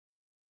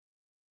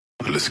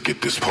Let's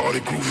get this party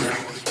grooving.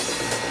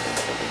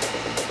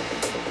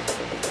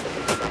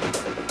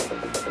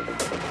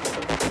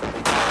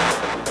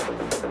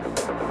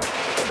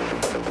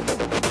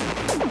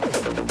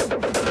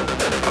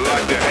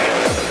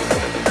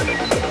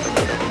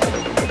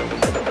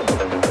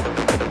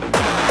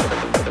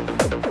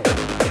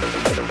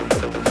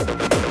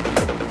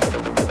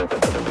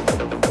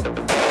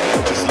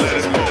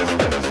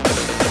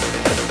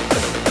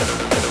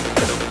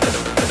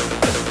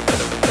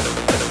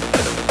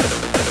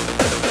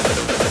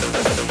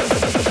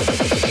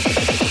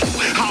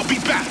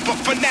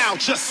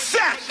 Just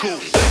sackle.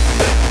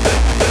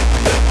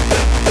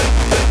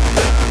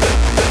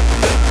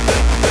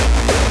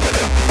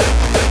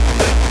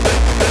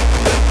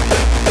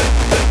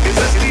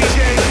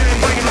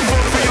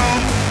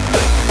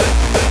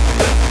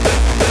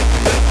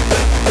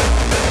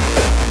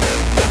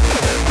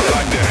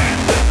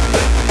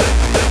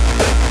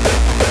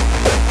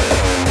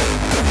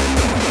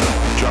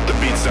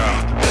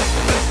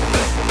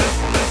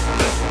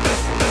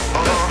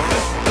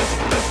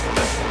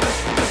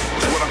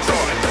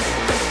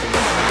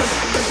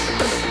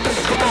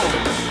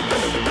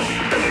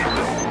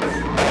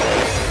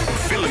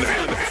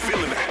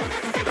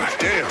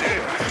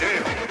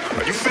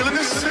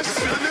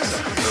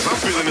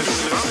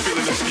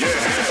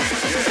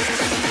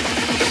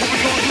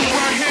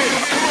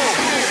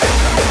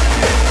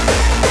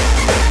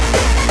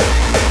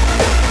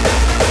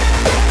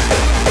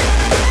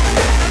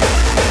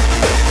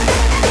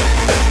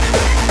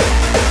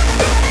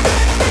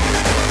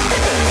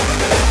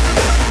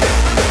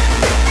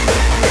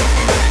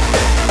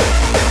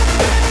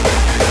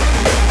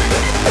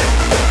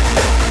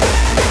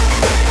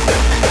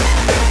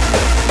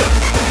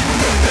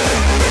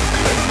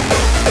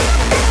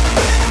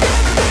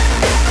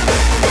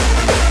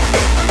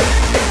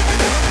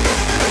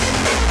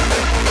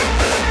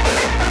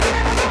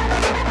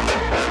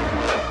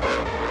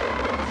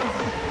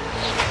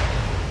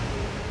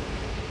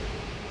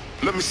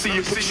 Let me see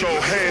you put your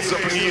hands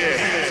up in the air.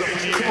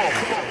 Come on,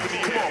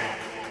 come on.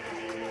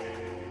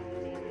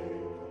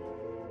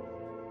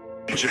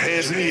 Put your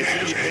hands in the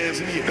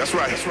air. That's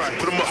right.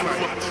 Put them up.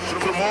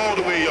 Put them all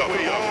the way up.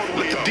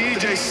 Let the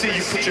DJ see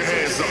you put your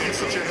hands up.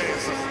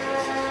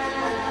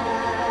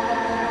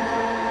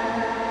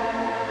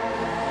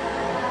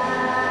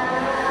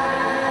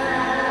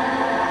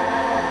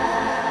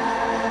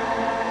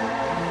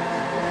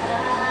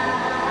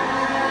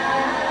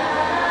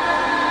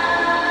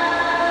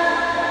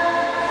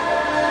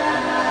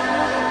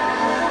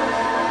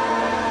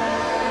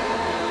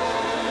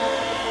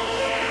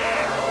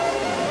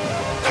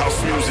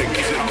 Music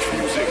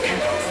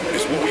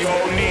is what we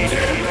all need.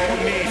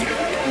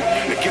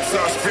 It gets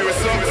our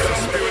spirits up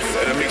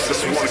and it makes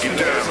us want to get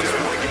down.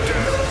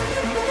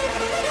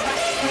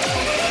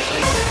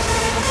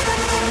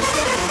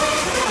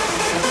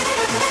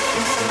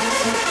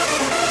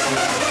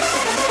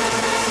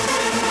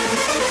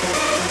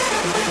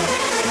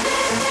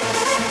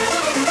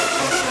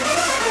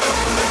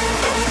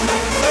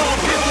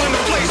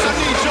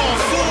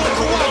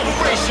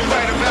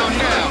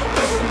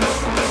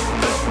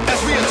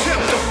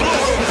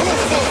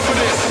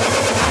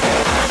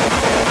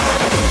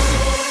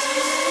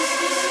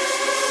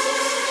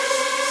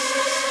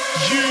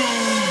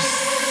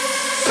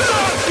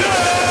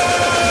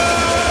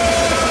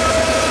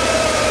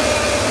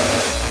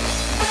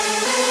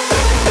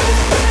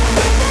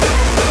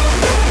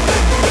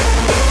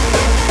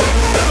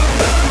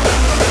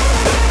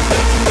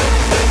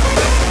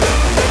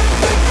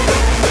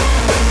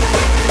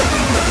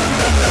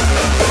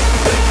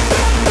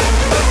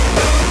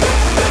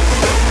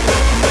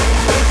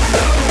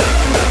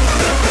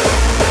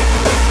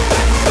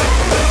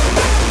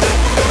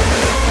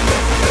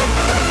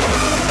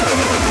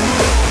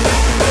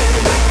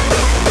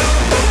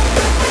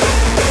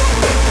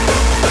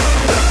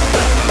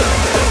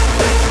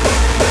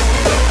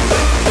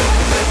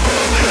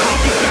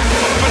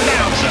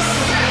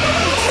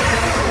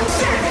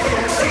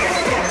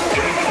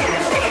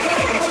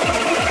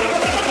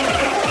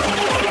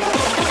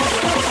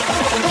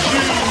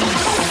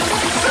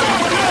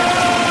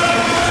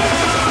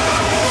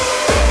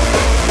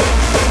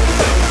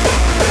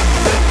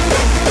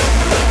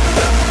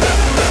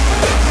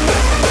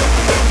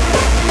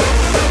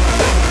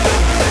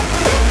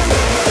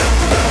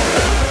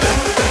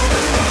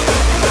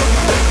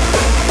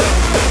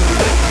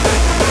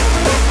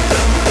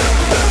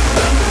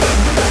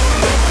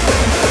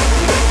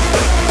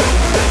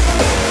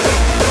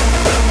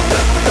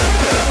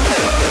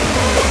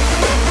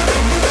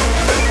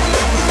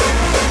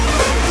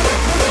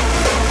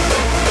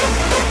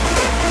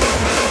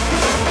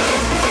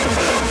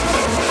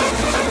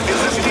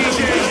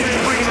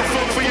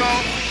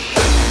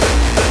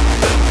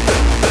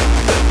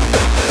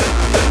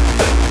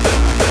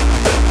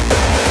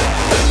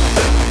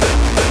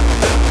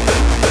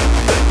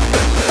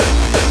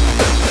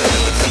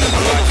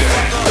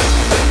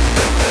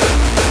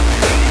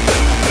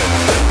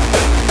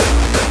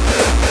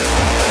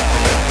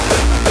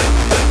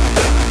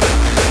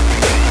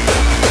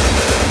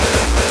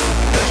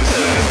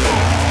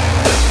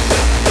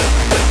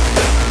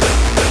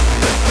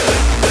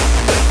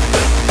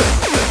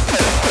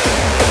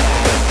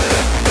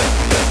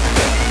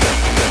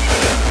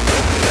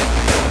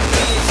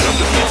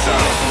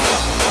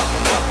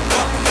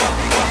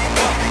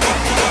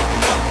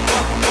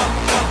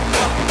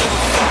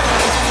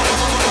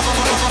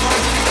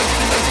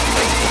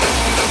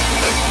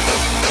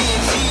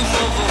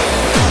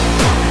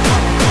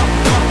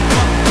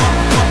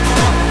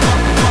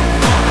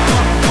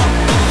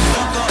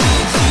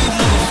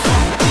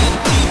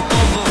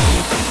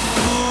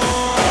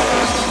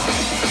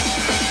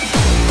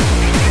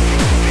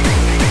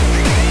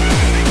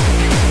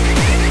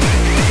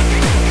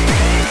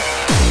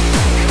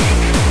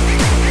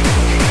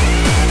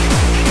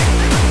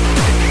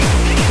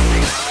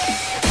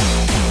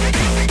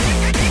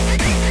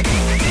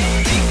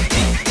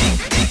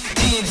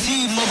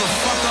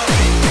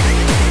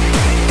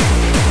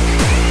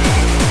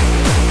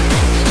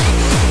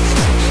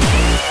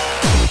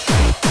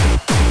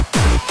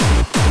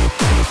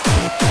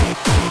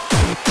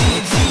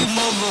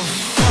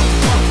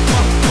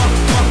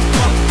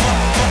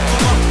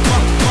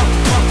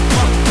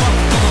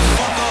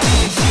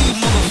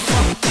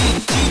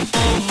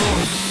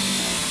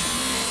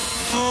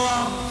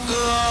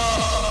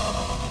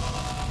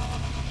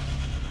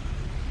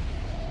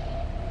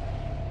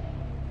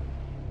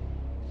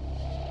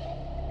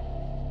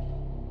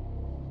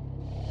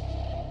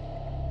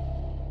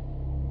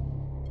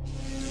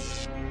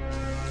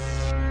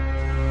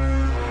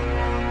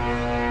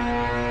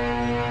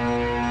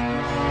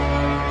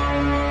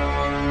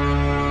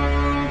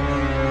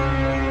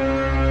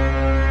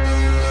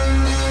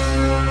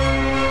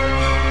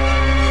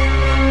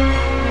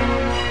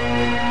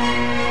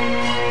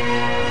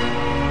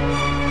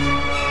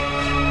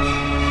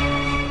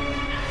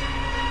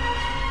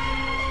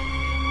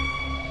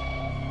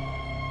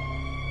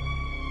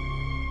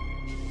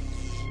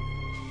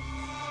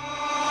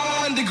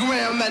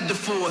 Underground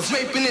metaphors,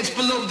 rape an inch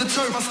below the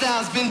turf. My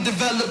style's been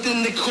developed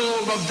in the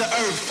core of the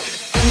earth.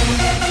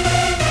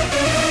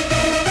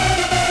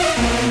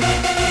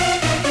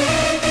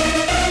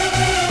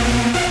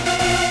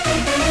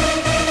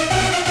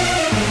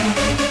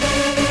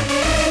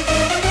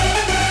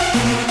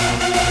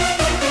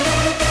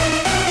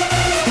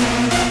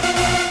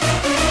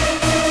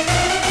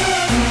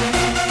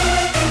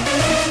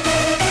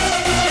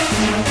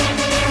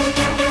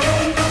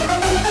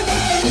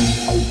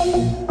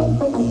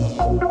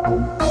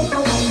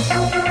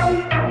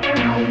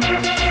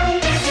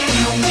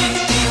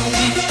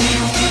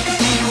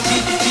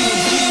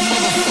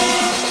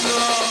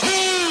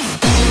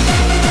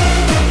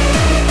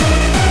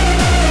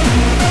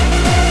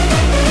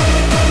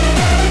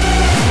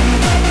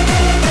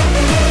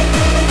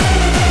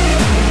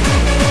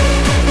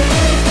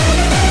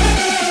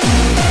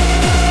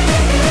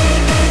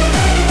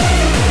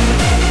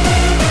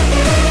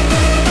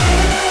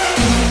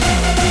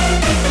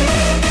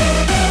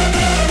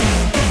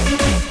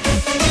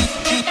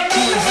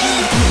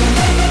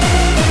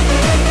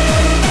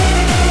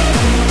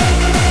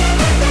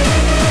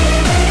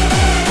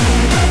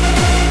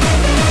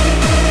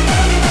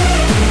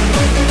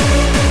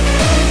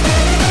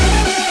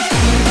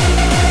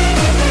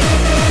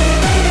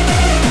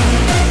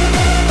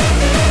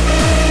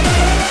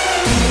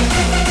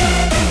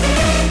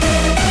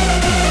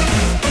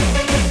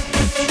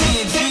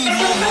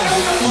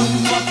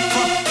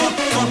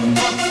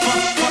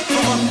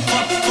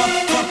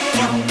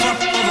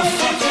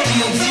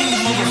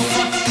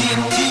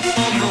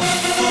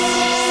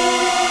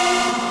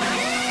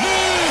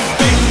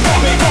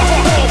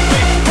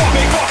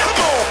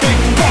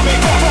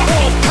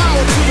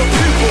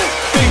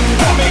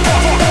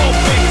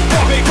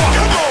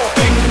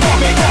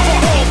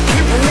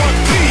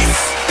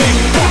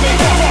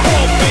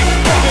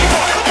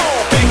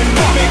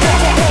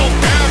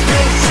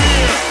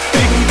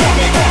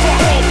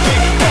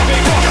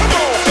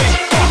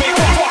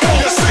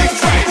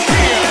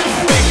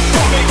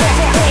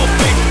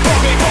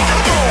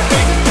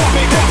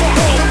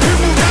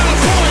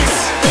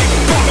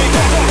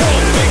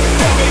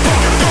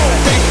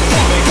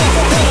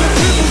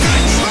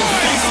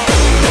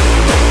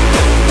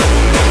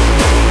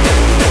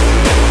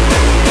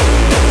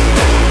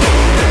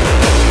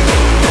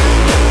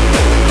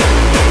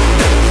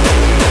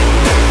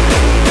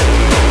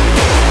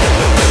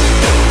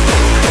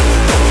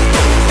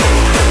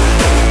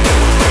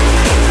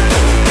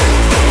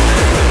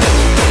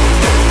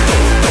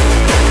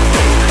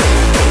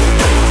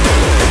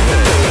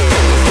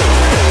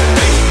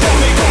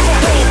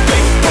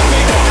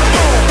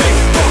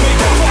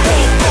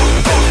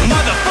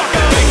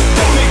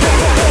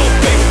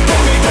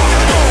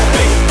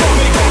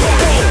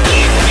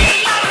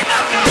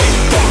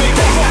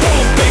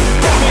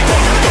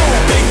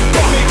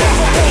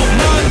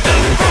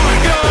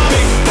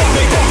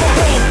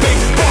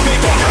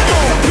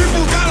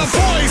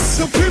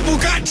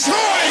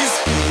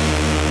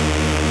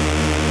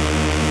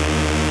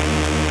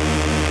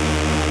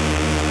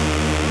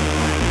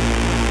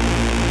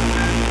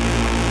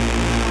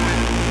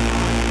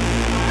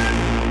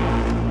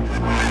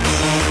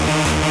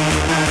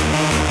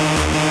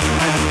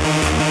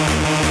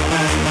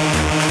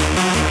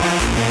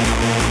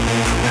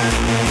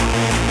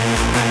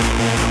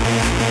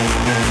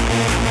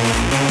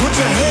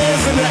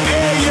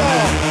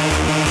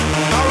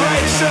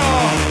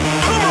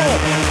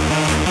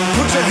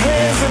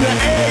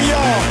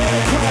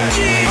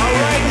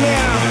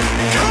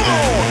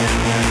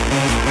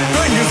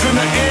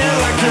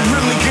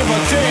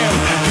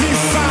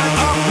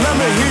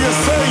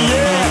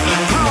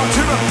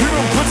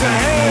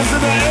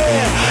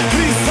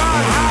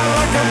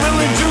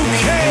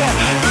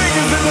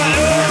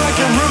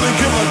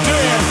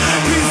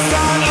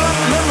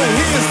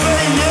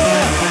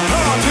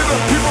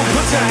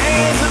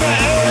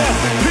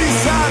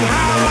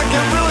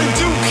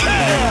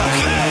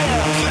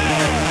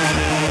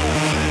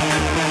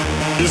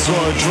 This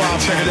one drop,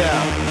 check it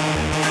out.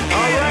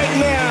 All right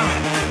now,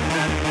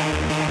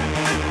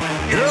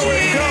 here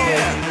we go.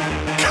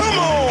 Come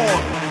on.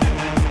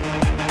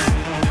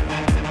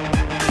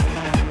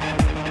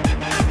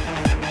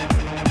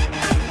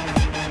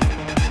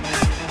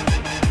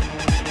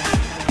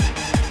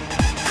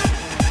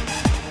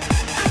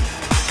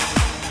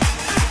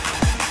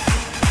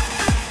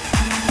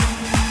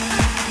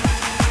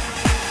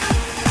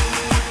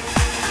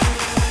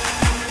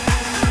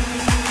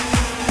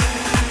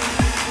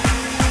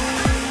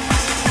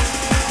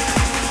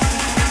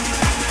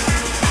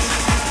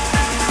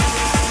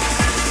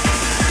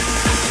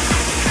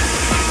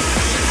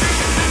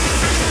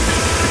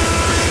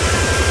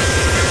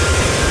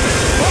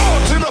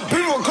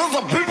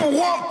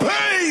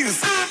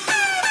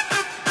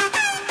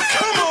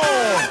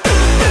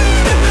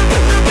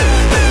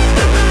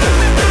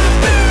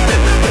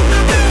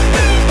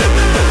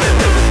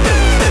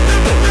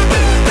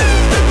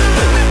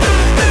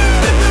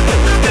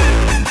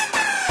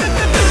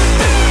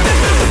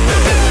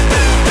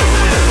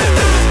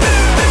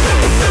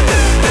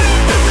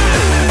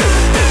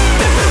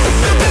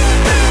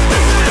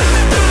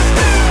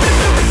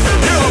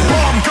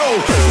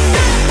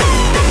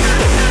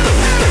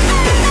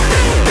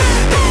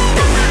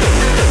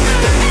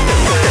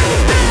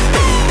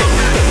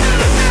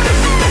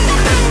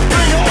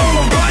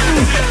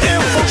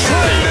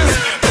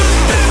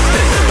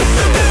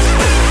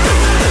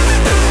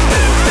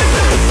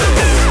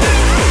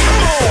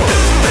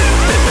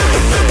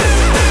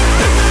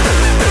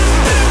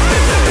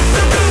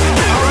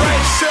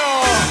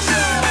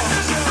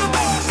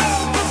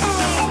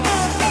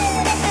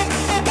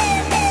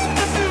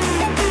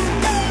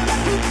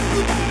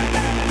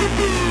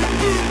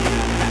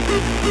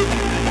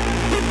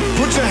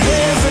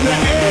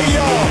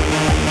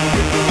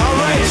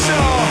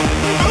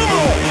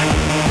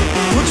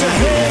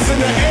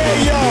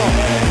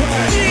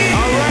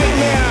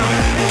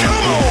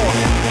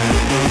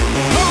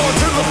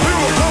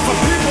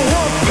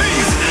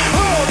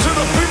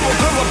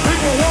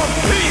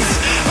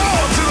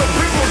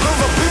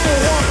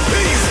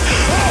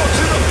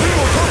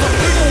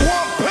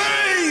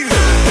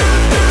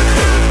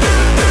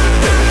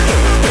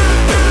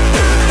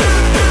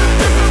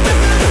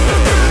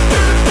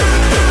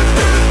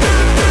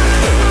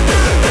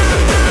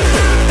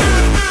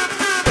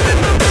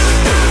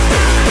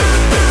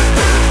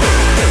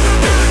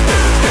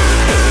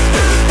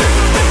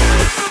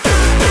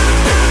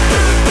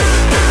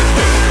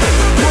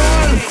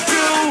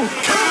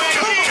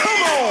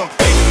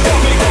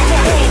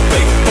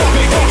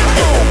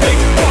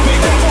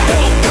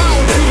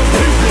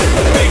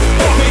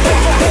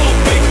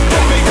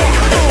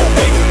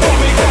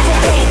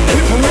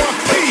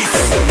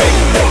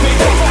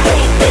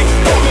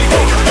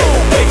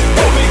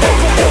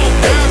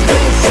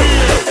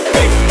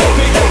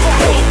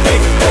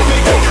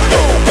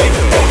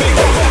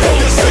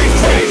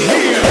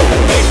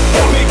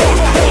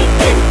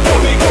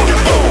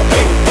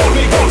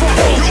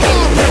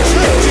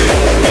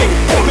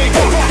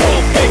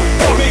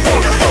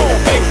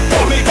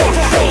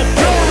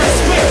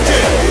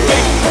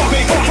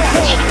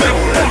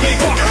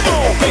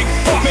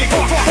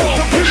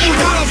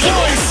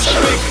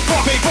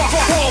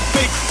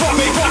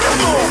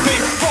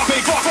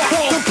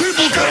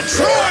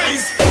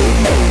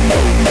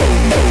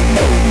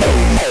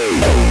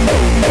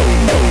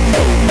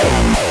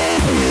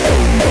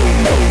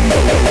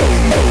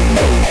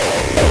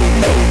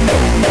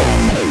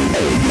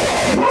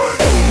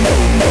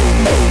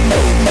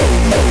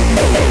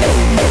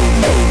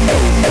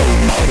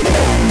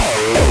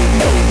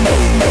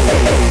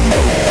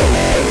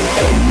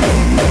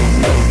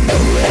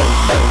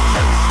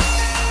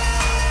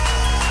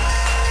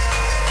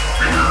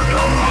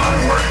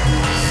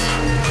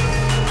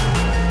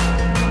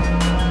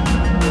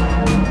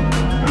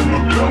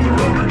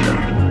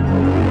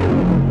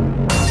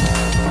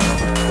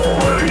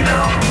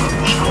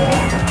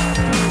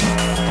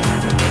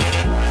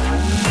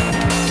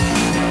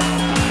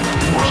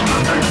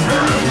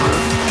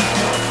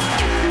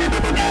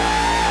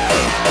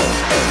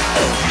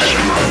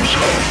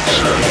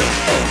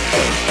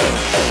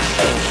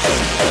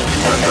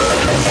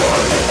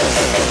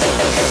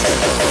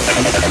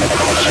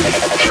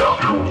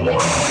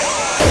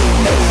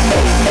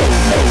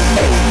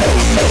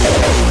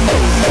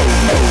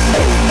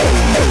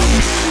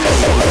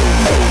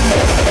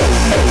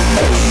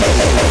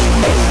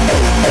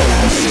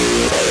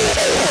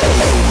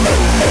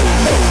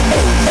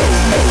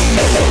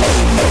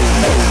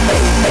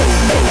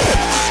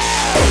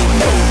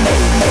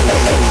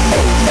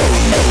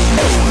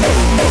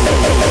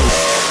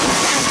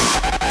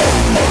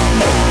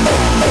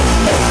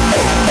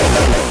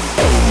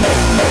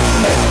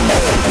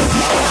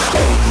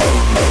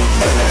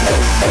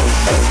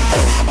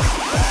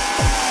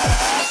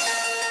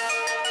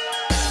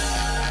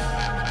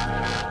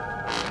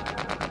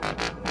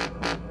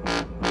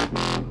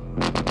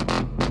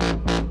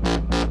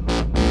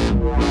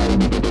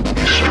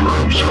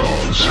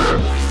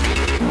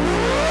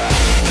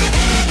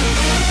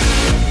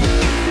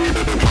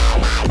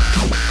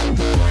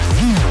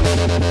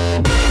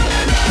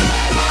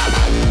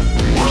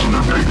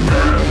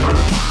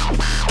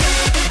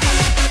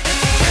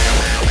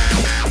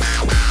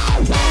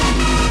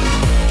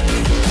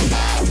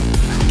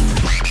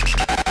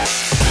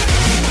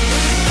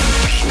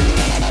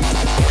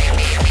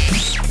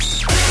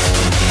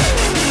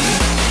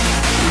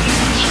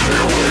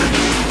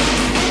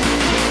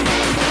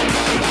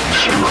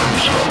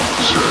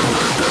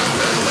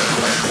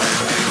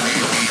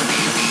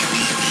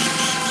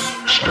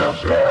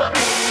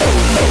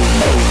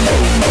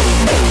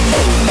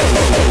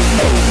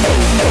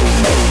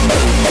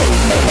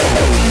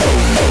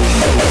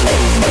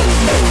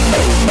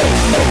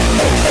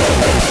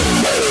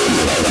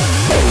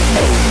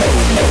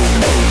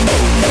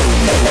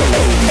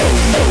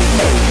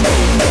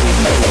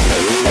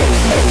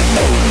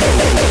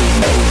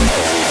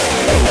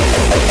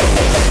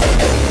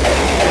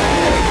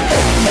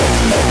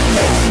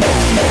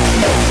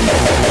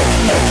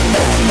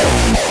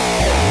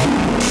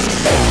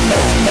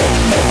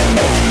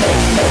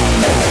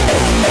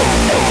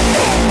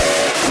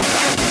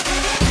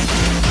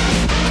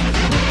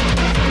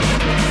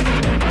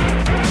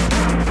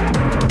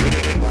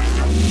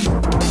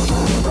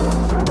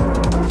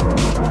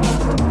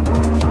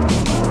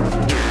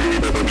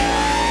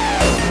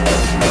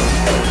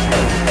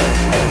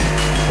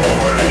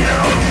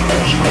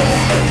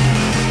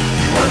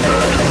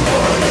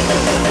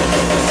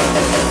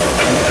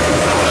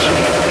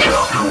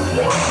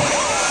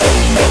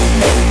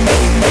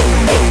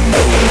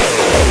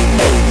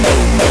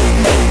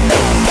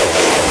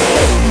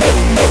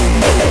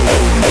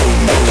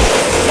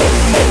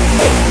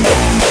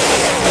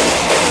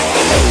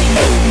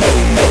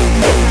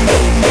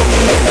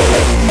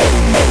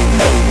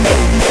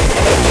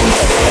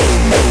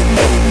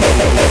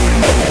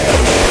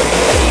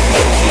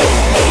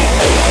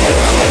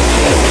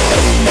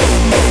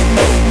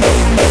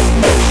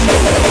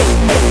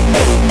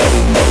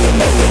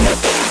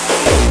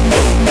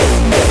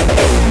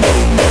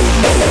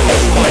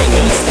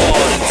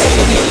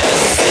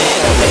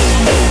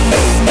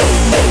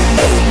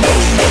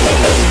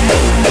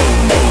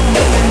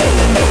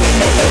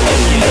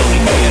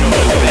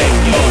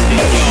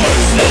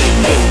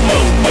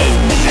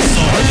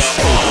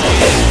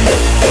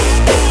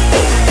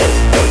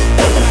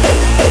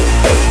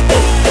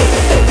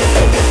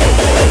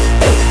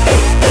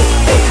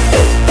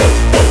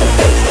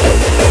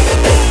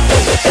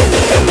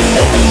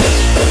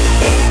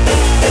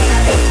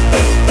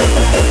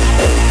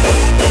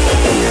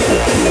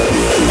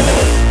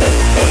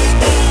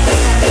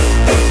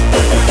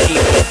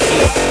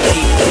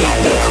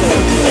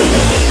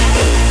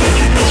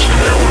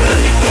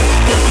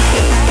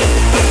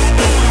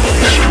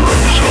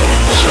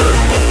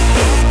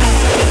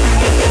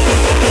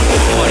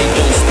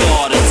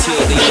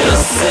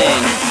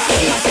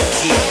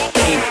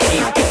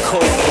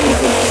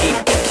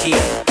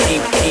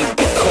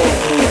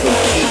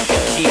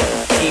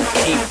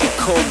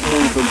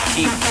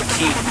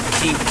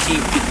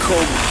 keep the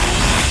cold.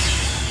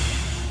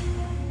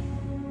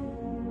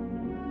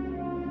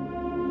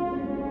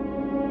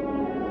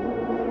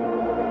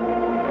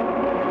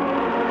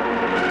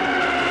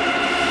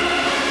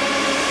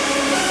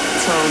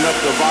 Turn up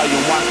the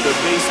volume, watch the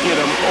bass get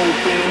them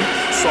open.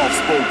 Soft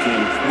spoken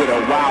with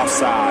a wild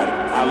side.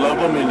 I love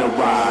them in the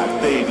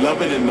ride, they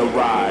love it in the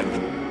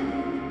ride.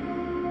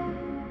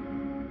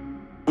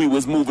 We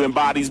was moving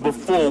bodies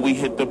before we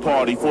hit the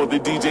party. Before the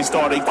DJ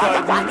started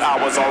cutting, I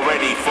was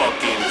already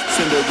fucking.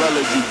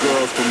 Cinderella, you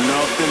girls from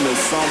nothing to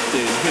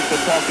something. Hit the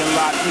parking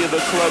lot, hear the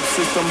club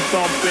system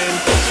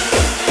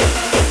thumping.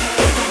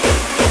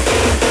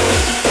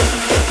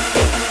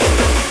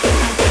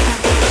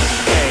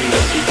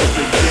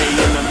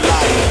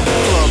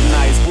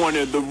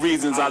 of the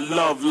reasons I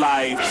love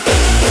life.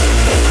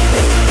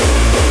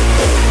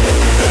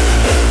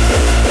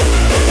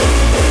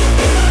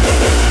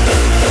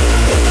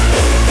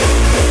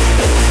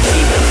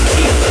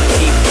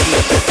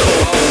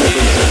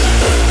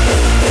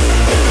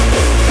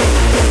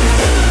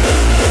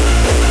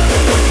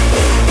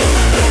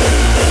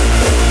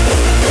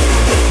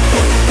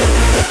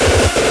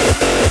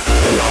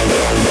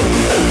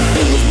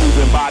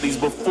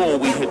 Before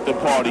we hit the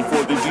party,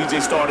 before the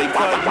DJ started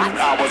cutting,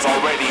 I was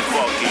already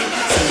fucking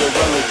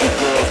Cinderella, you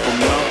girls from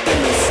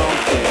nothing to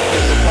something.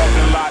 Hit the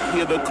parking lot,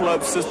 hear the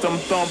club system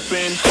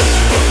thumping.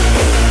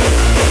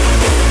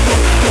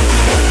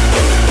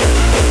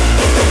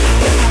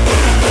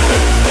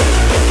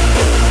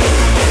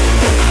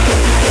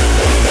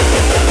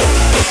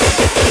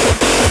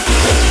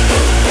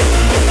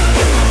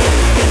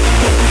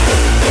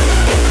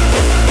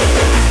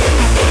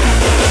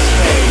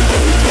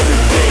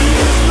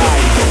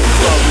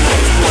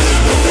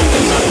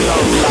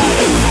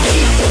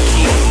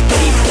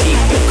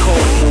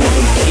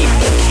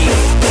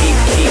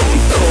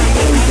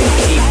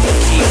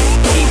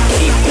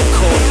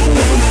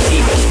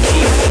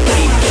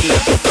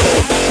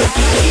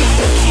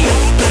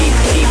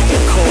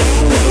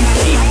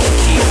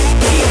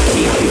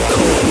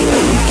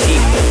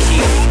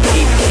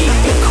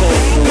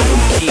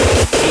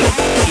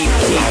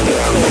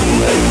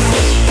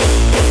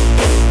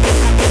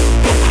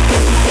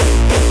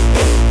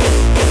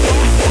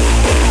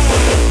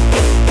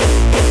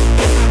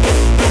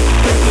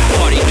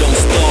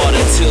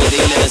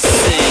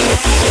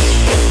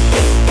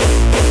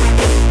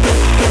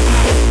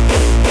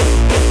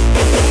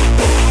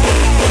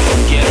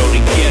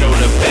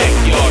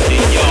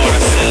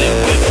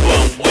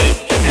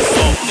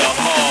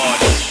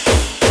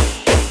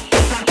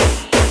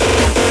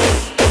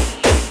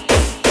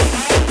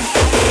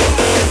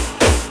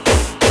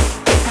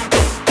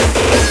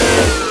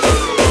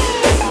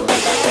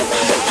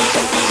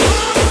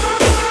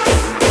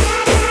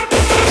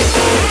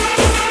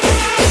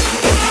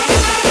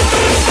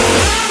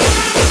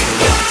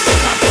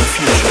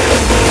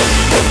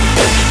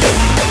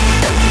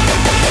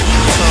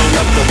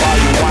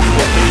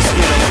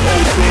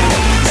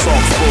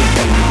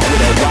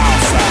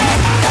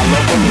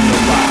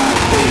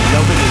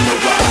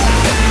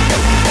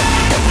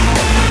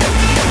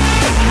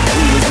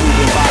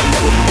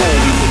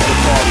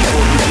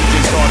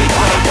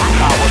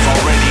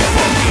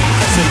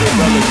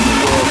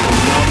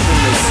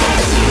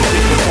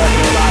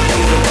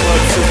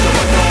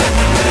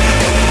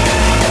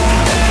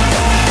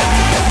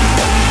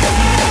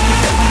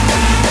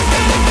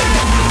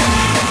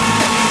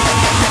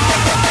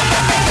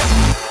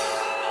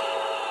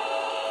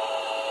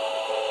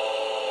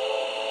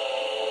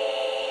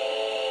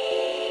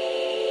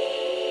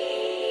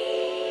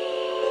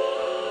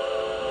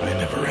 I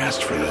never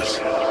asked for this.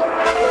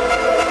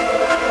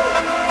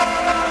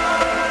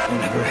 I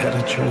never had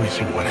a choice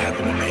in what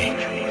happened to me.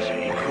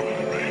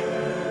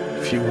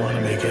 If you want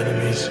to make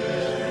enemies,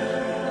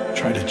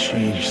 try to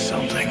change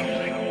something.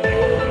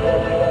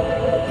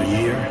 The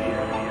year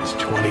is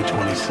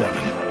 2027.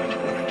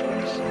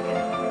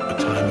 A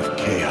time of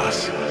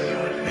chaos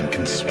and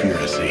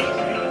conspiracy.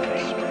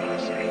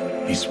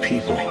 These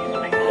people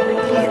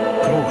are like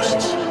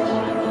ghosts.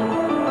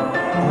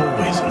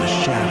 Always in the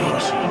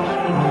shadows,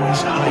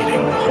 always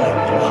hiding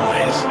behind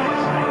lies.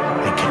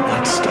 They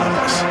cannot stop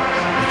us.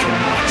 They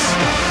cannot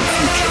stop the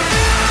future.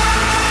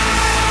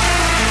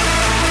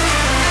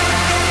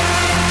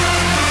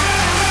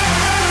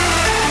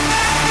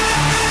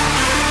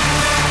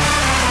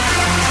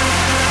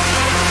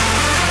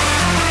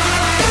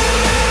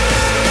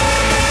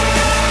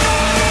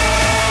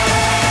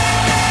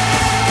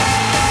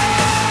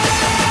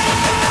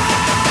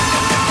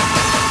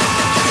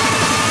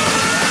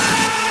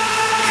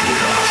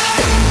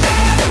 Chaos.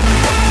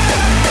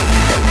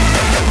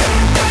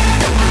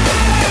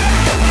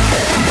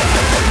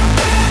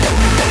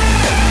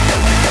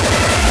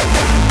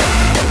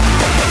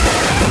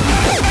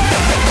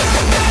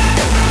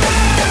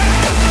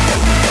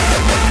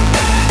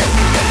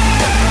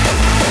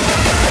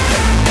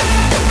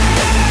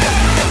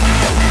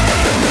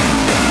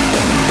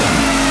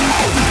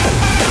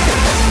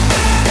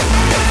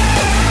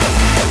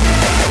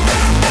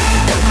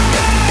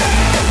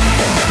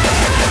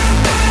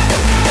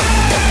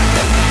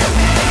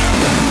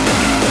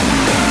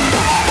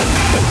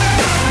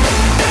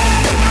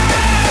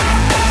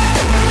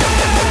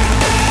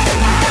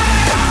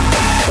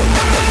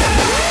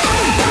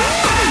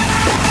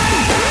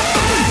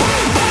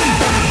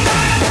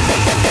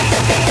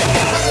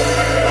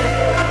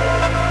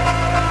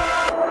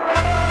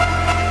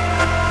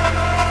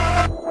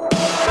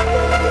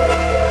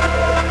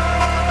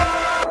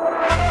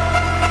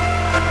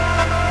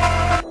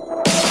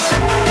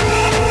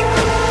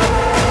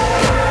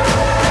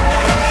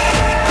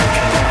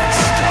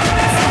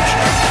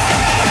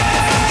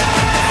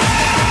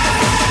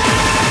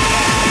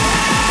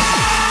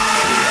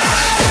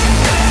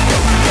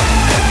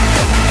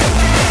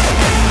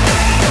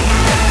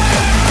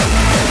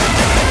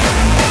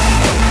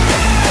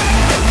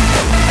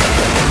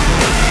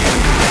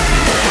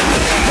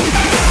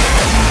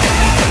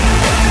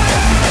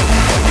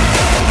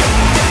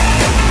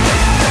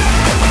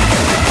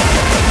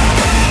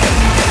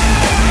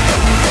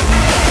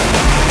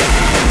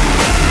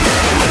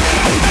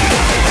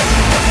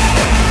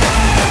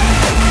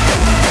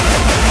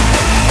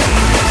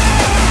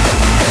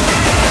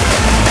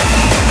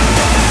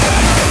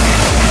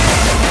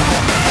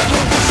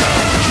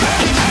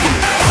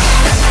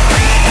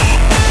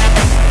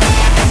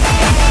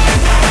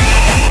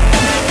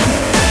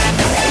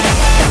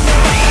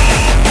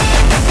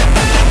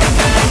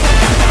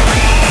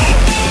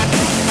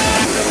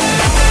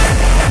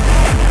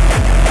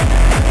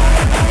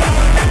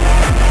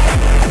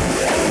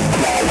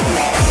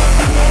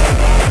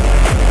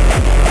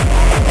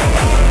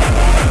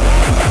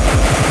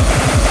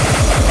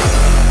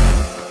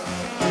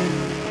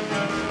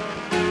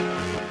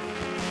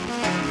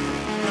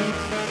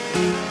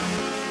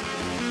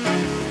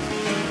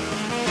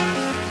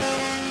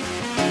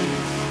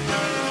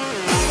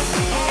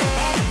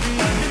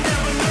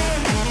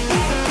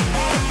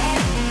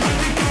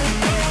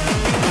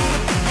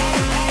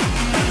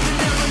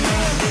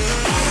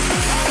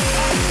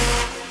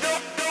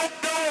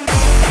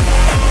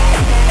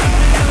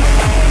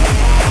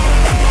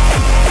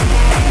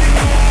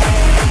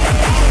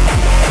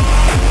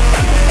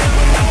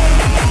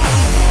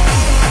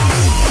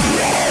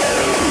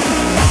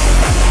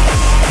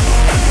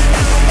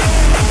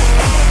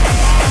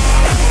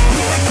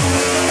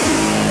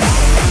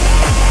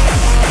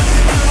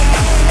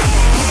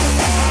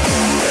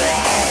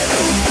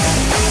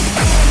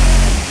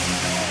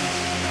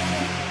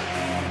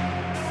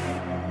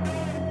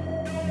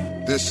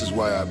 This is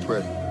why I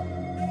pray.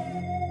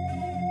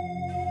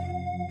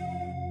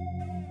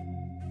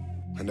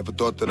 I never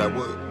thought that I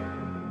would.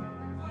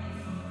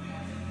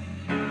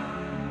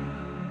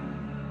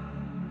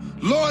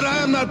 Lord,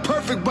 I am not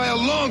perfect by a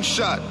long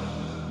shot.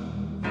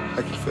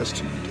 I confess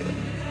to you, Dad.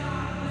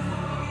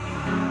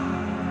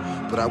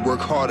 But I work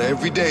harder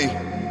every day,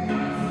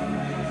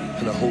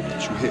 and I hope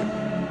that you hear me.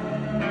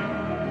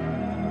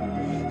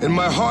 In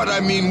my heart, I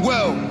mean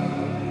well.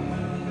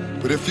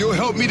 But if you'll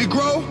help me to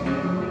grow,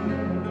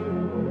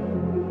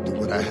 then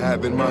what I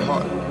have in my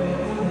heart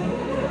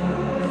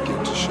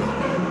begin to show.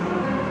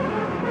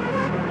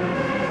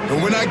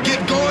 And when I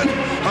get going,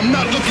 I'm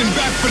not looking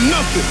back for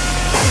nothing.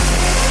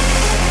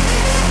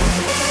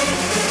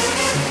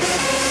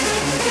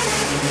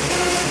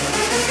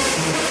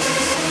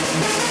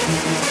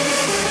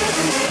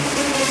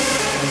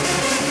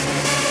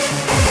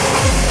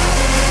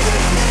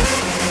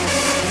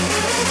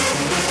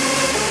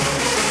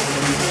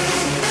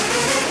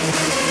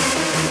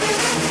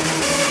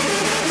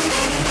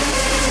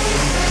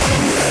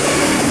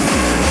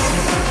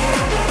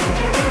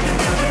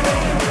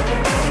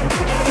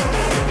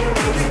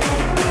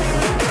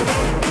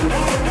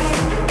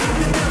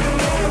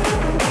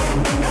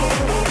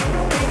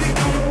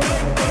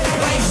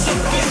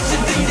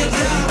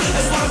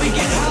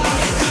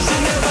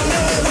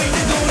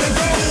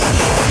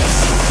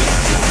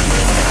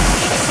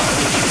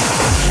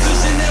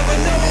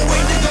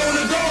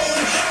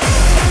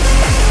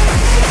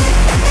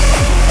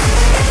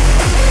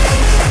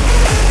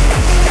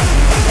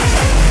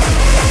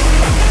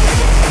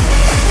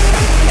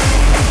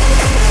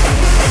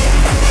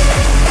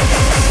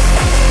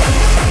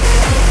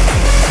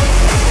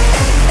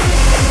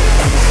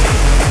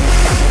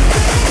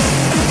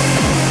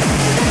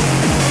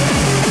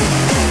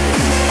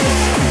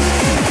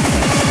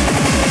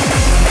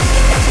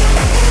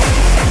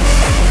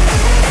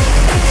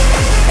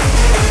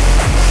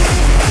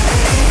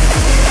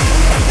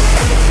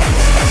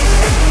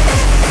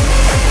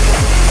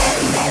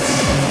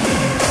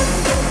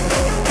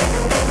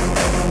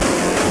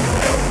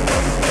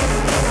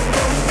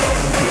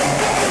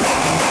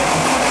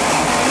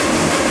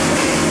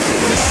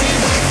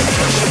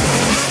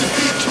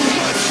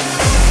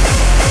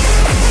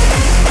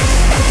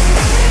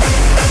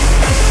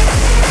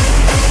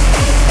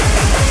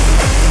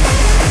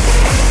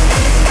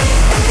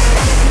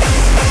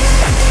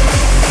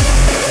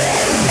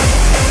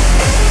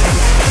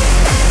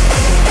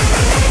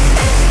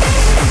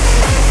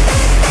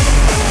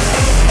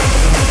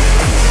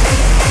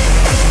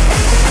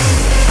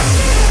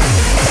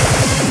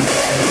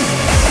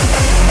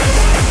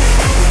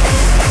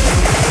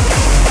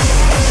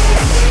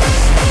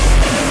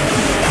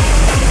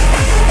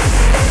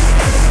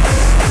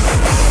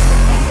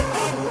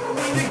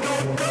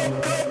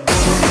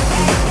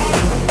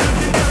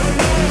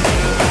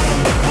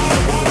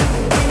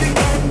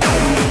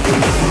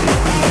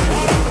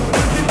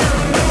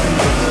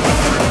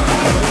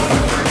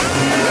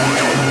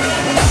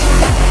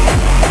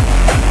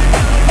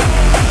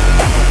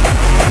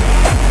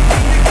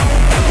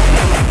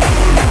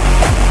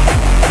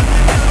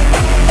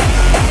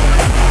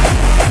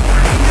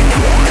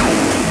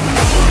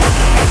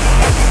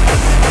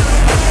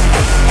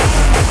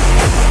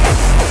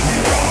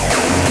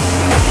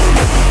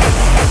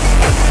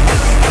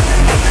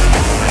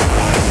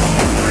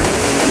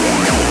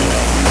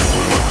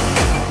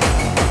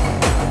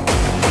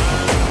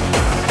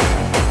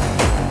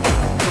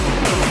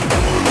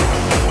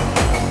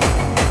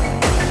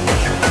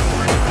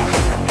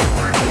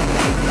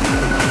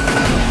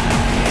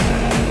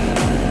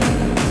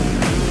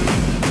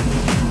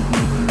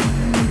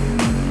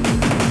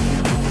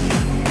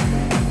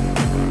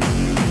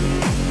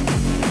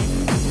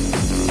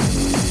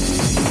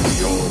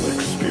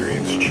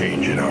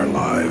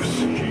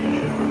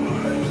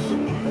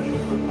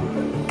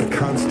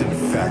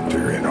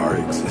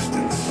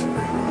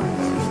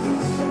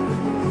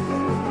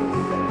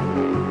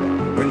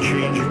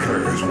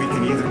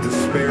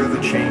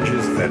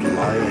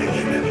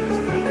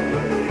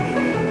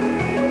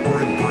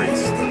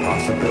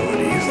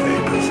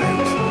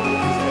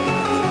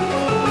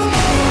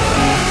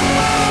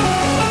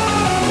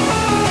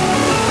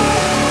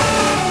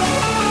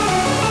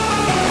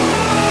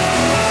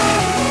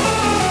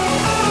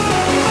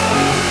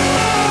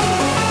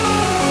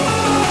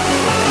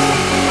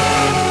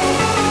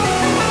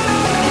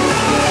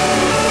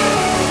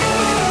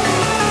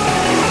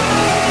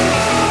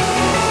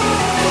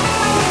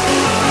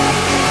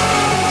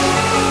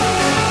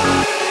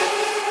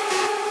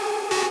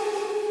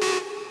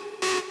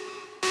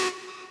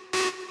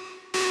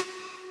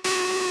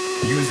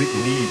 Music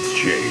needs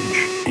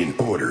change in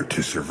order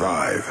to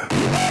survive.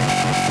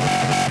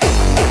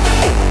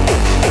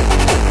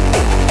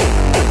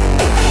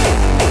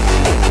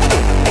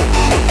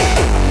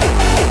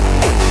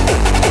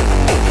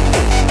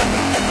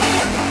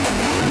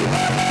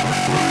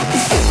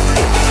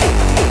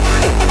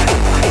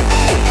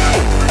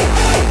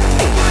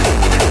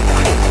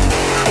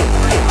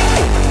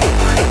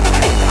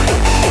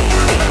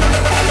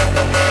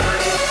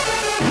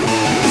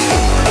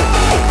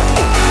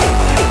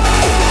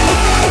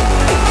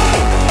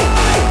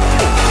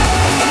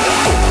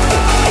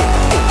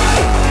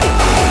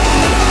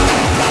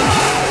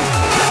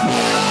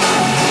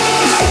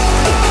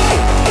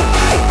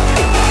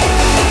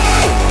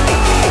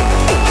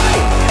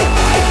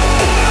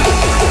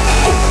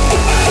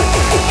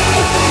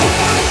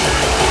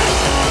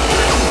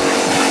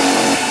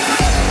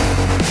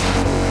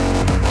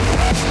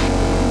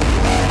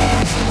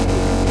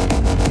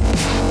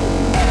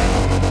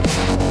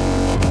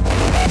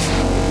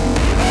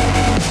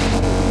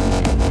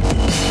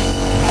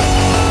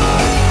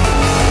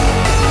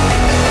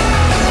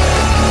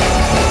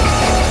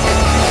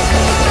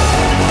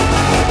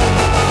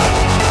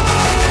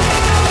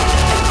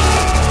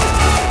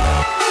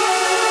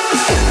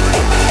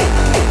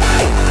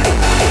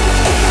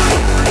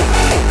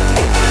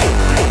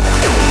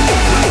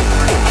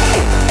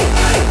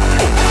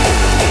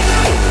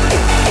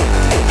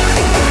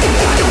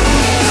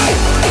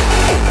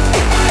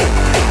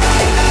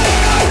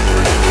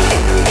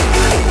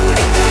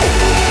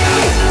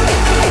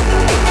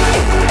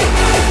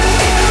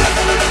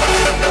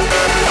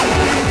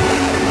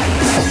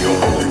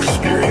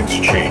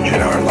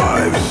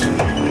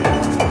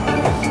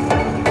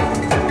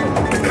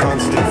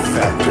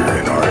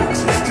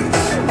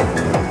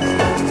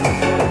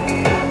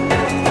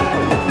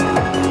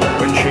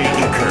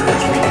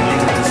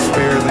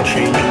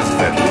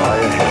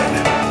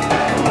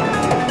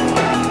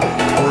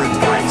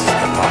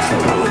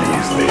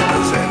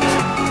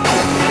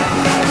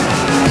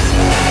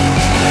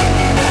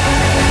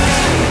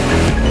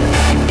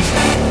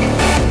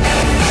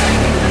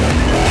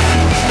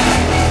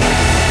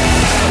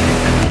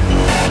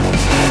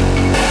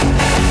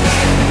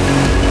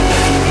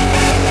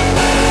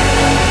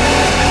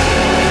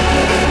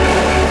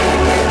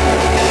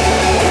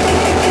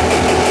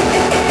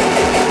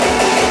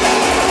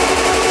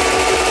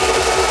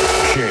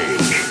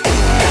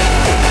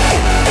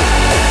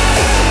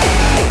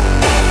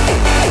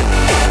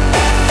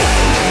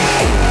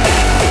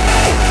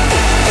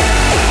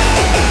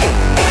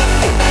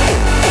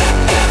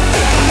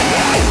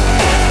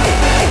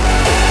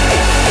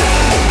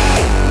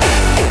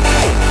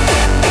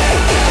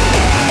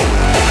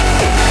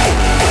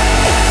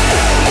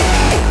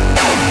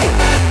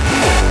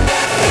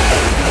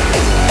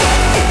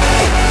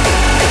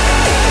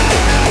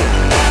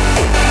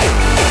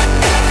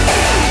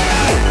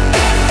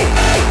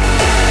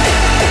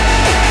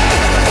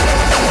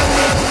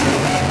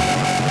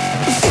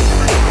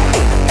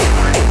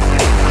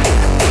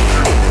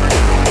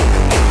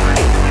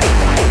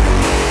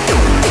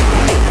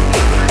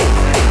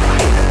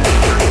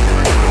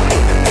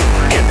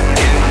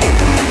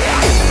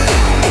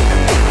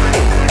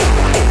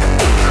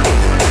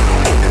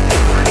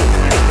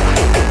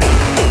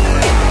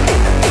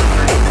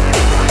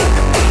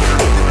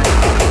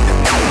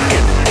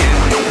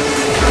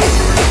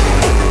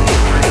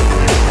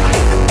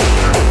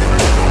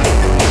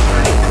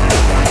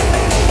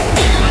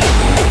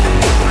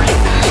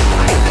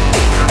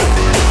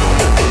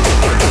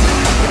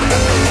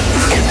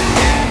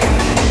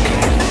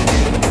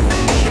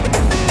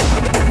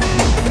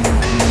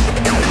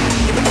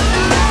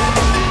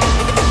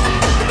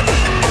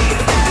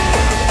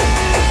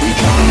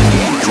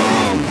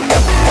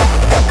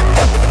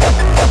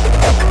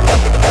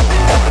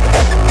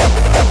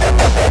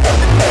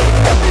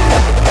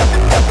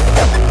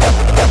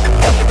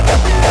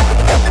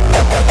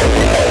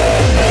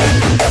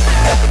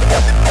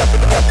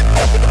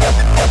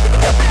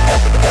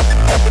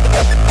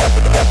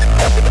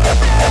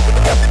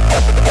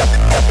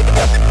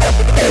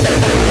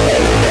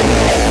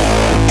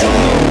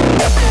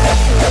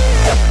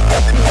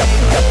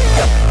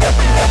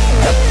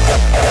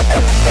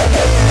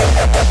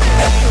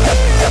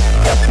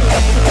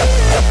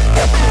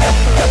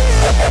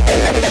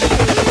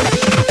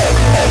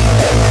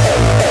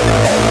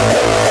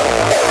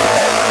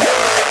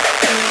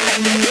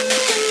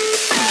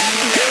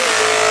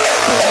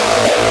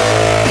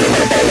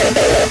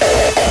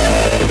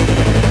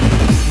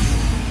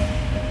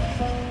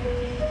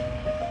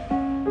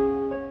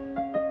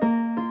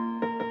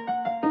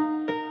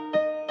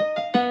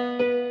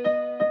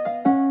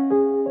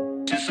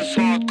 is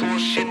hardcore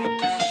shit.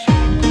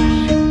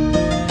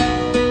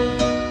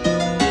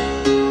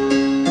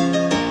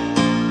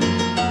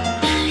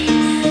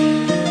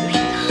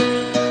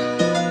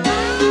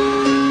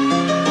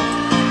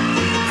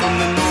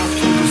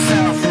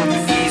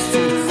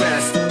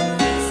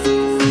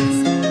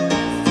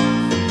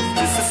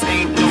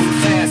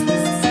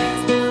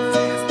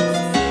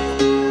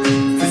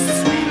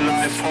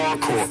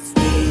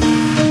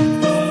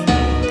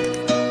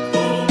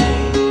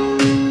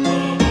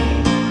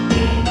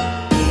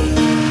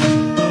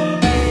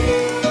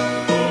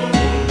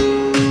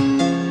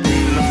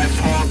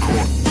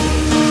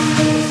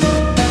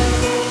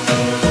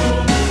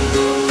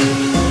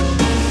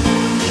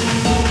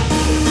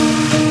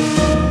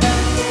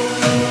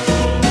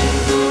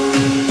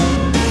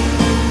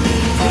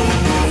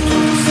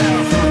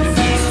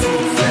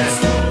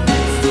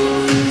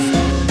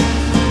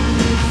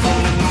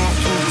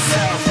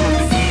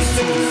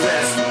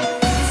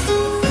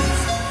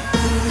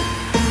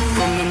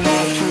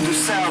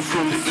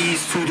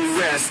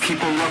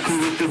 Keep on rocking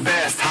with the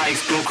best. High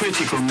explode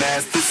critical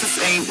mass. This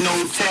ain't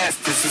no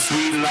test. This is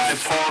real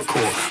life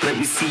hardcore. Let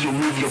me see you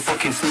move your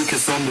fucking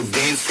sneakers on the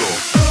dance floor.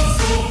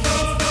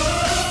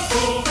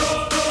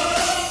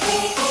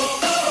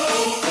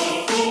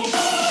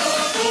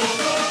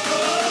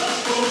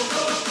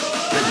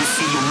 Let me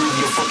see you move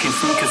your fucking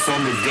sneakers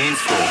on the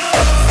dance floor.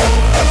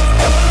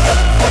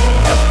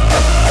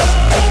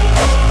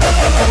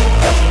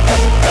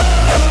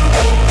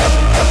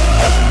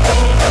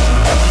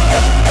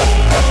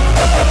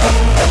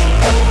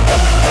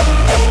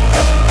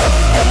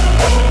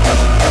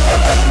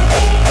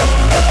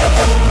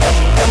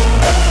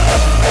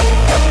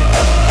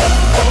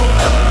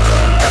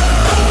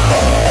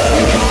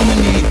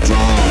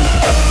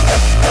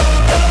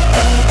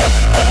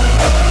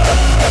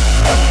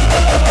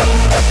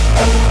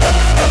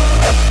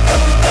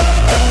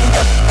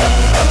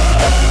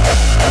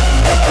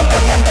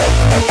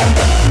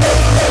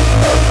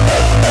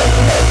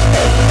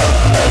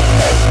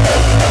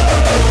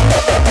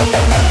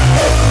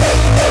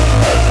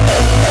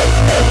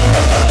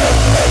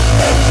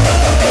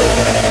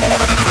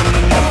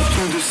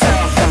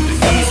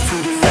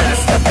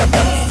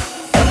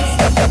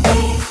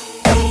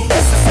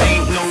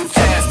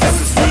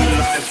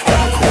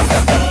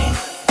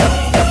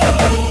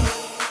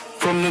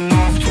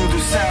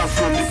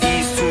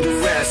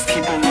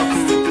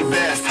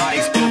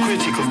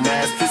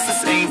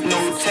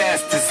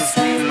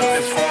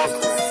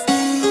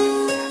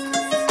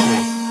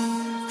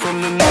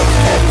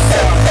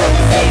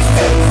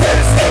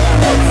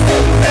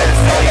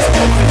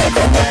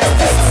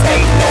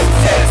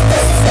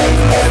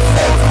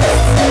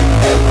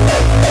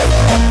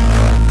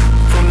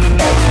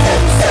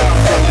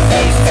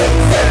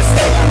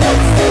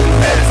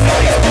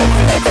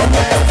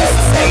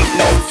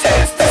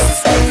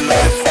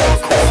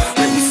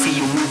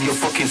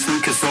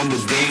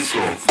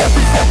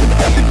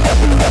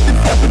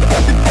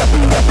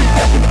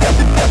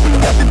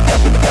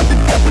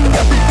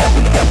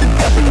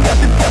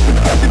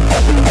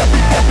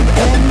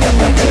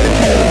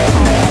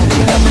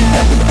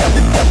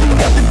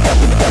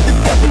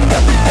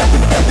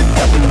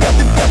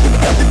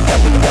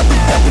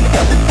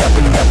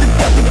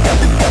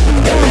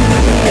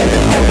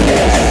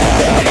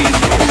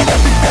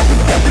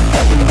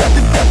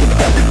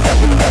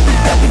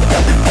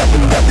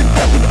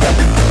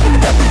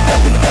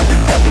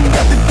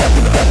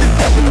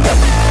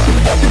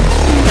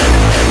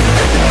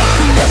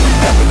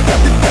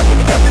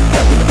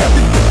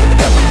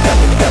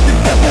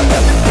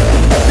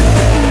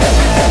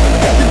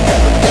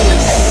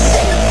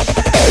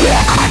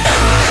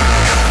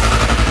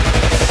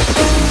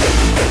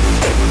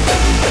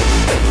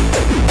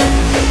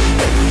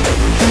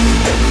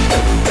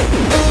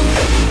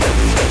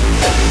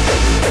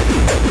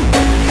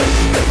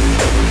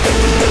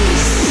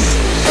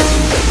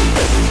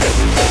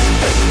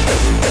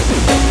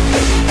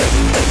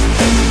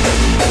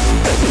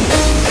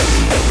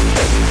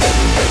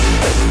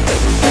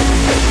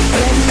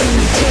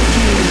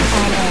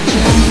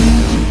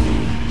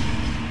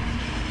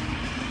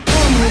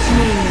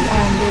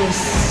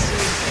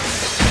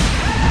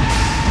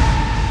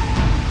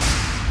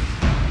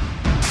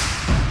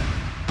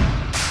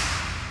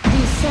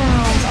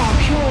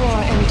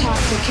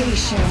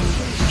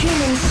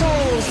 Human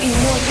souls,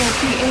 immortal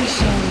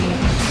creation.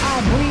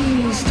 I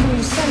breeze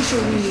through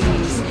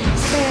centuries,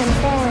 span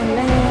foreign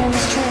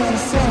lands,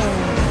 transcend.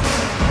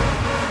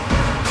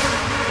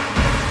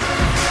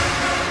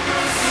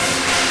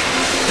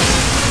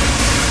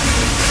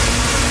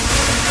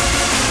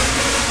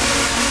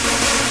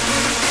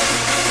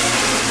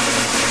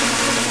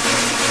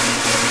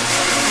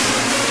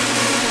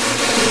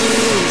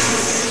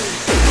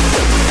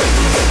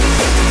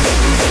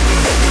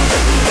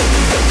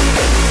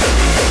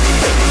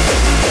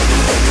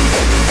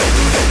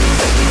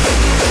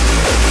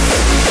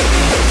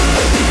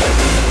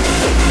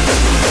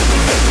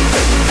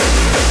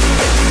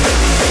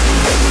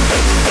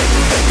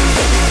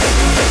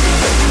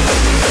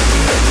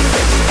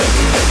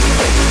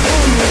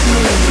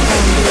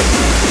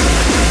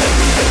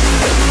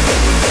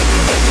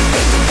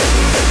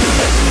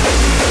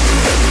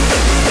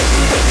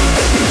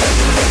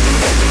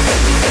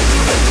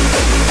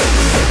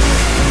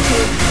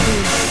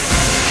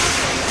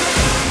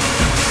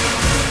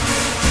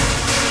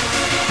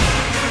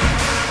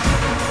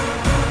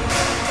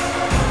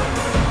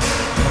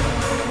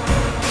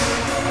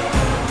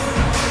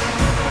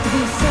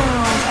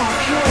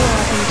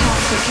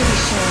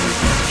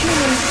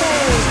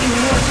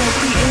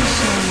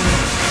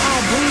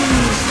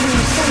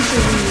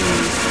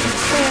 centuries,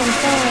 span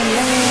foreign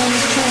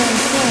lands,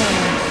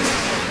 transcend.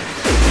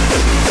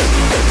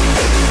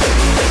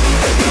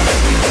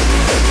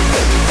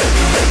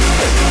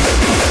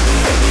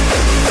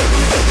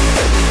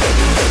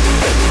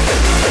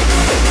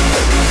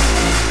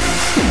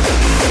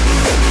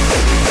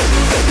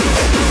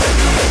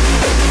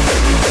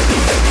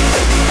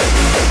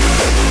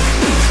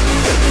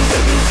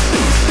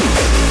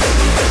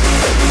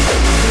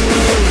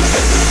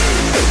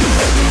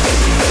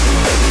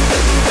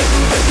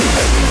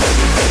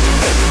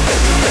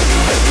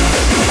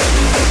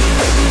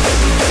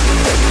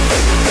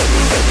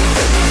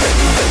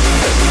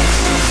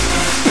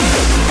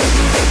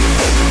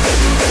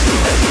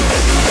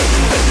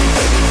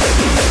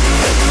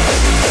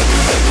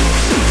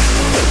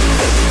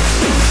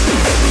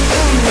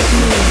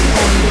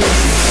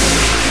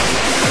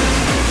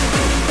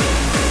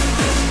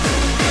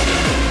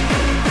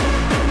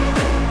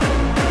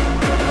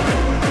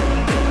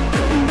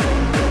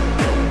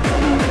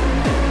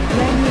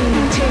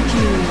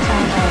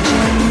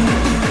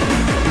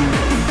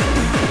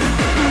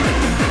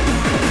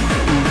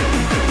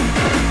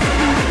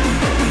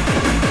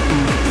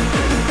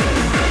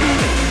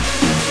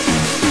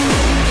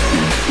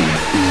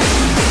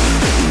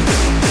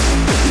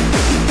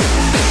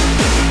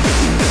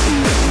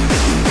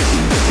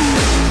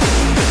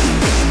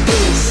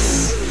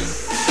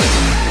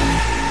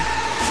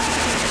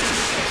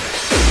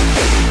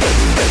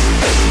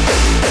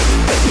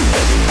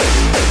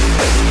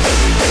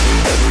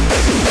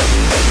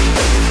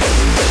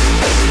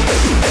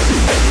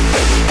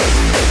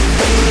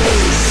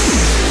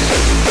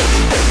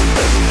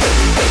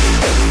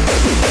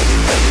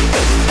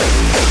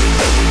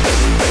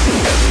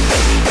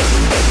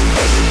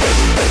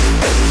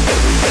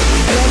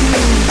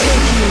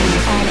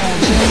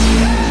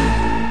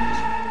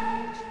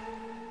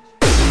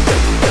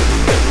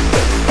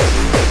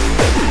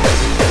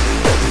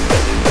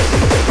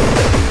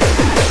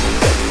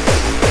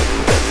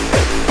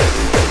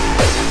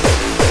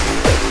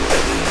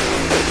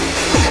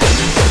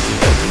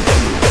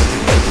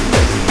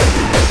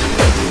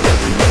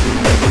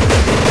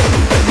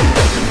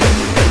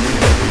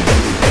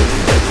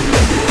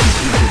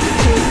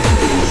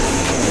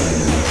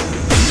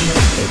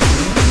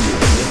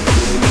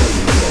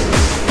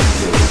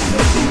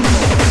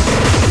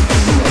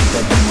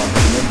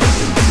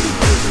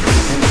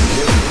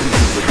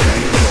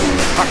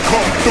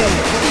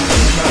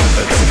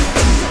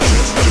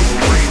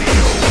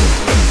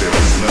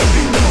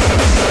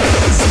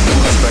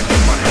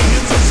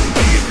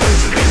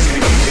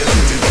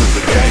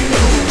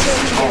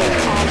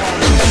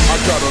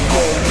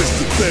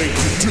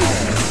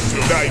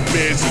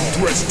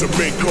 To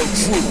make her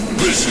true.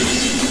 Listen,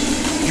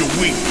 you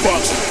weak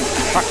fucks,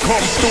 I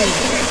come through.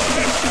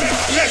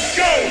 Let's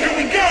go, here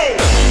we go.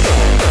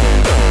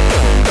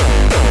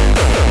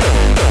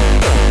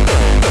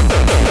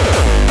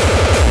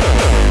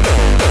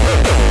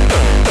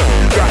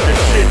 You got the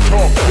shit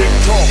talk, big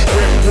talk,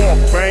 rip walk,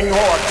 bang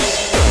hard.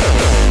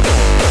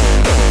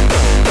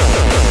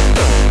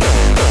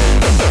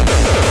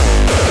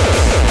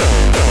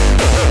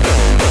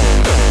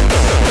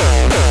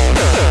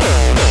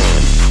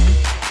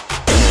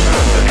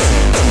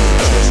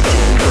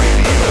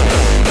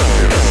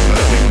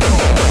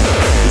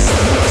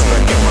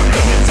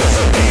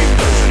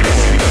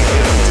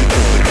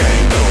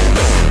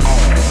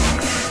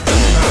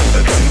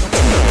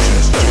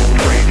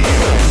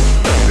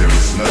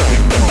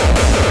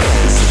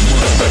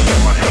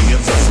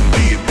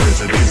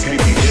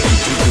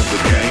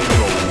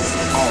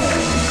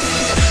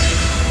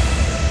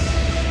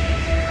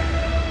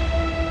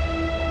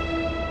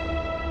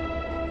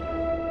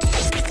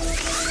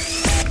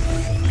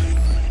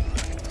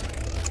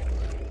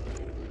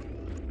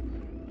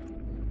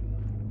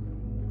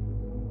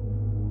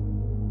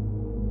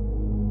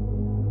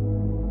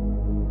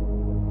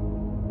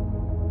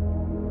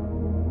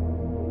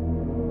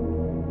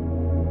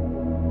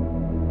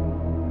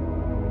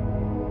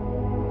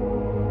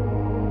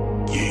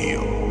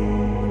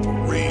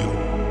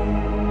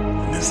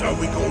 How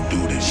we gonna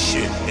do this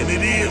shit, and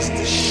it is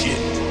the shit.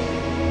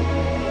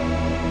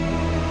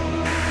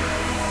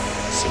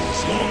 So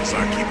as long as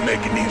I keep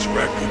making these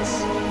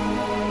records,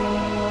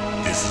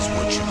 this is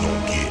what you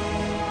gonna get.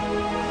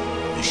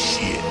 The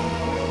shit.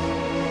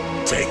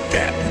 Take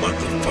that,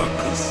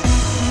 motherfuckers.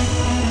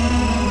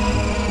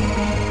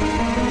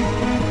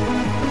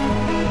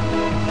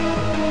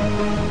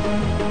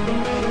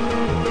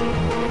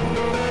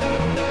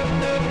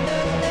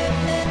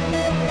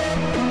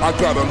 I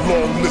got a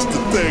long list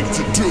of things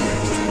to do.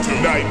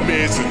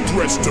 Nightmares and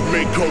threats to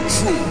make come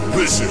true.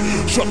 Listen,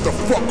 shut the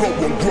fuck up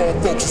when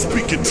grown folks are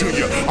speaking to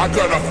you. I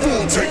got a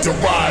fool take the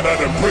ride out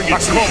and bring it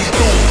to you.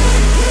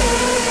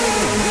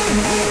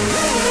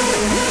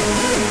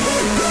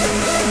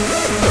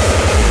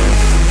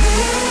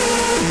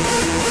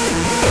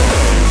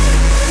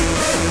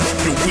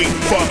 You weak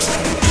fucks.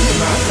 Do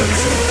not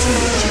listen to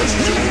it, just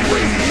do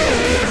radio.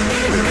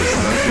 There is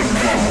nothing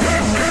wrong.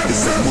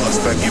 It's a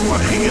must. I get my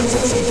hands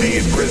on some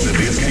dead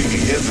presidents. Can't be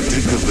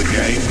hesitant cause the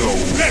game game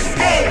goes. Let's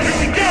go, here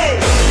we go!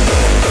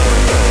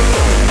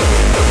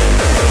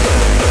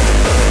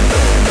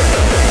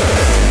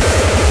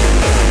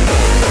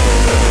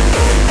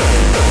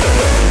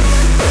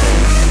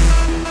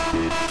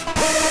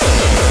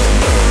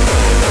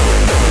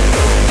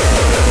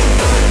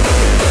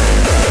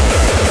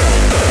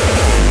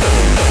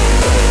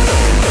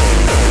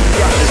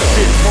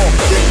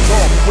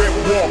 Whip,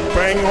 walk,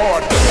 bang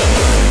hard.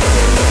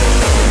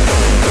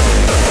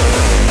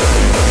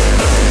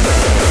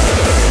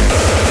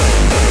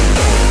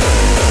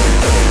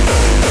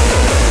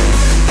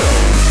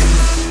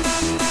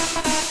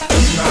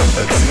 Not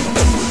attempt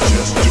to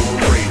adjust your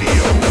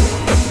radio.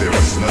 There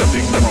is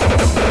nothing wrong.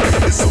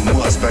 It's a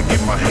must. I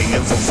get my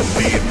hands on some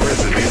dead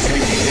presidents.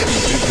 Can't be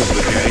hesitant cause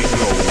the game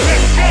goes.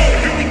 Let's go,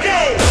 here we go!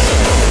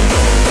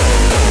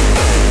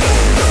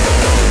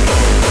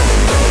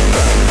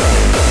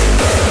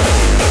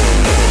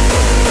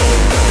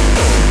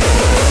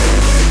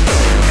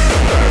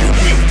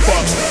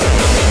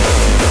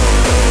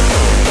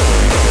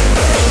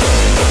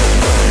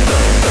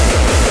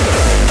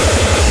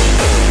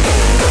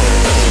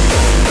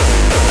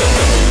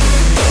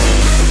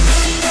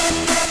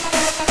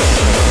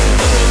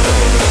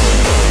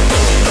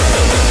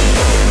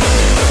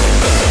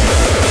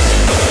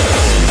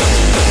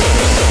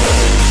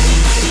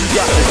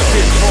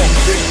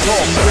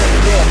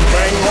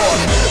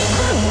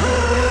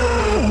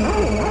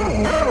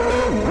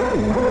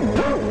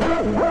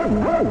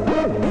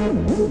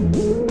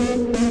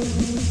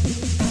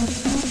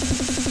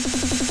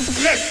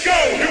 Let's go,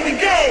 here we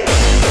go!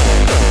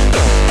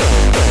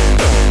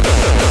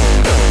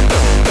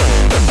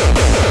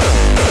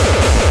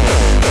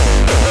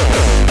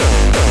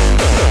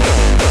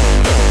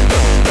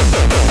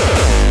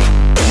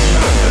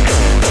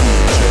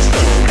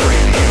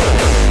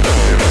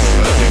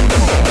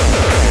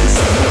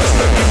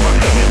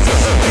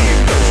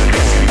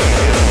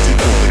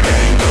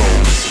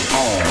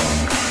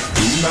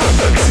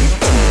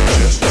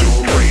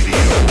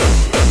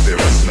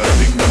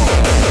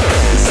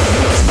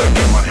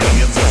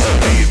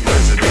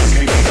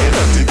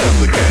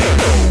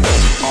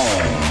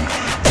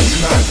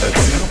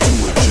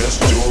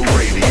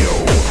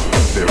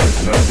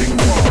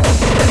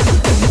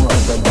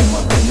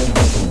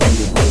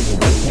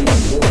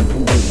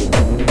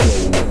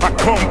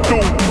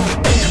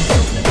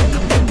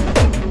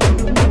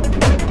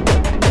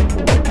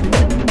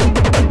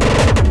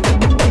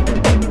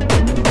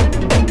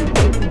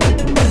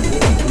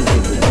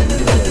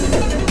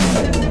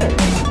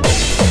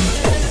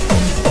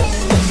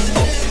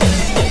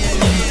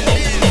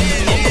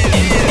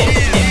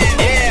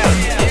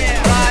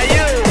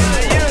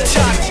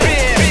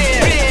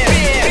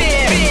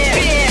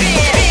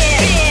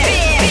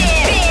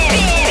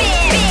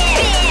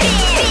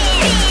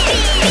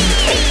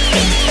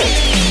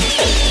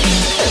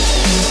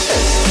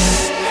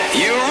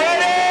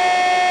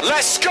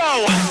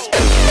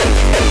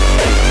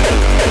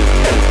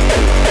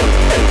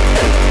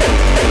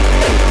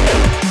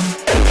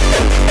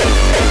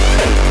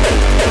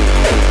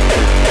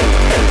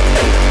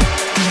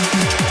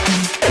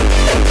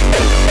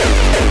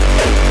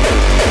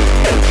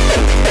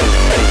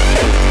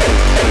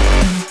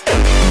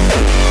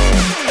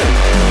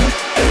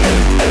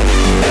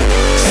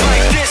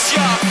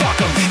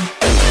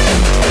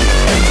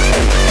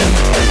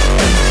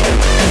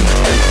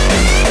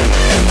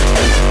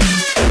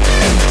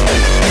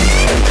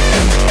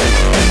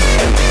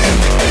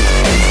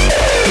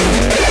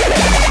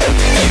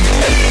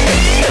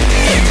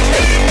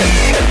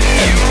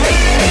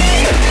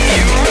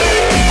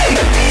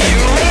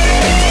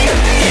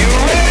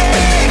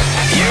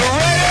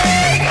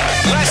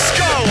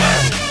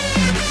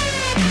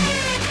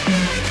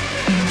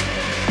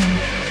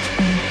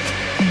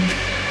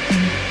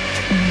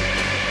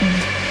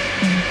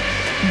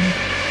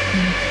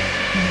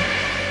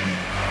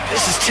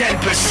 This is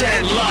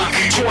 10% luck,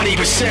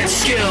 20%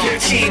 skill,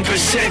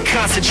 15%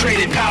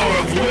 concentrated power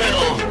of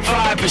will,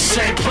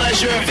 5%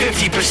 pleasure,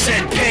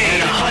 50%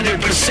 pain,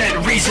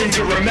 100% reason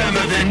to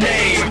remember the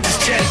name. This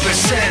is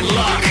 10%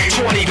 luck,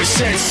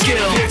 20%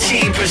 skill,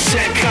 15%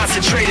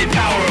 concentrated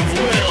power of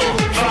will,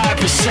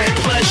 5%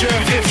 pleasure,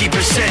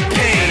 50%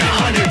 pain,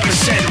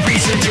 100%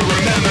 reason to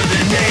remember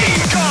the name.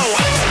 Go!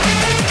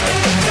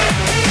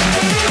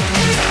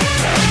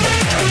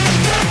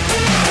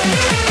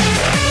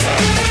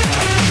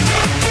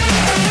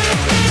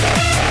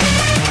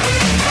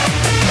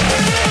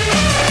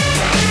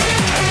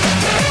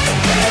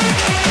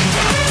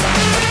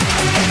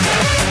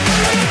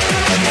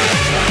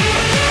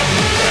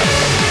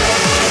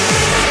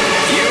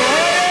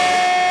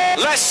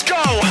 Let's go!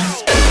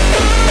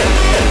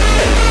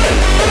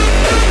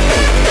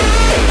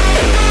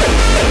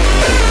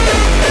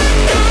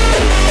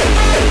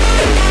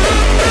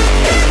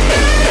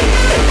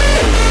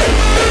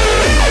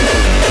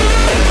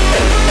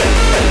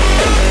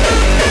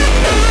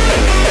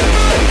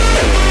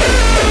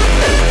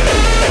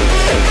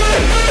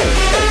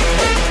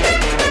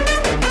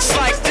 It's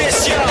like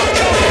this, yo!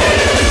 Go!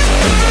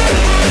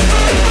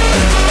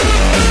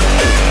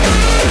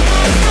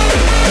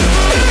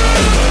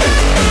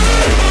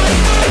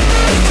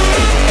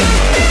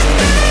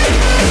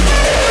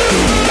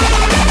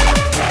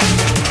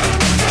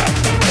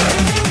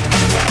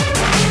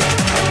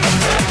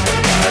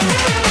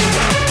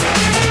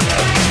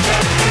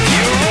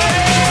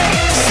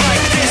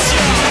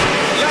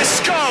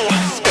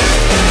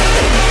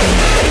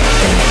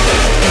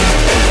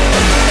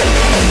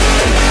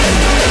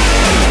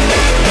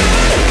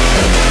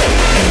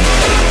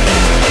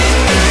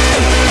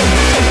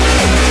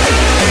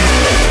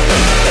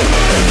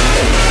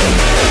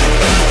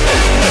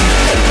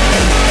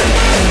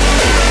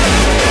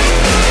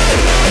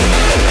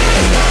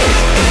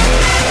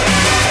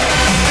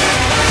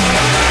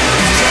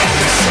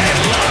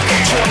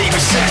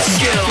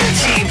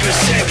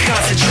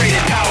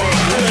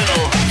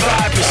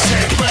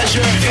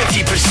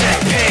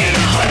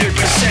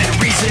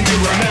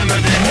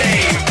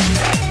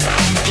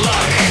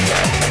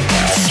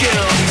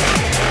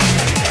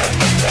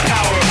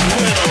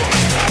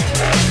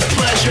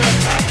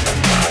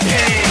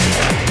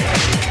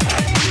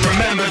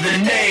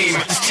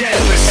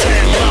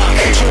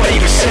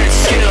 20%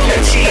 skill,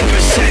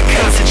 15%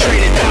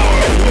 concentrated power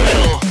of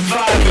will, 5%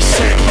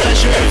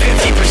 pleasure,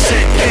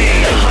 50%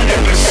 pain,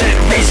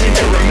 100% reason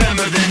to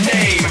remember the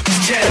name,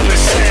 10%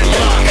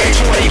 luck,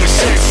 20%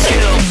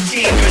 skill,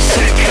 15%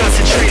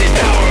 concentrated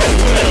power of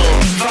will,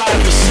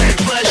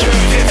 5% pleasure,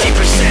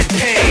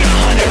 50% pain,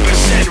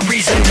 100%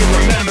 reason to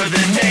remember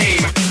the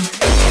name.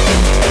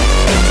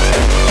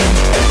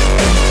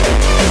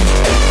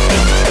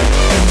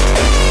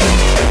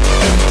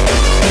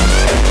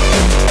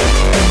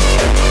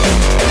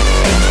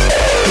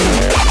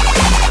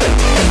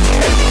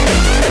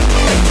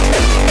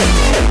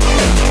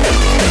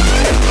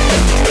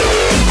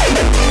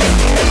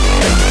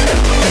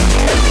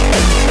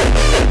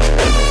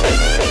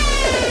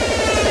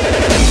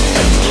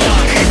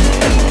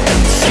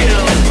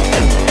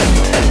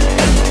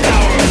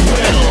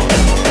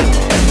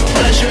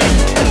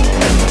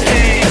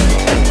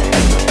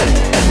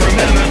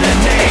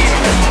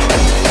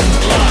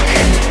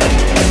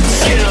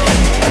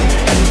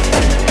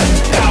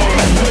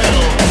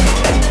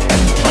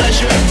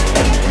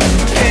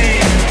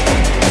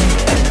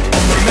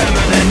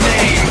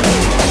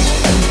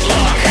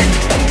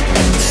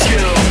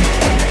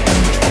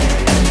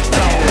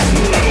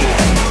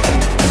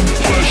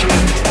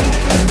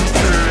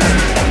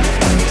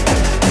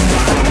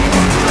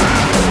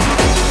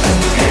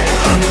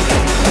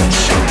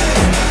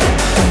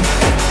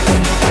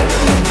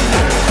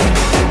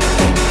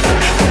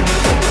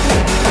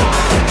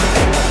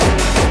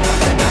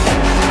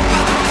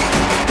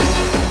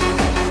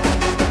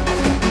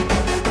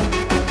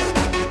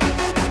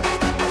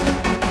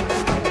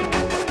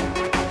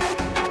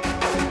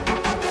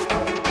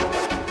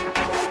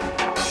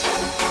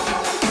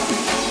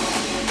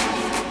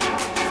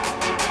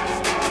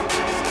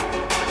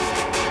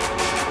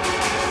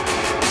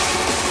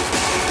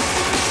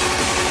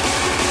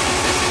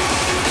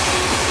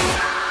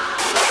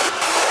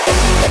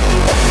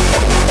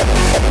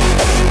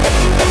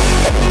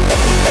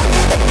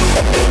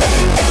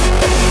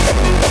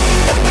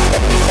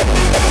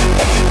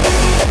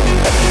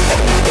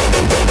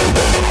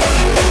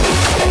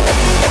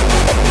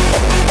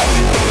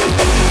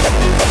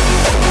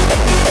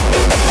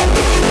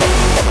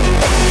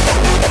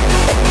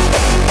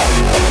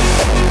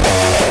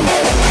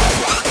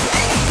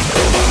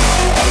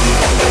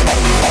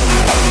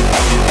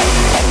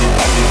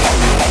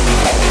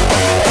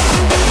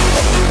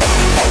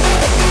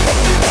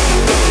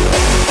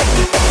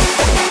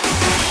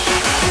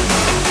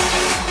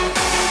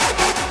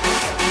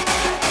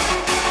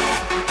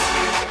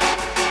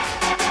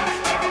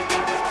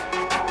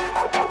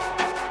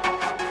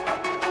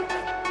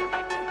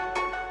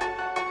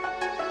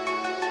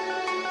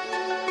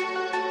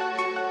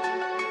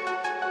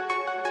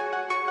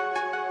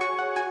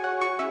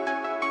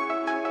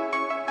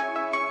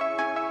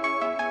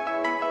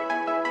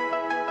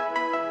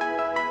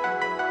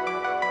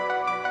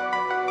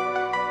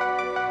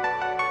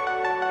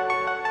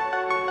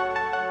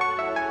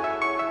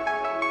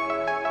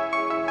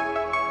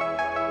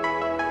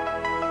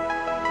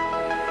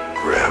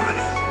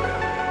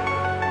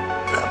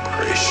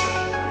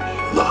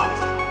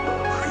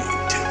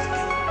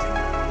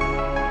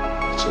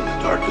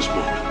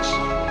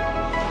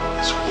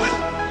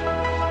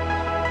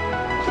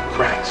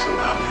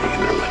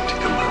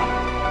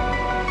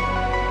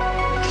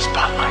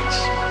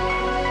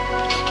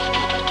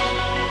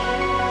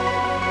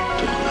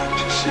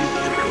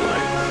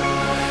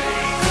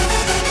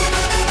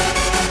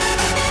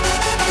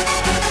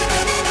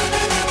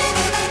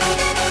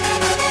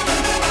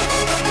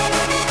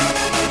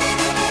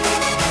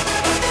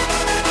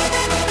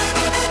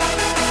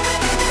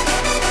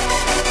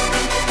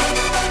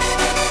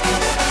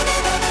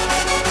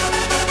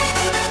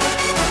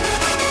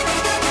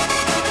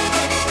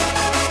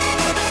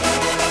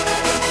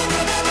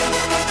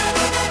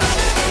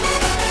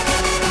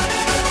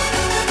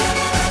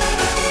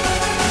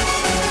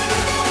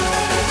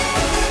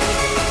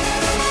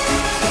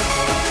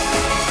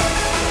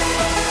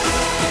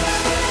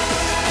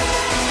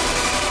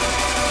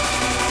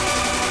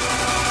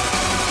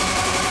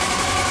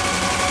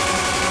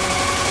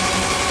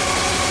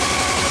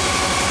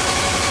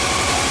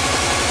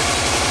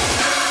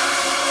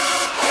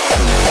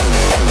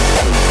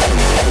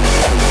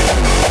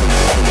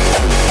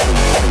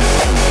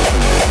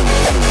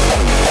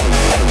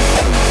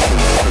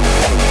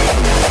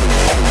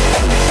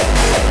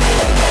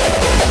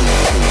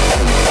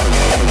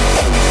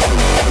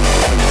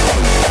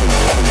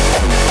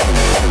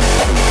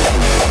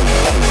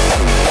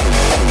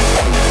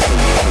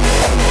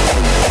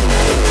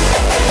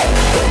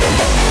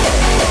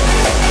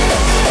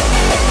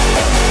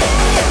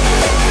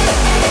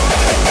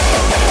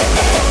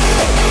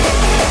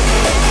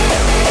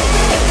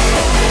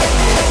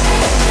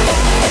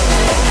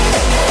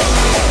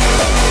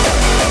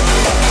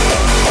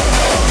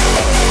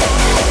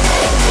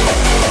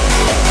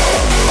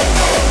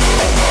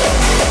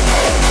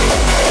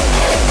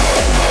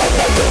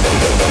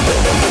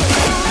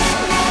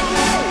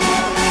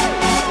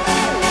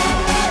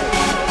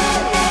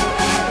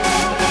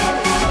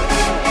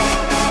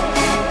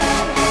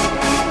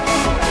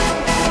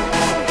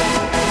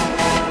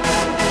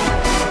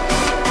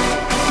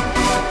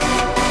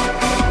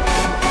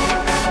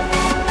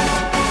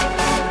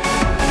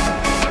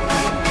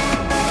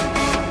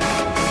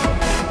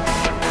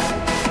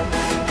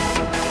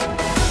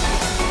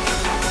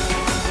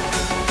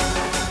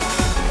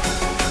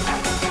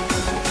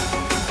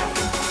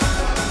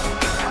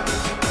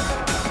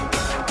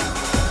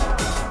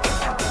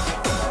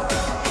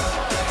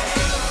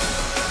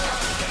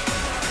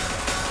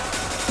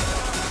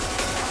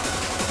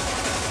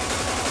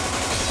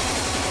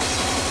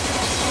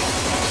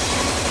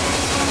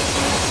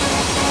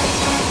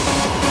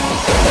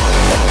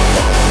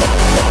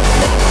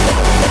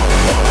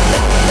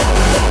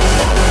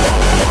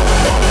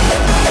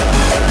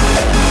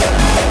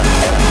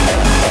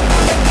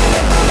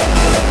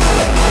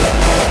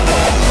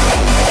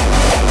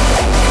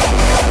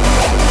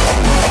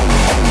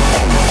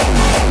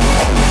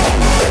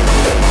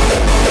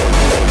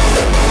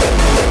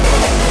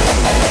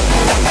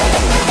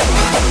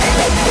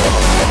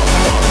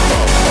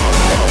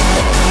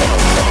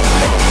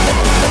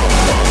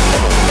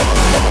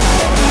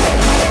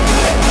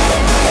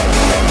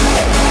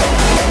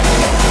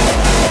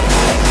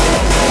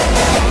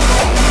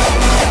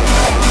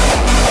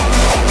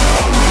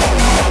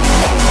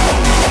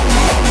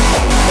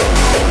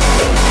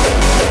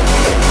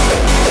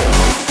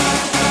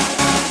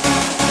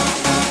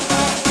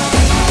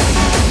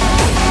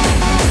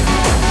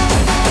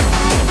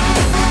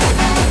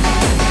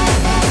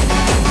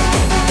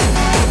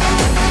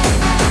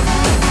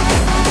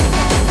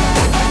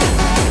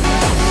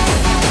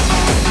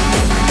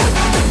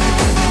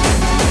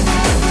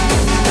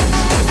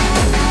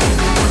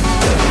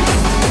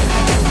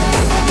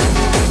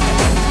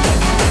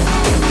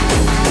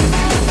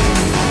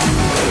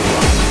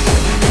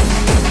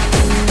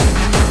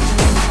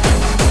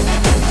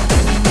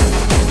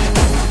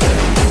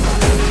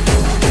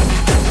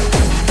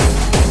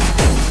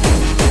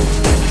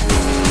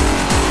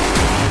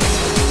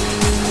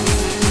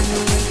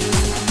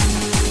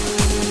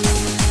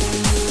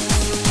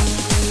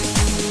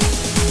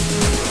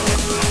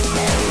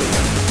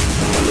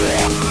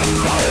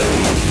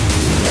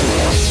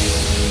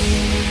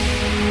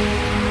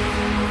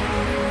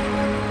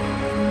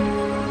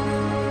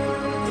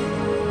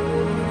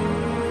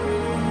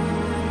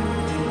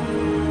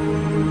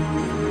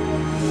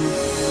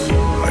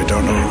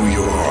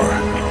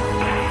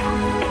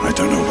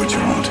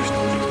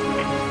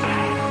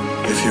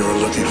 If you're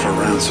looking for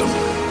ransom,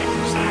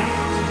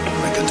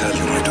 I can tell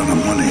you I don't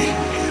have money.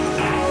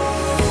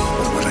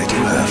 But what I do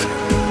have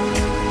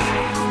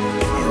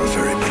are a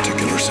very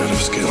particular set of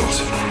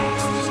skills.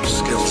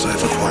 Skills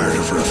I've acquired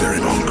over a very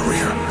long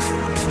career.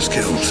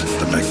 Skills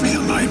that make me a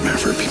nightmare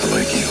for people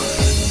like you.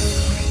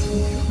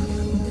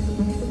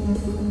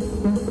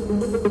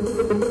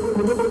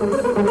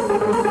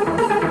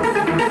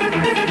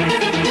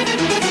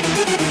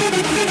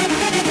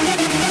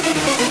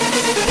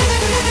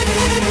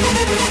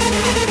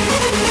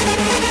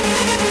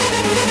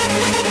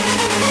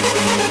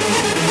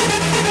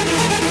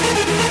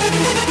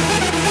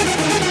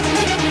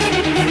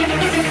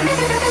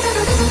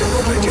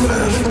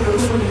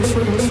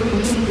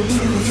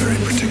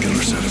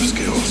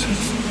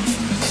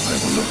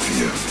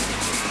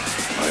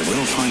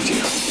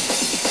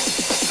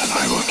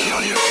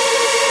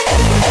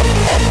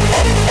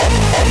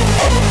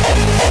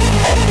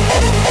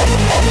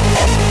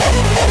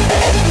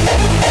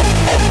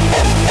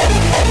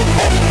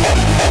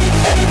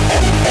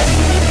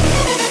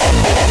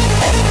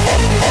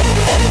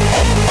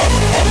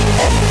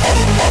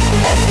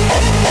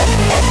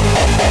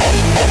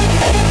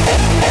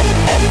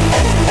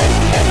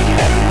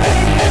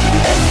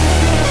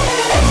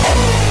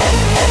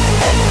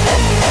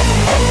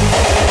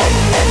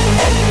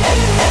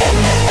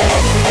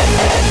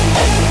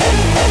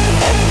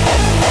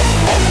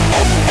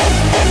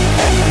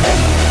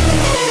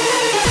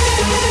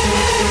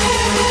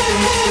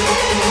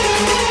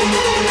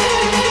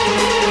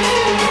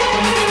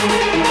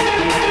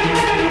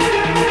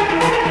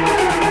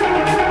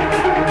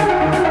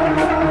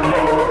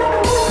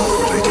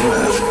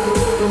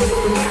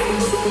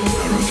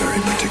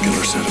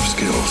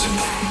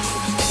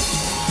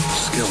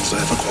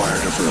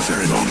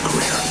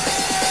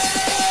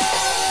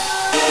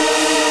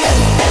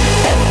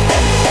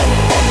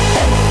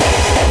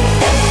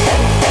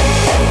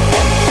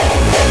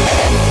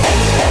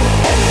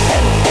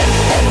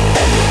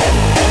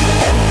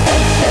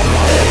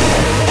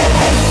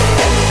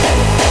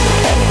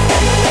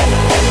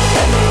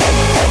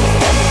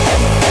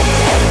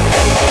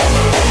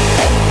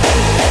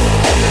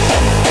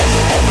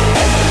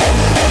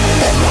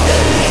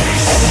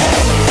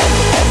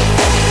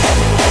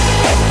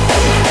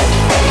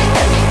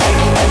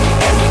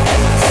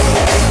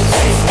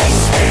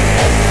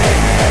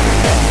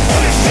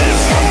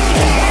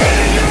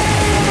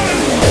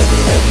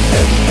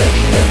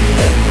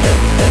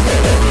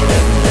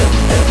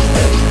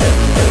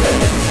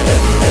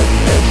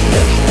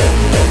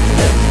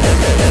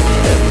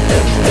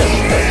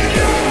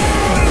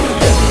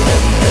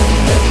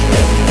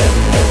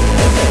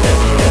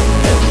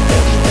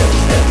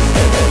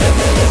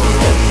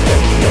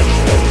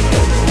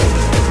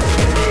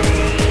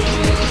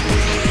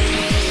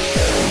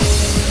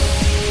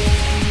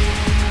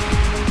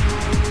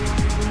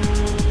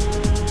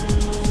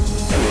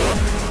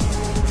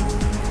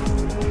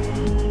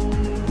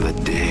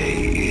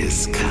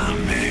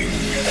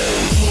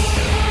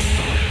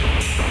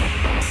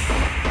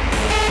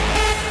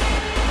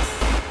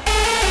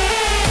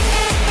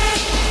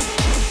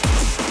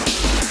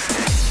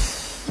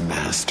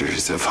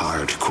 Of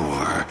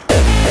hardcore.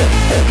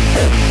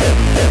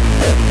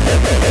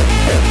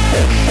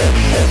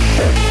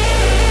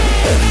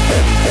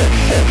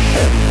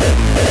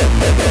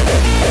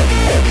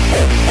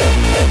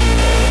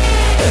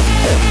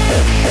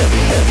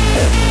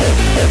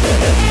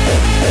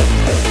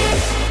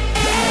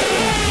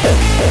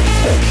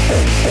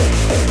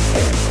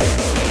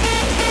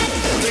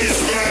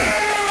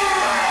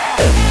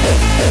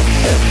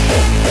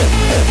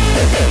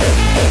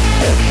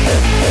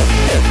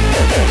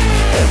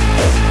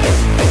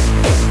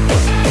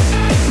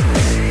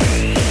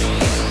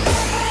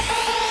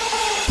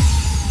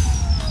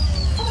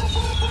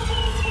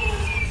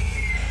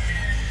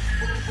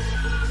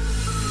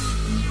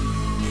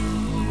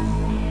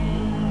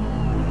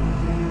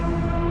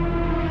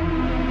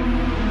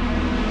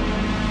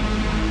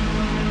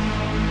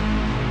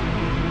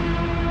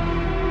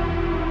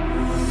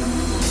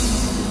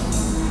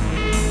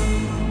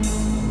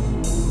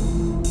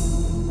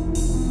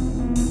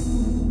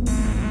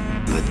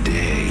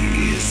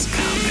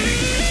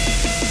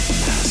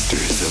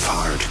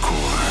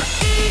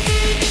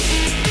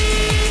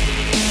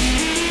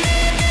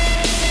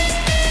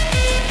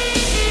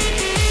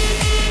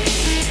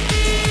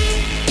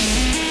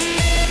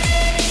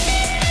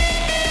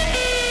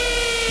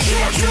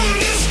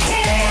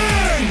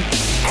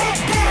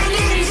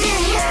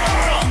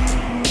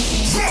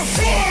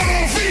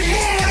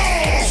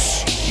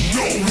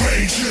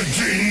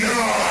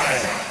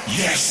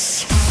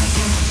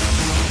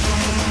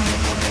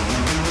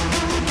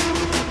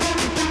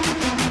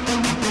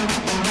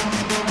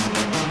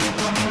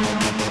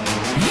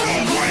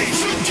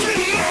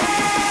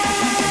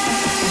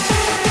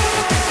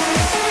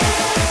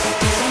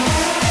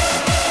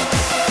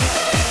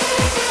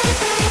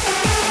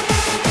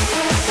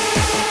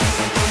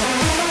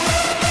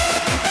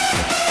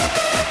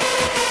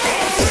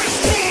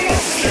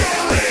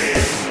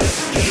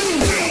 You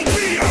will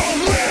be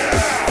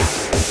aware.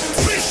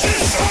 This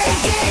is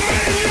all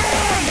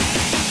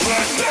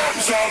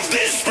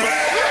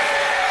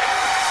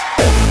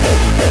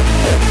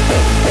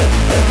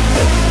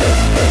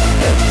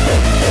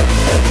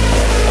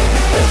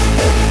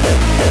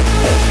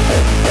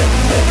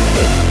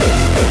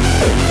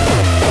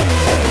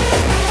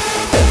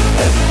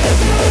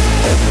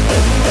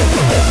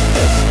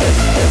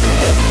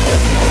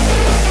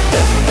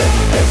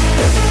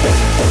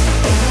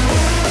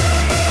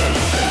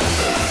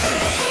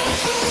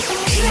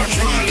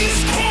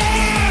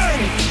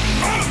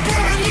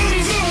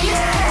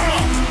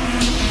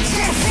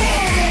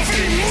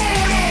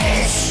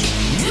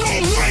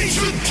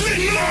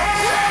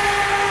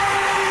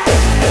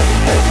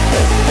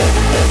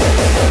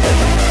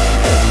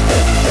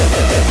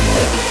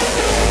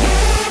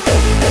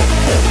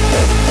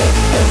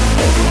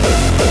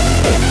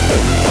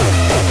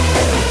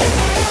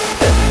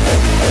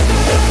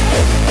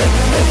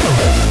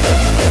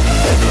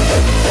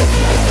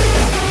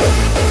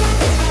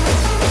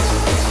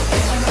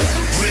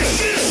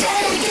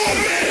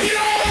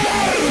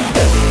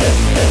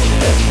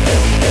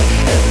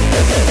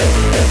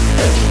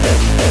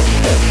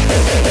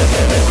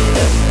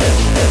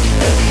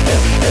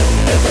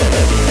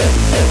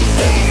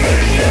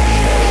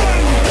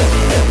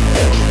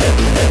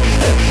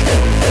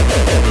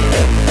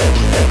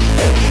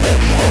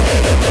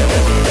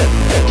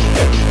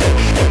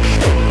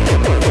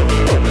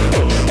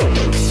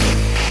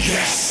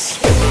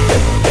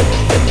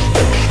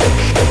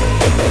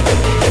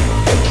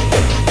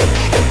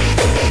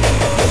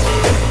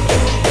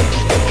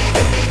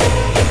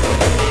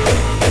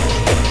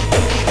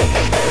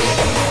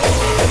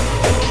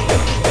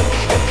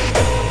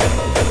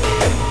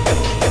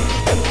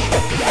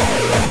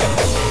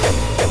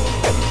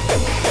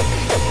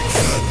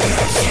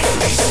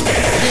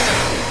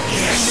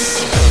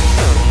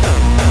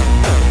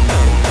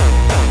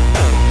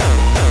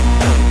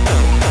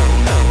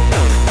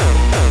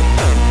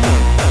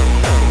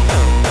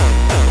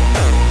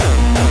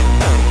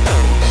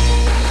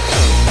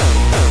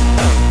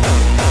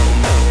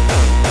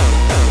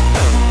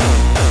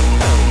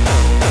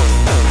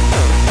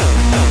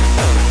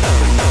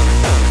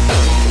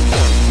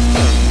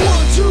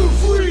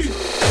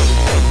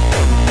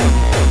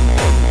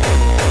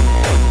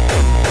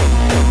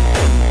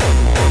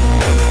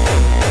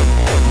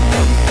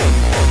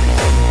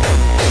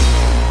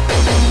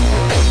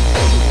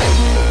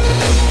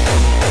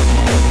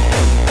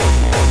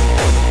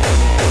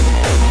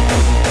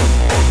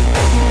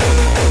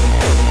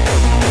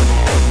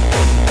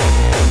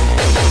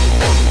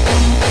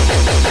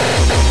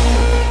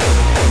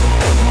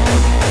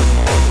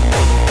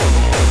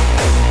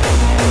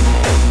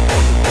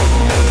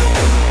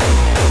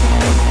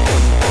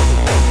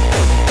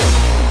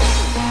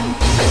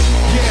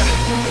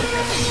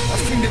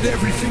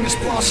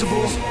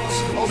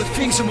All the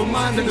things in my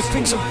mind and the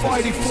things I'm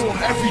fighting for.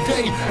 Every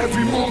day,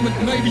 every moment,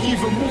 maybe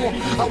even more.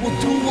 I will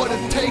do what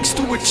it takes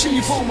to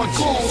achieve all my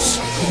goals.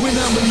 When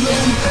I'm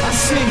alone, I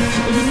sing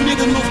in the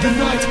middle of the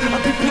night. I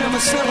prepare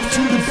myself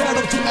to the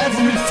battle, to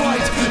every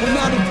fight. And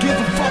I don't give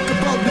a fuck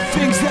about the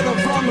things that are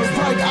wrong or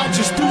right. I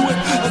just do it,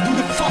 I do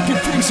the fucking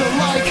things I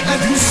like.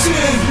 And we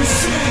sing,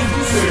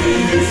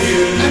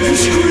 and we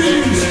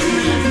scream.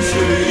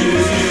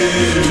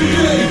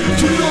 Today,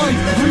 tonight,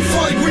 we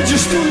fight, we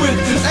just do it.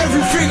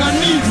 Everything I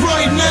need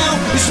right now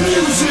is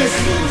music.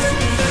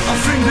 I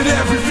think that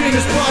everything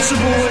is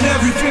possible, and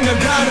everything I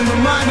got in my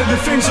mind are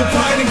the things I'm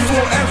fighting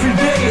for. Every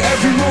day,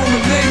 every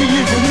moment, maybe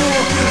even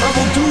more. I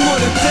will do what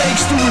it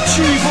takes to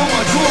achieve all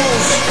my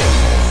goals.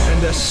 And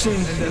I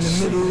sing in the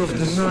middle of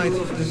the night,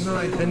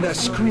 and I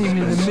scream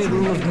in the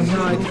middle of the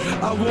night.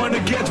 I wanna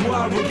get what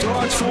I worked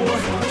hard for,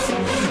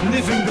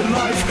 living the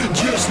life,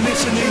 just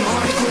listening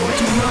hardcore.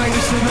 Tonight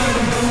is the night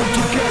I'm going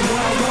to get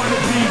where I wanna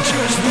be.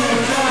 Just do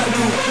what I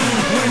do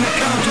when I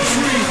count to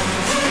three.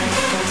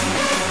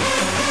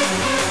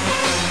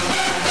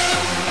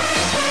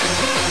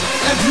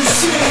 And we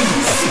sing,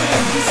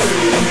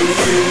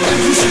 and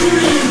we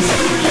scream.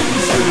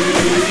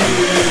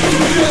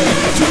 Today,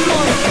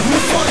 tonight, we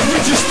fight, we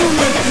just do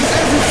it.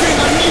 Everything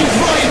I need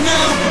right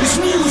now is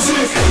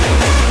music.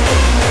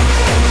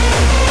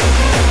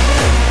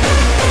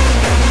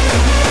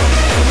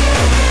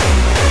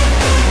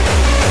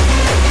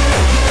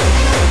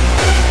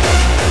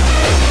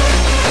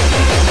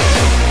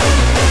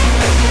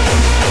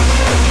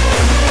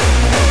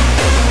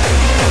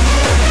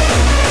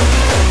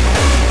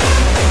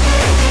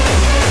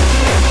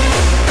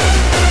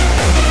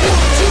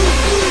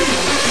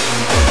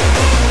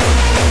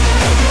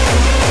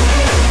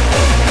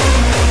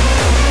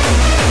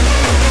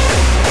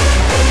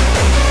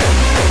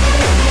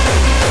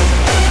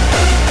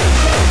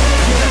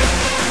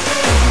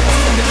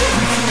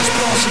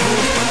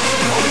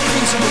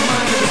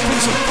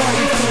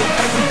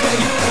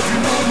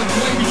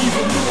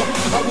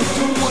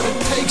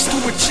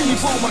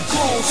 Achieve all my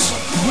goals.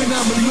 When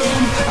I'm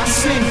alone, I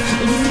sing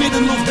in the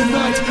middle of the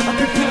night. I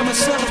prepare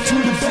myself to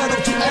the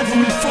battle, to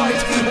every fight.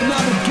 And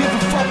I don't give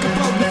a fuck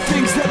about the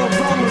things that are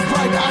wrong or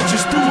right. I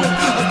just do it,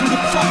 I do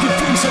the fucking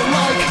things I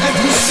like. And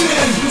we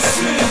sing,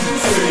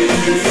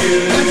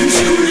 and we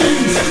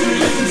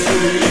scream.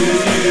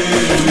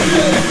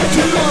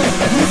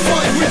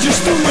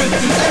 just do it.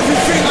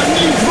 Everything I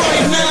need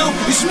right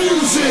now is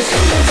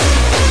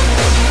music.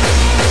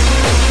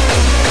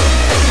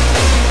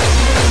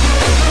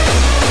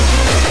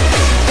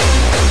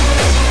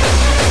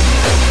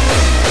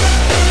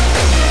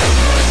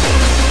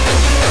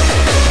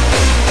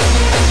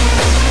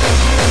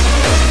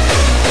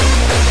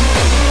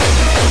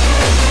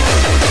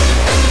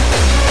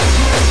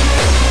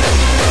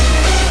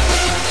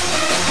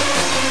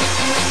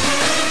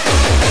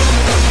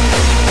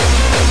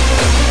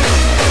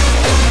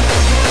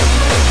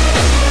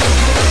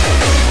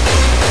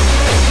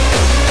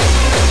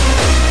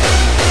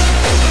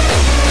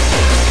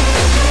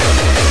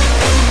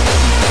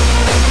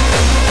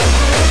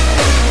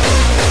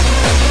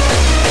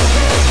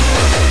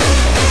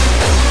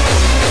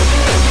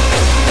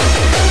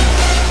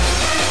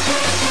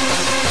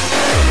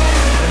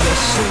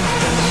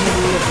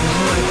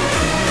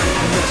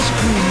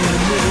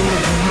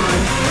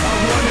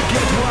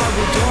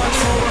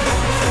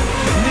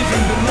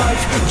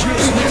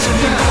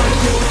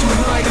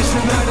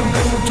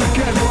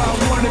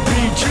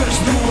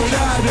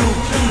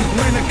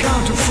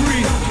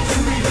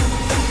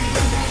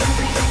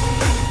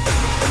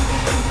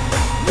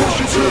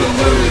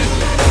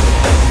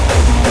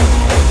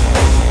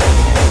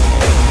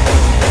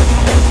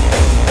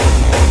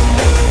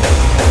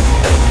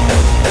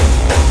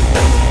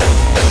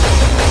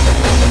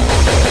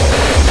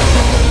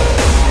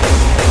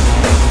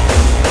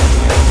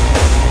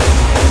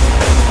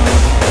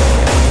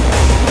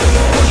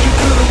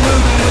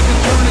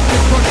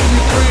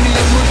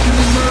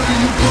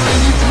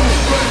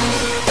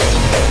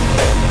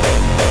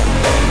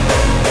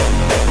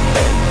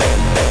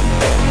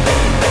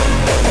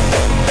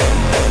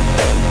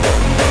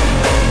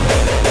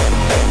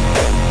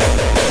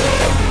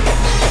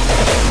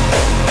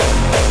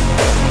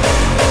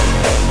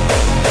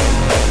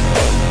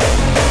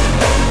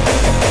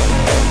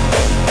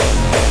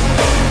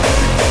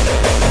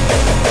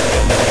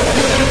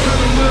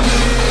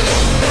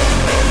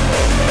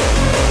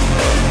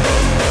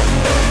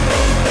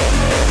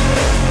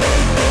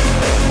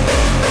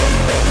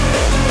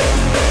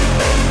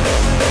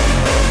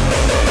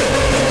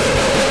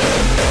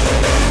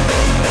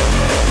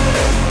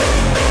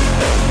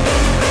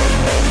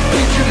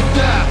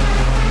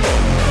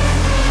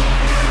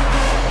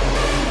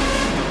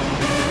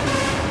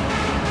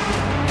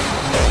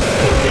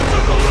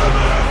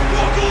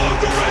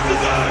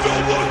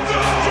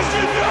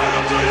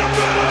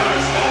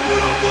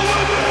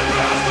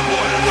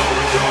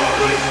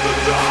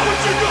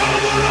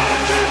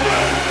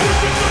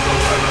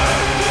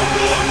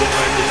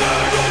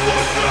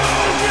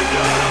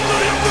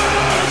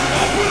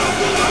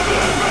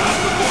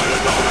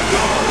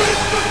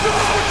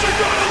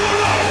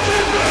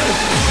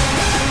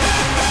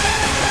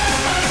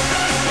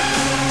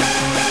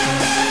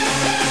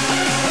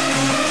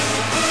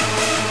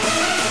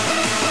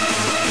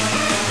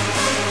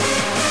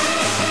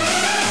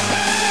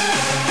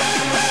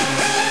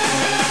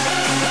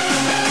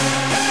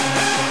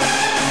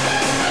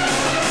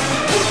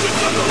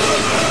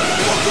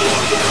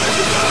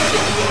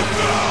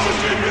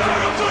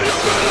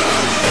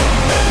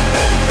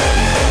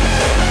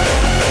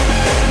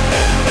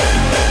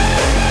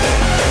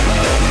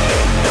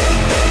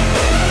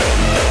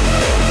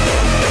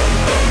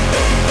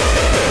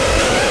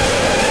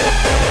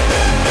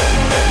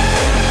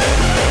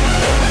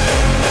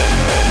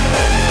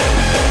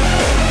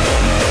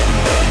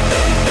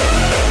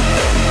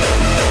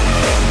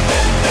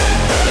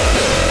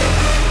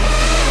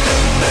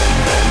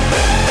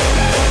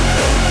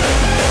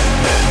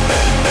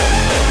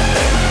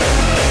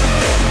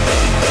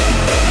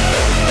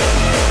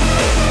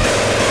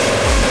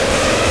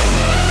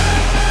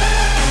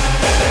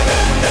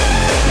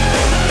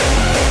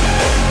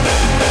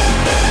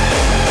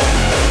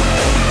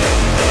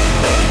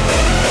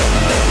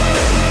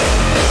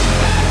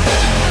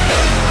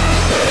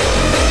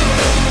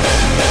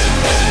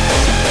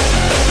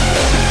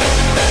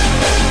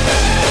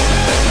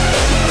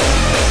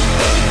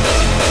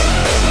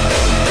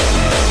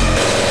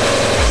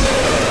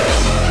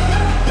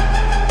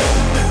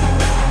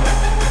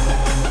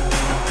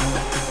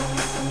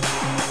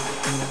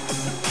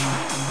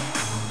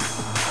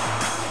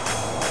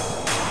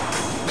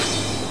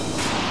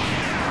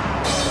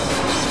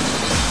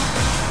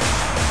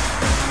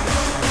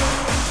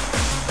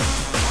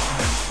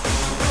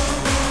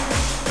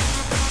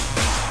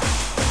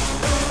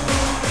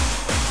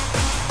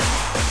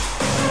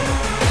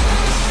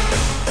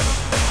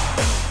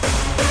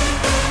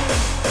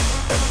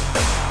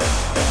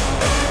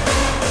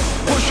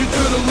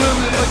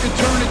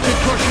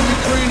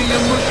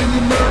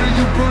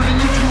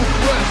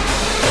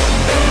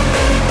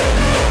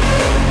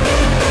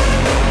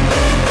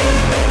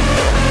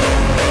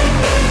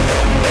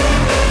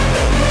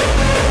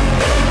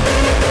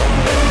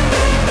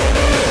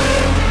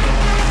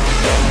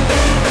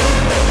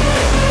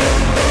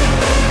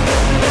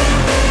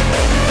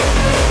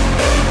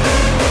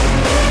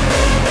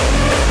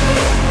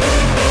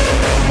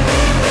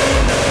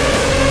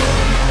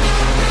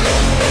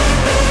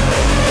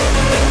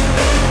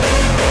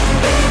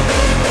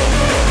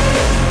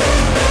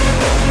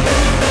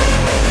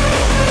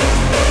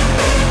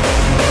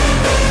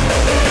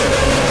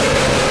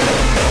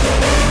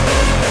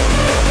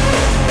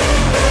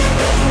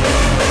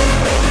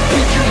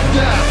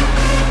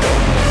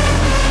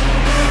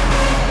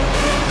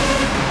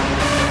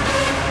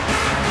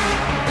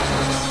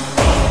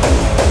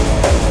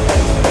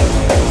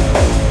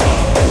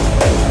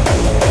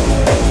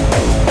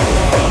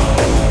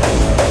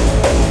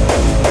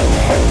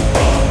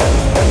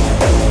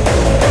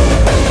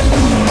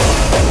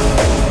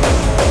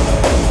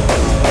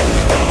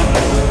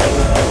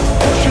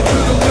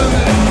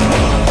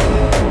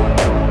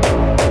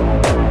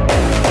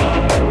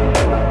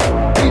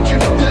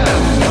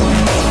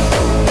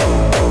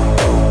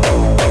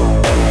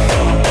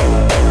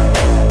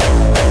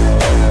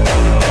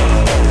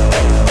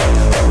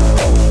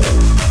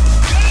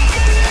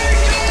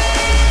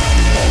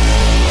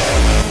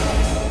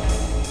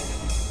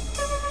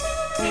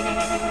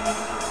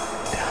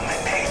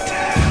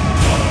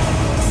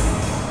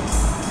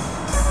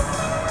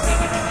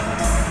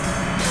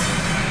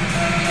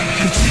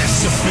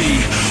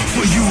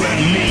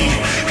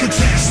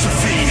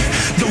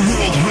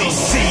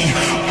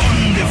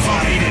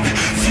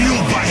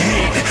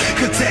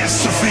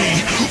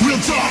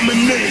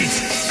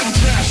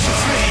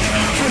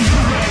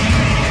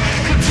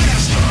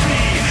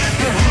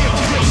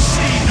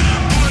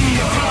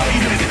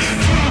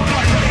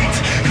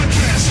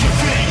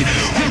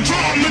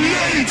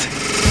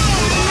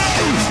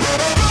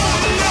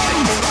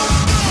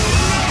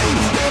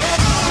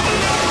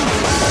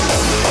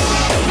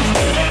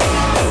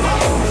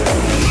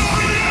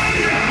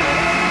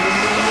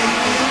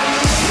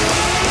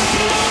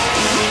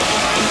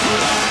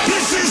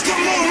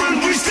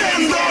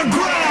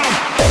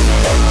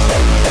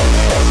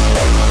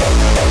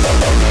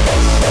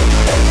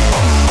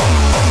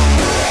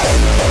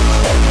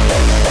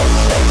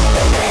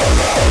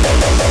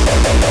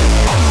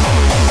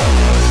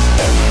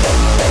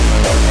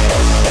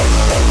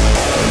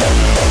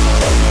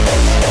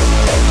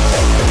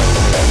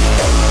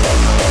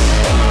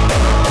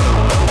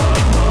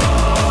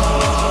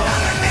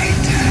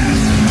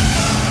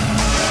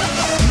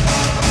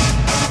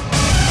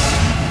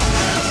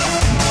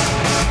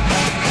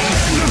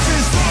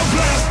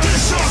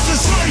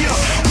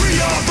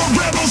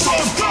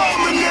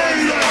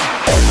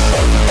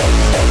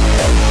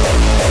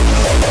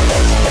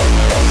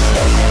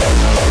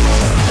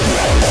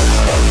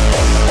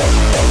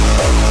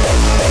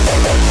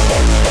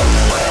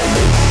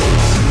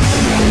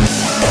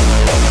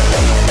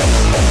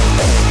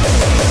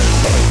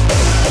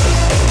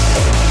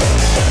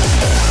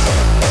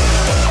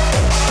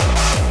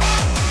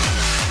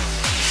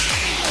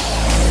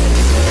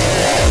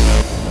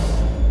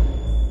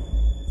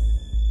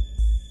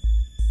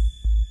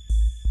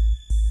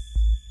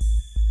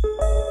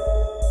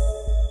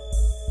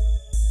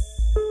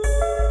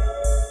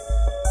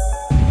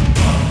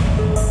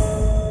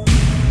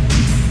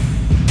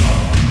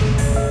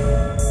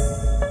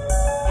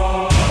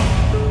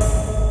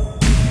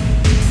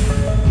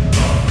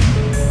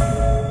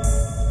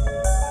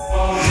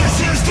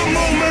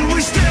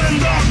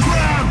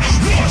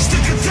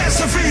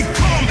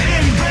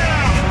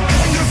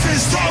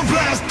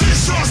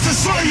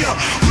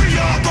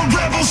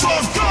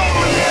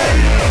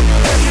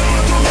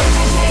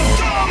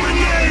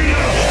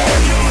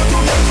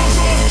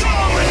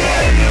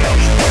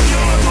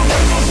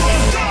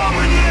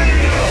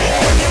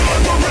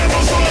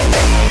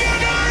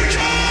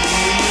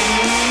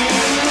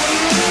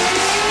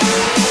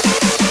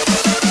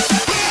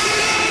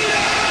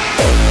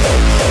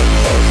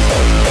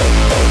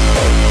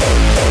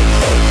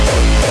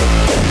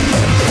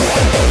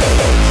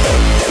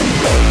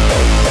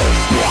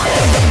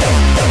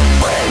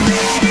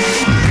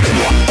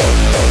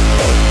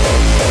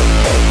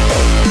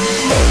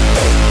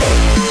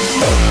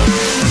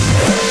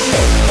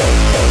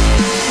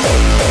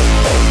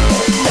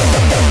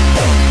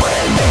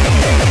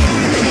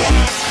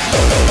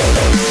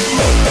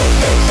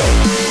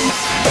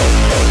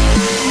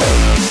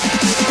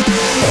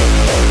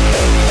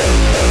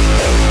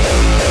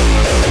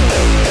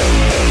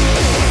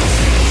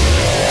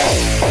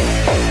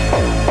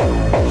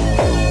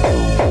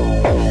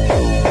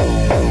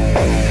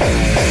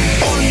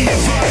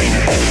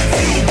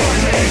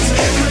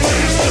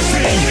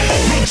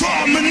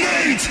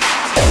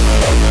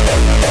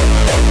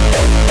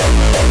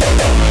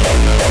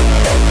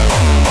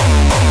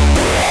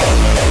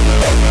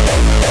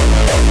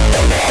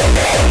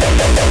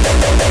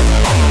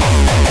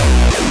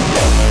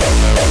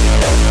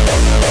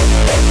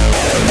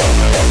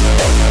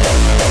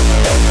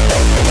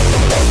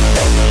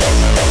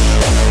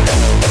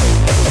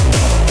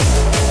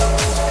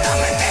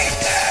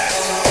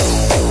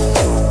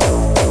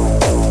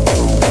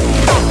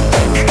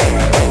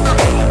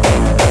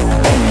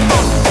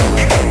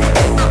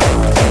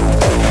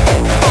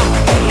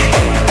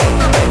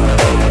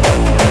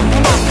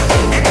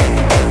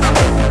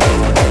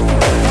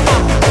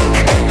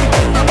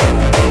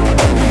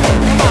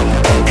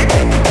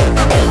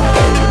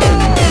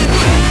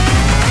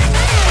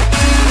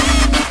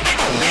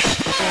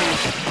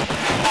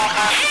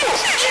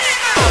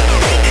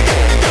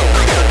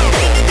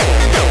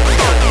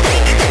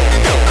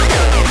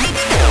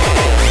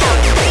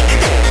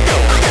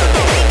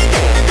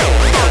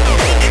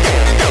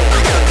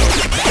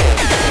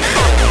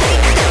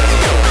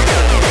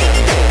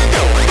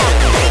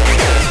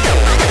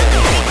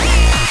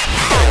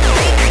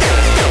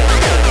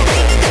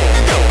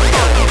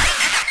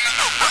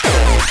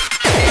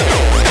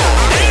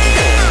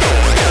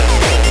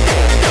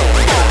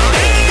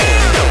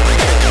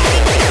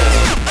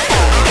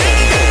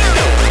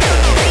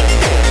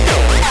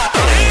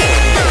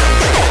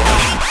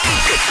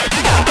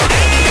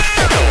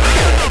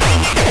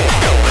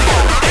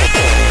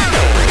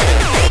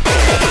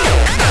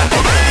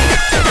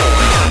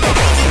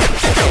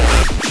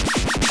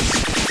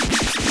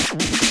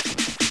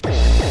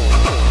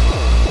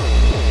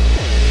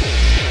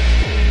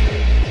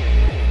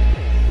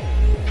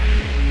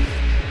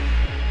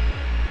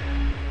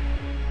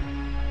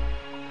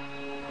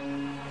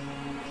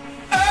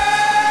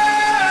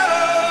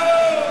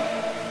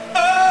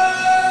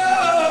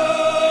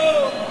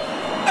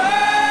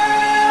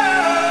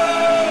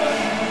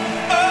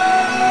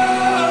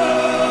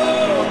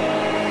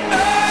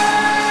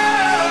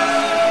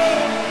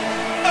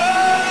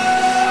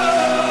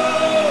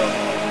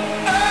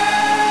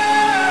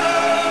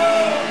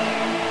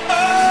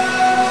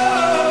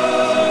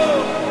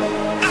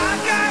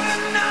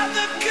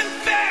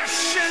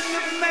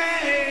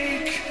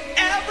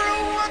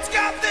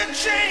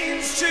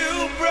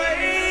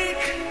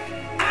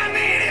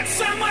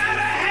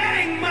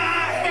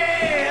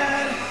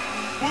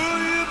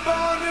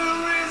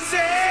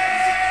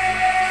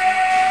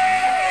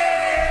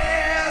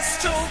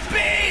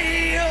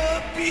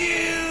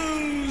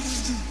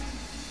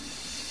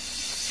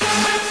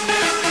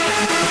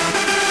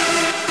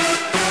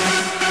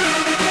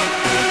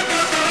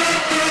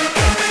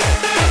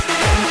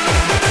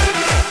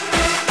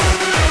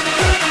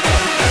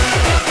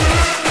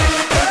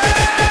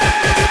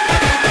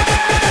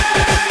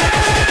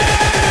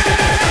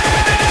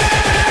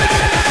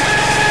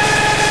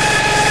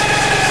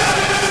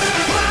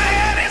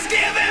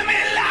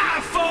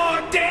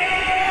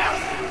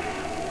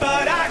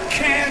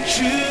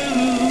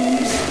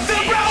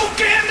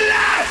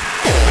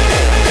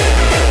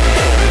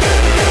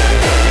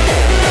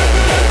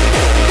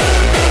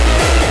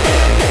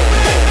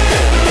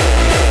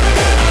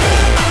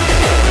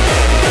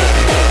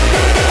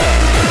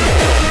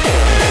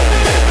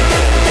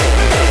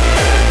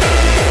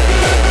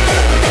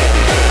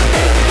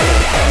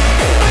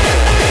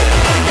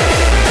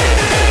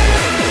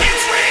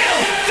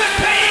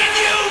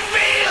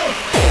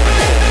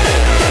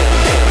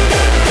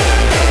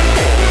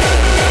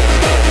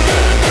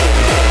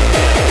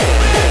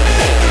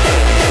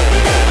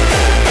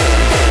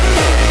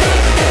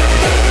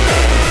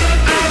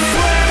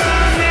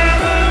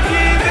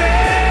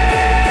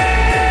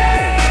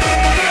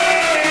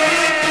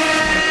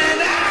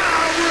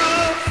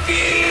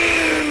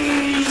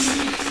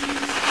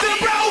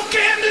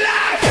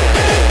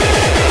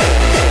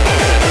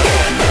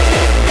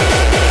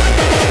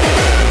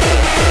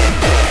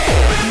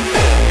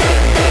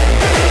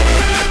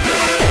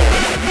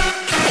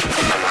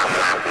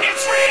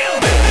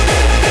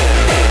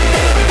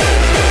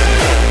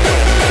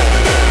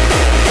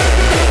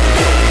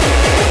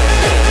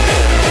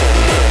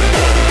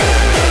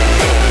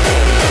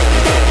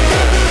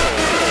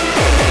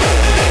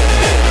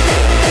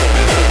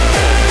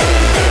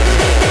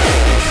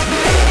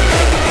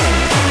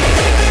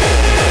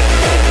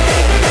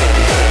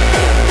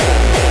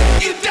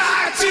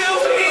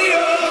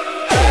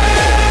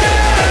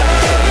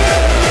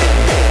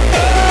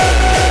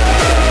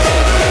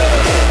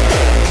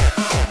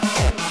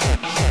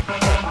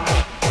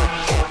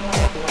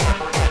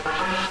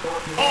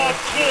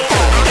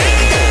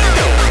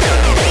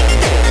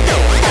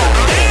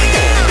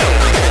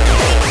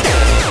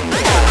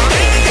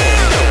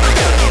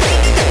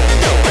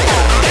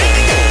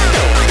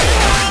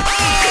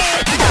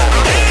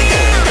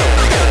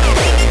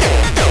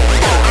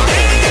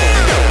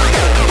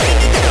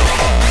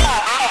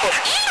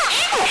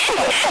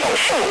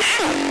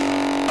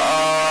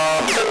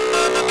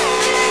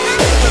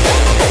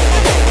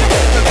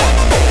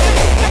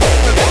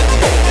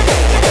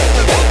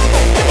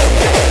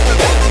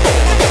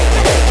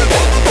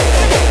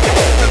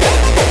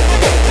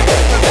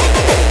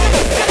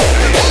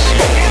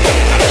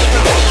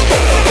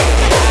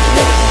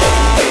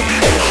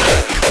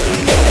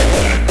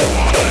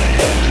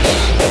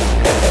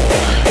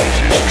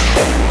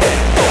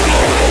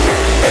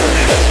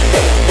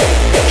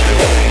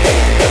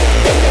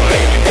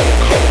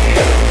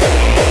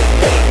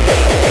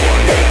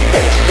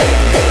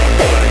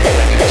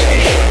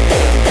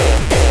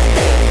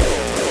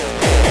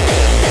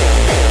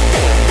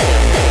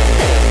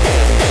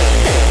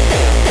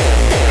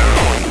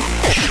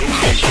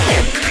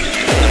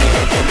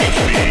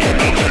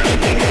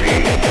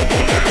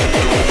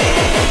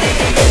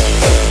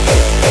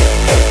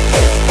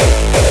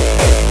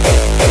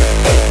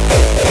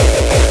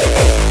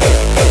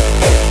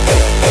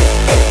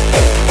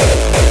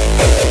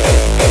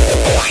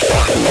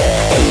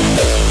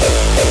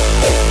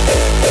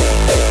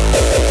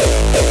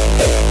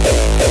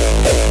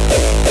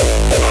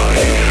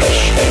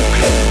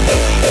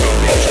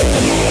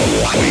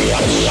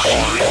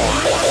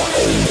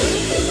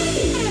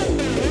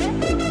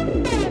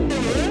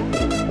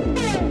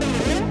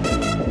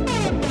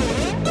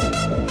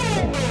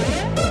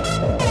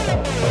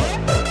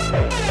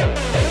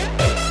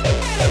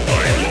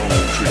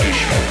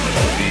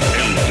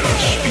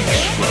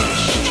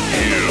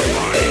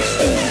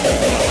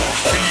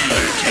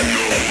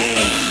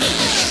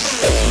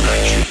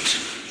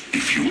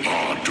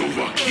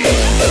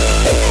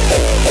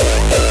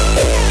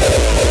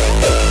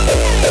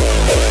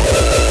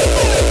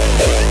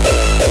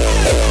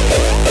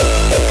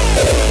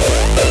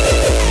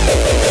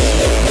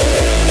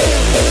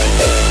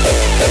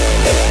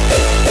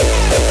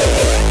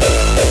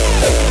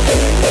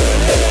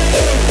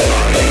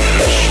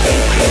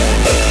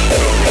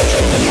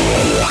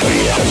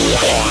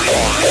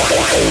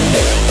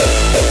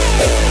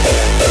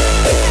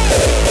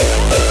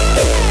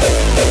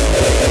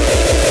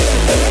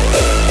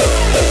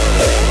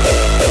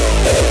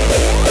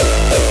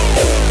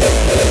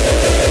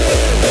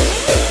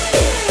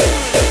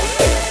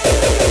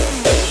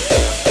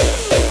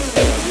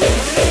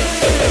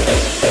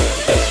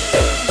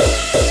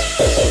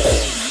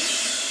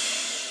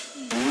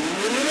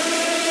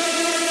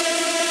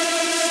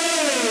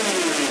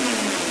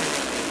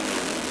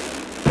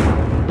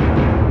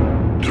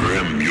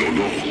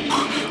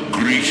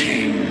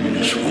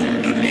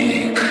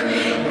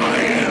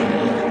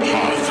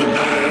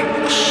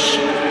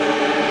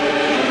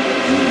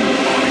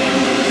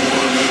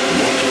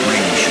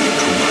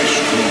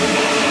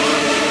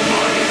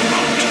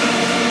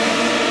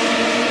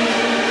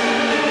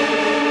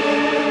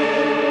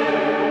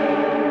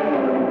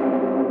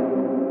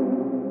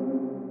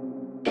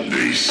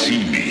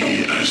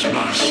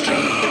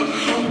 master,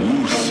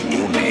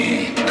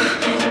 Uth-Onik,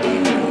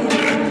 old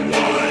and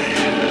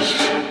wise.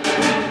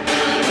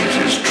 It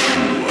is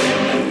true, I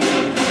know.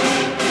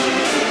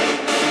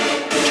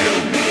 Tell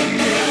me,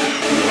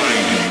 why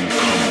do you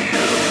come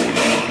here,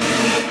 Volan?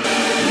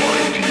 Why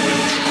do you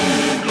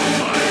intrude on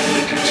my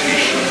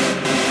meditation?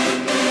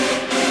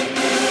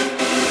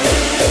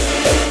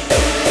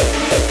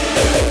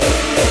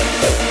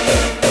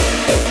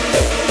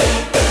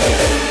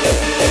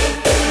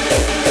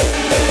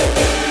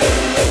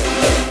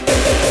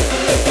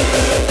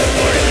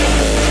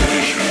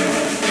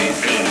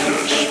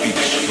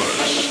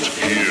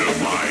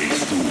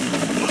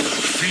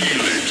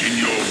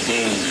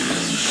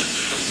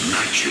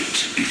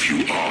 If you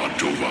are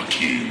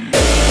Dovahkiin.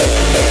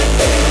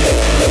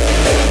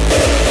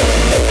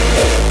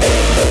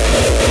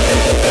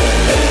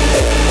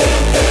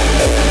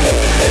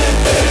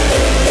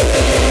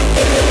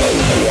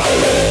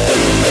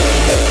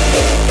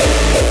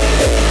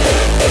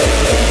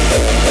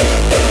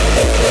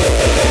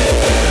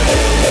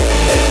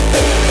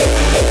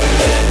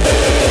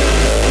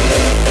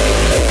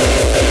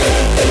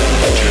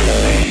 Tell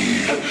me,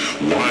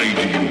 why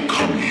do you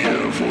come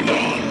here,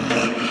 Volan?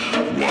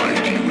 Why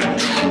do you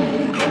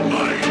intrude on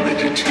my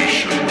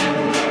meditation?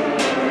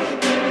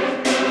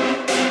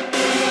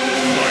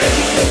 My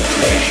long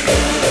tradition,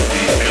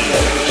 the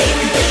elder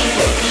speaks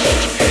first.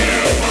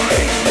 Hear my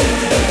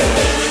thought.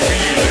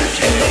 Feel it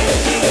in your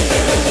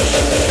bones.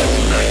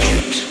 Match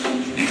it if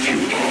you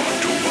are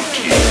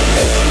Dovahkiin.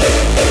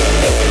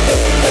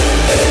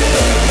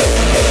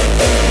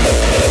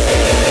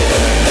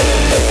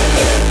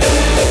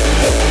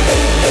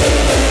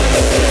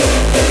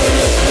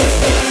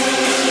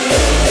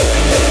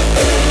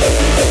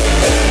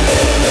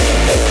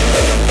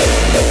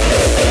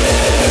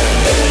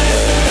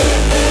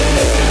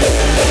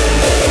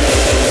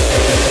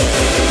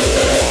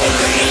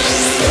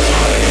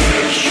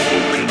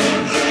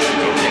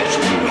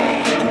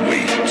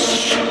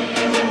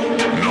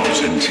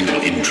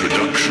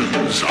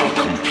 Introductions are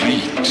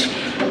complete.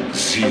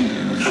 Zin,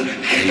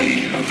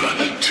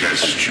 Have,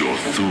 test your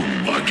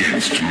thumb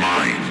against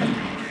mine.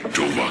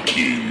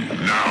 Dovahkiin,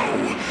 now,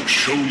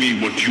 show me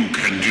what you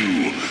can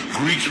do.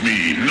 Greet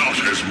me not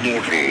as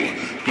mortal,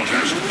 but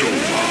as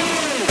Dova.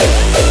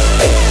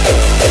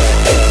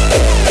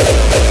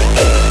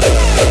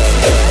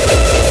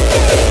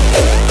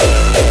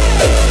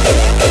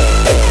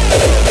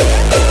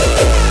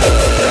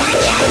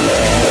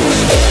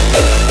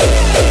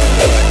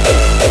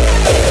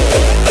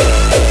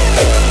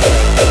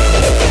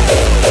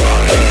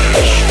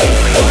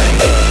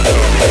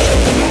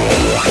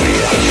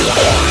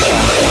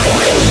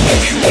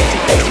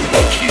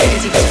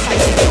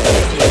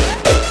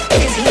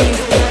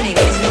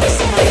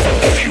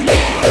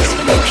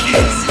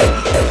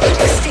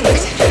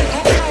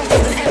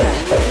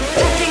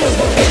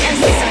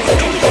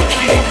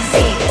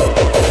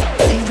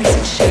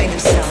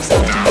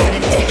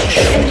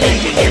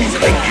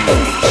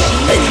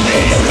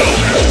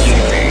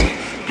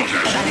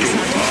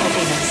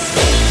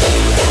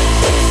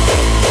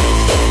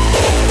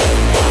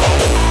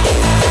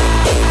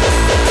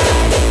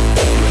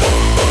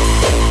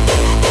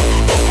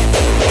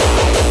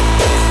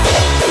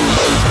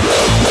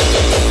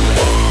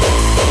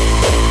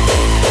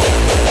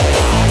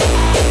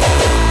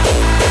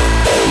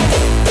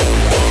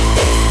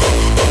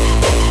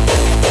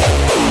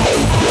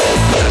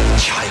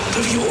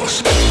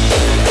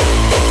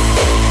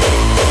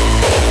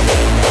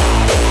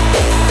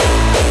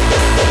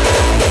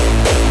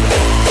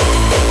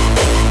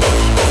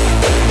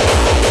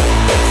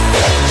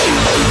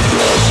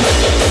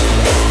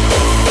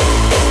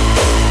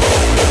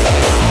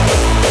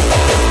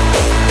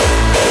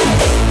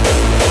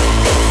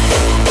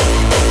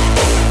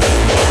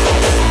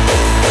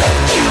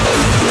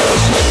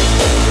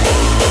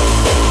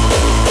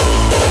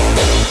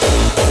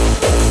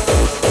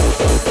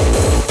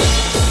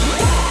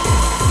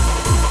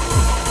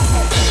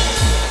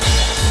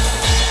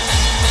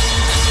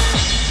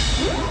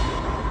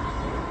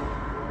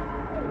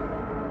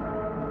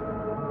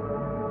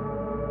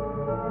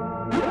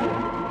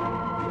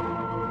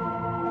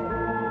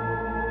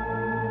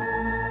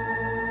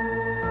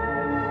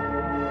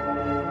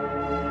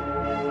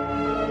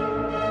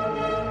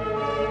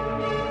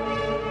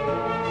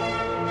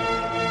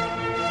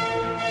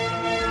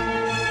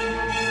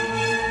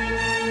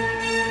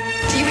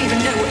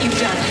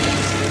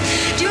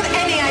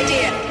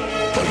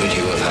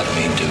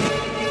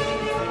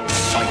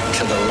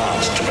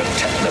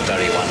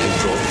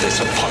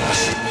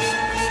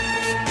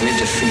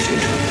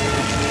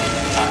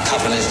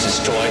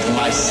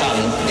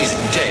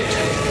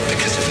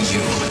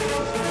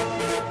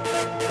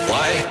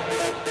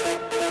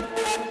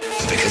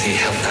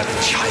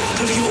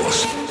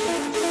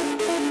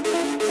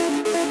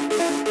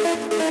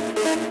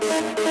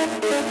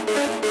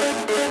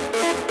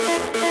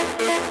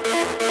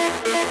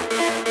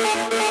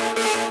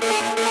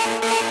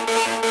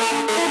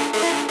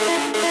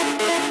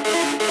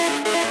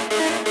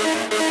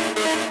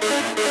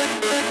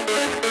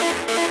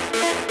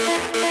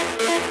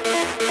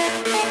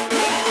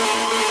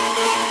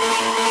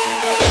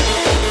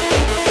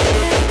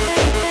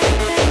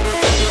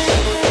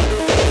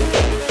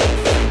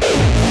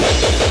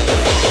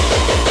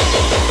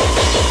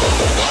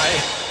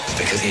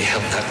 Because he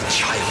helped that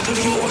child of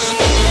yours.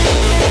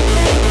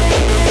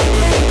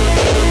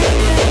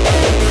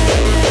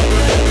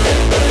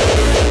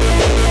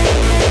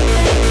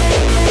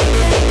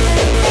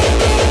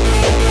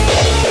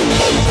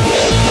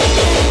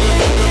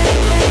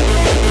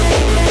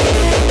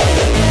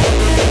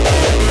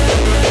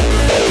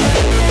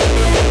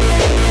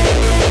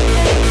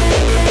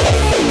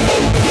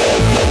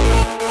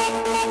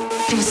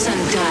 Your son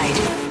died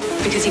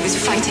because he was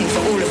fighting for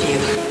all of you.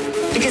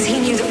 Because he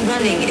knew that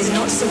running is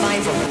not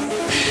survival.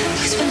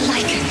 Those were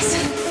lichens.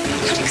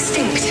 Not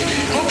extinct.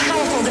 More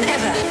powerful than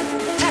ever.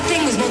 That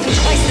thing was more than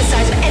twice the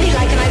size of any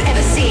lichen I've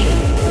ever seen.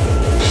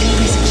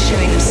 Enemies are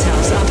showing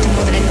themselves after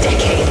more than a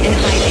decade in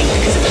hiding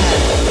because of her.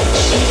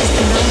 She is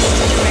the last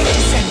direct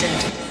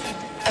descendant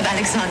of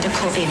Alexander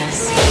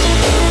Corvinus.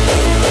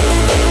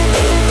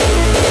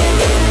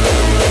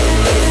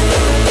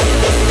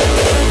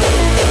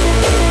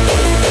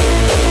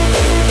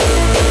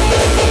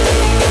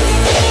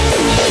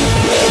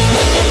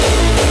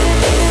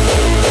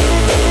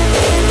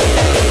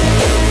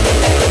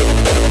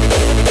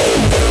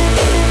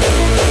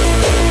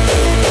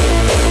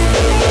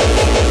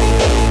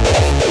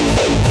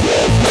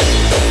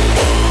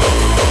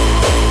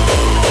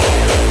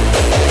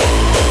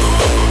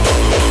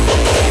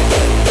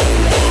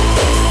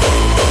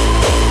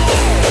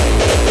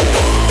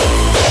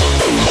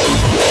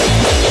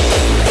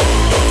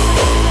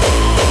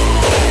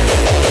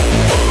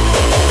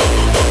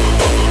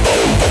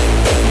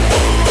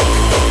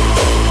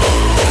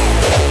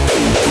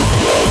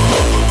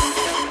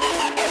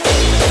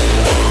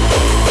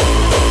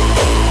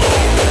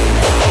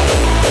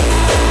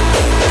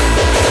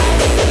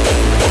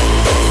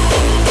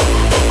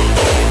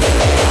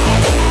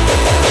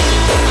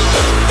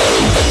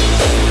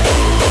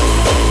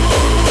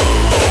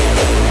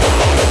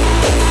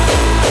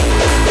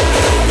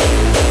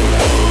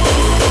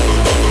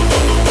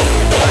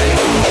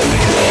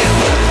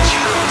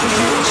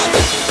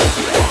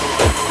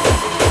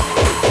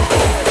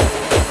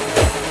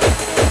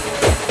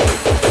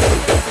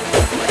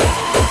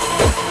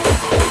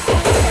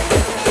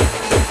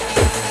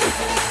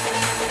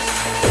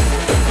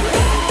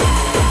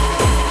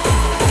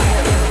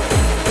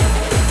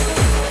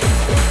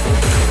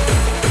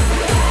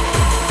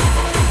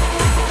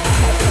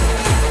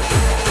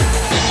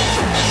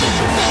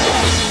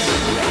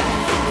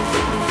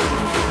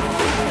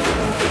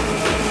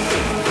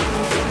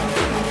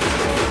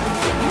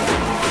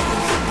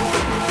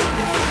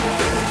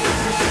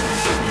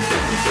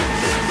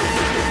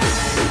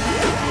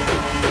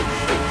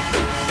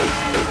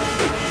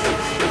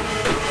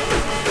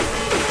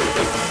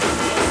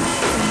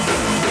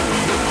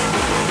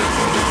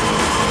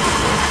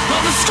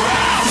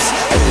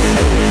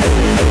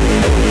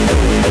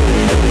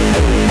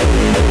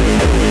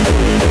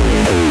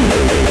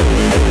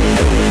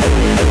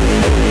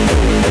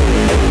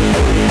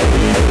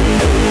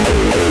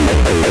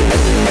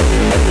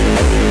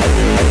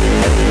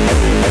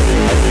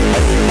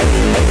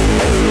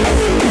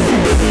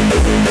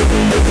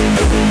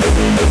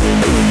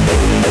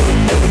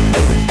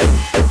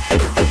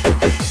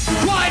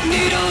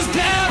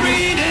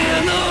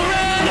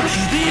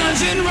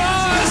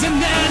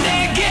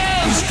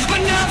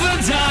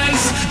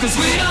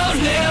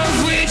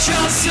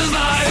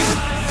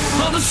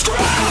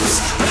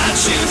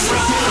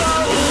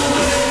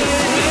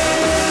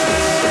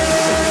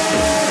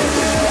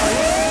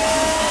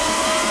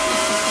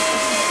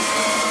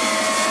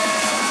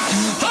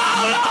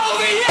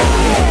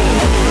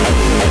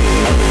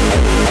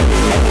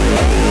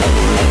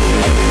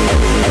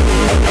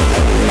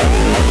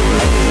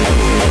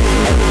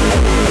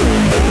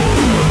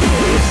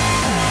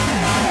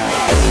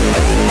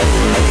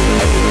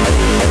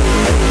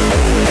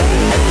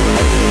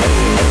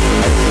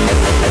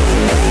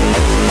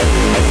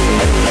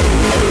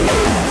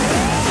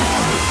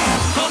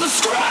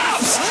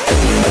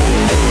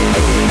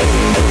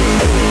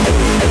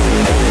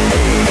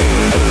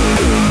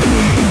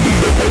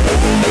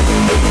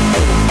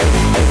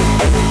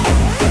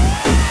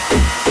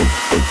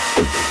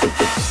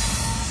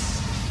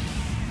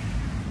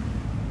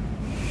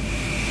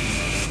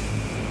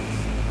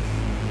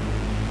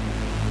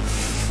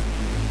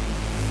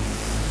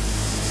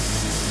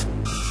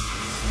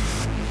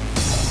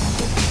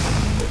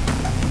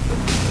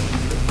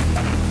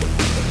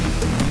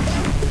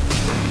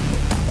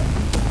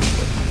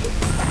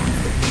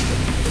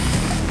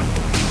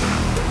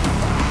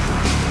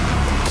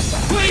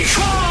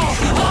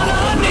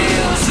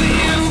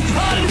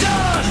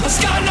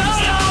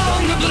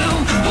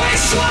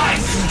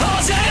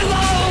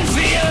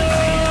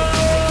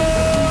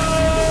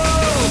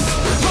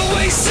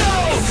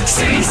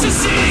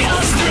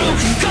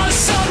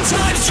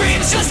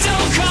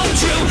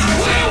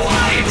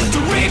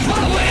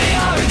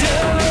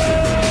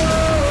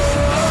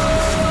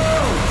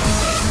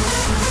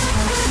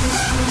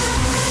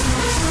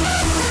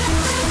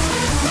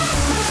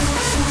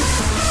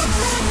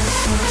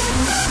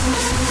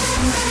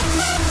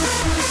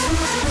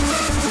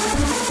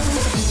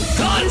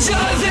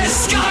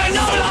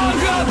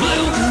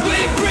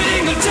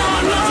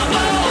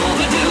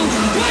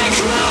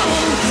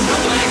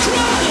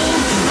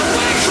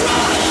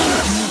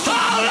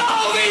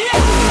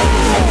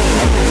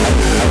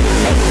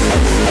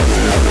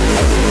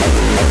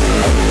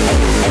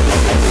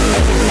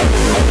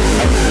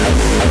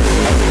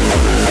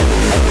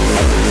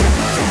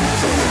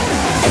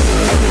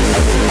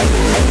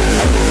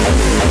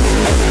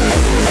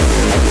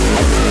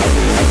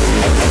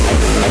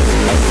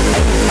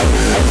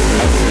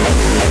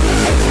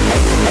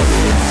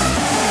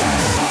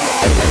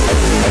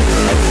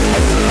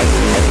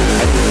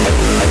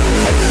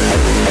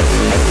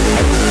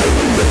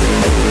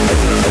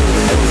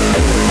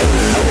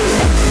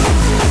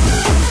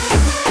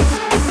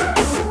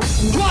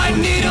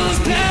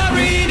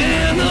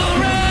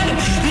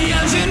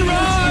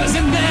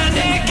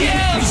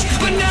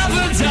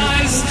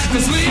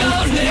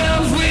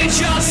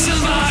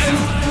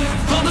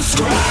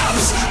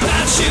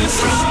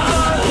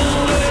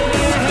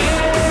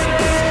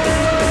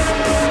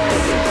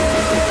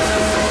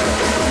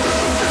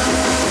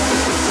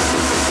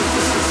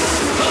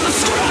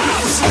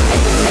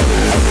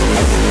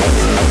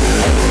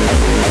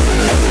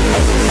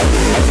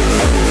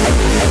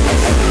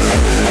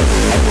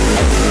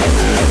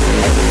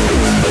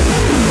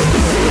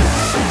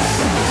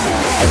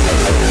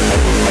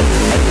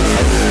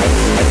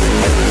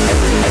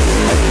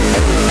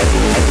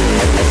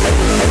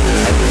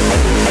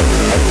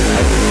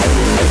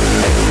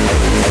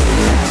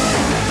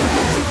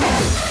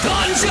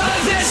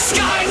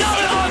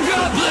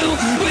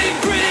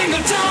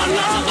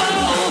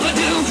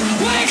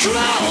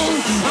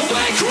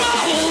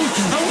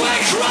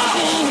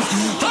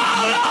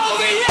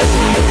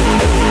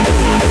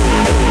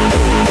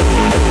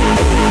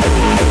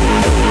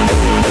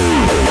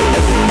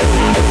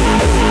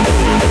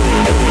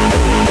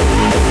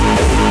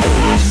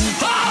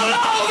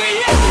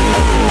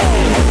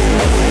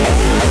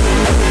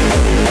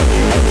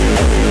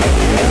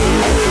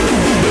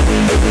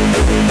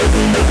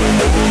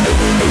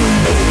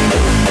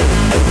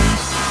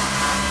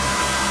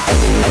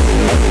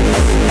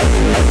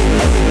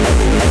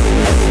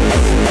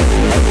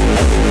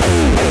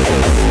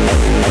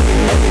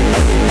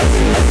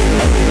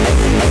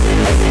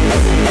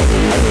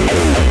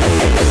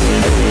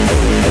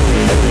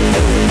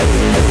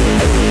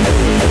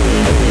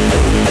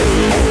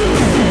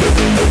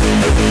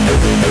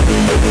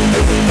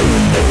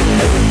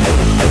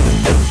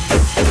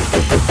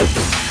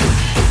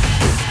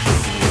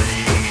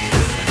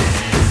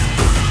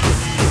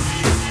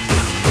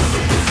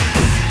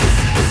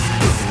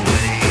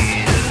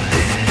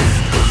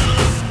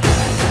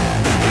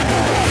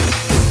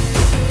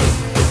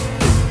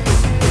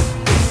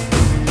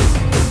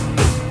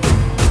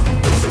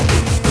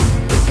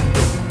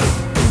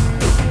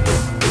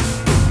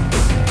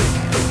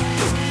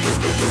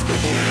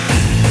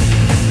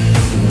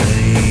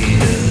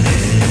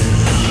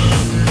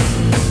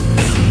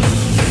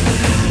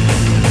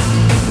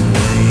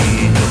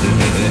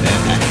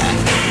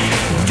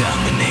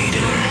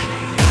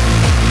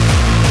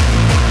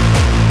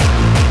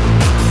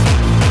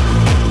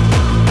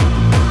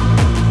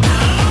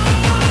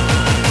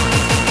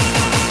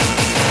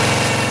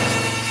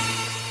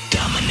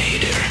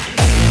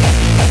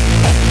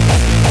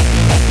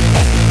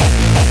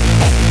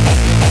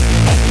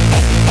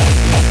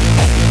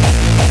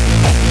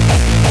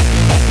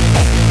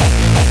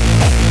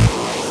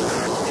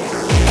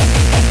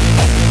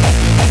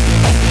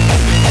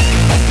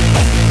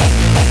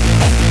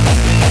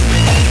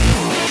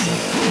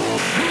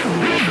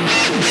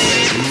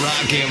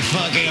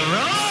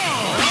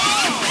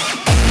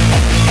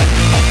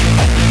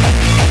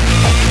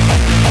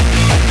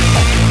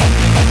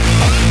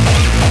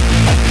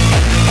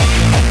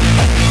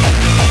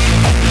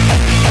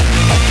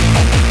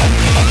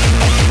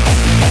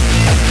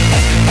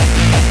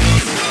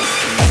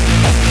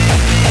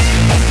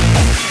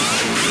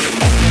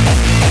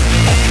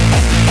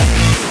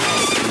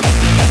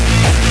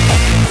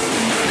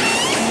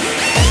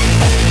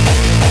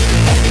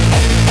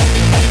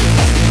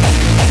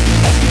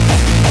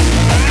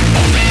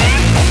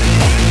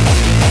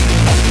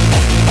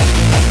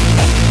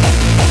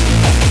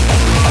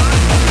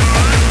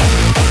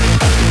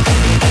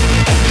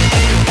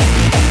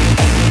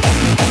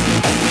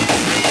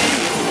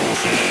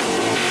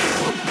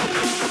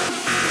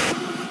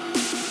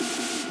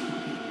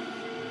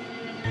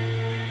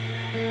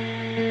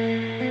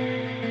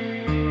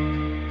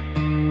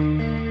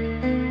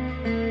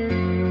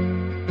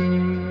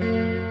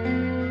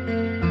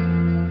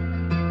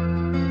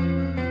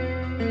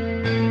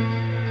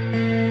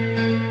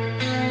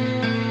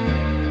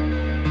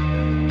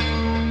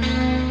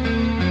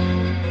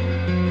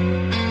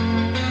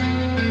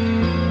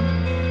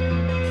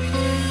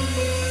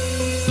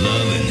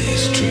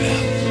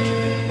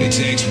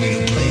 takes me to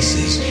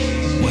places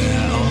where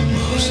I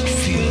almost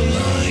feel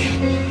alive.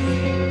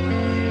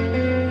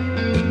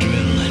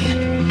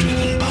 Adrenaline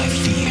driven by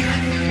fear.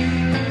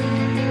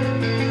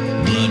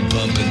 Blood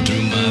pumping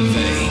through my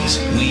veins.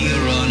 We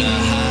are on a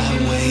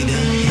highway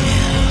to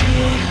hell.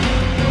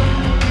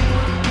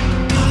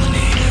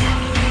 Dominator.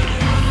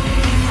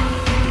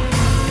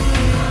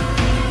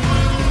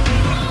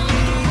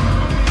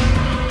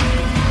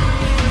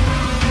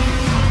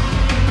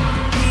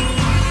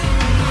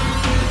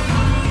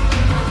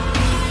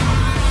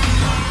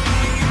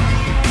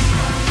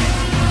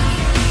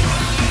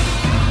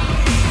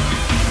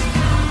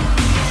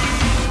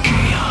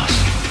 Chaos,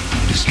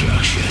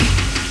 destruction,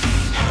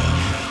 hell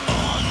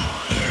on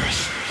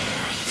earth.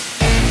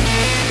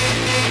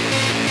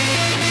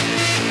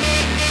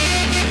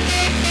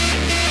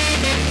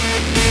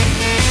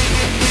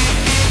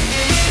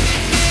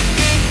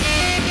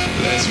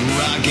 Let's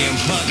rock and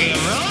fucking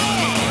roll!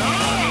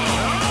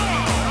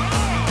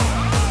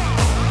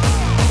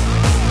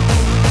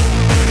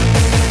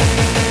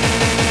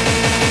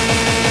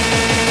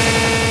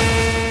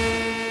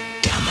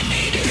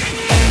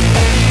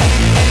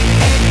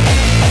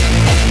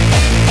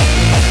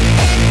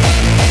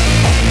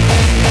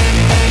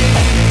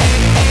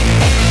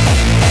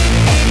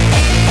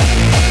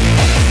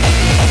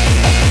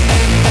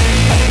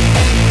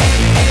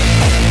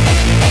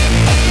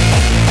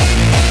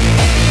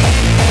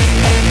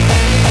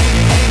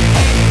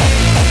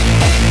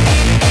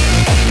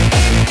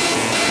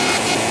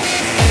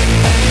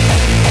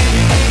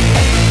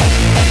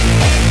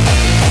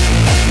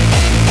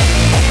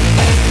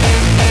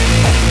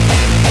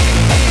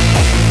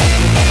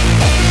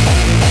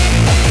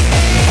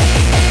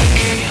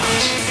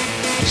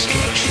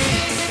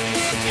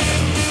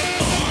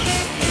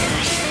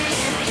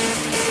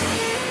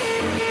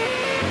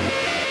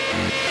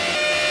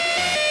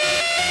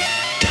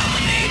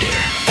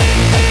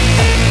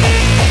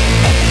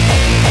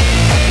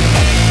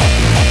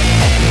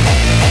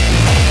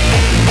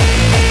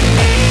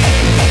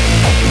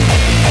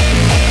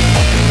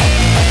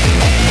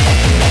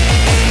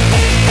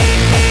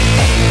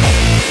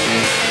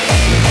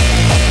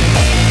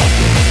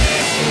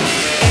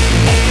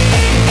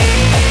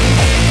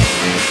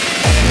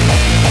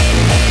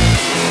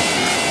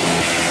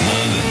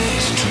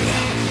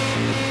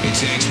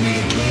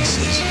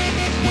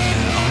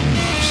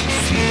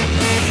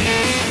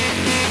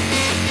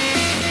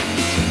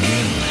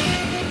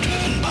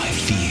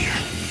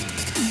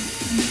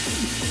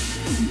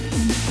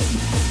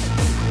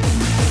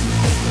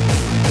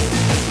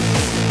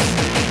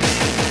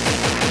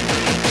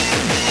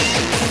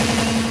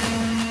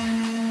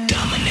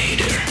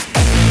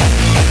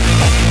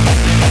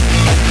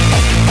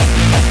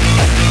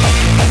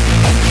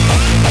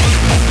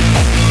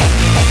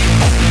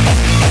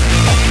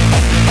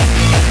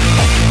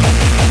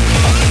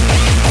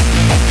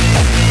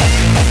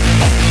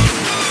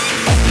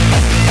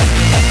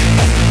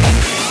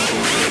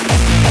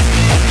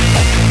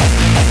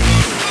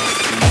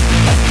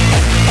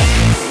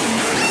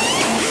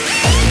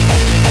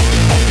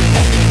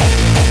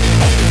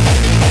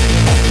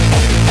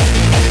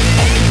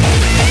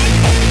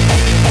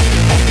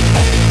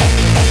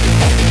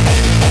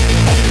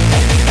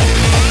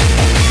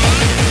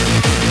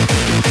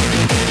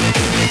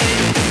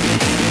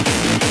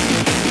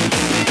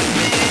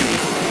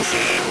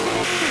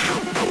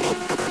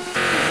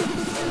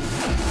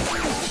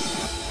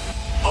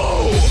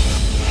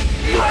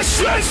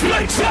 It's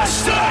been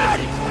tested.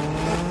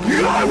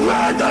 I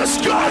wear the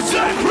scars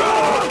and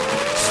prove.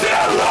 Still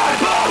I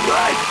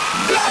believe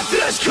that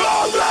this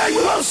calling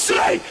will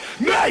see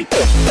me.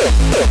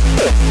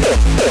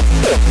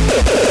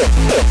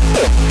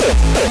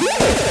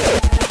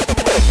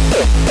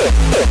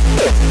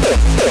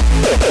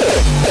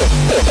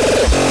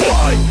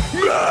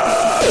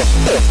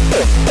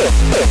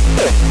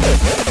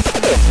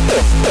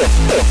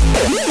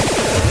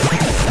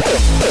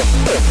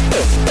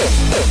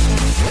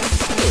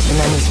 The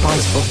men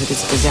responsible for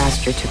this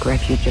disaster took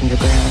refuge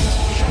underground.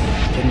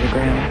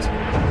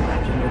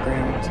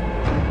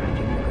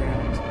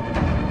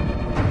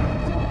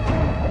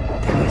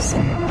 There was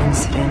an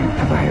incident,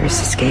 a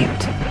virus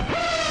escaped.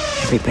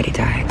 Everybody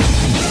died.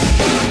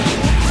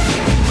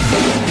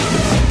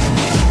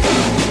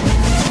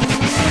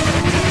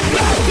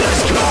 This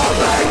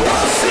calling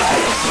will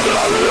save the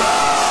world.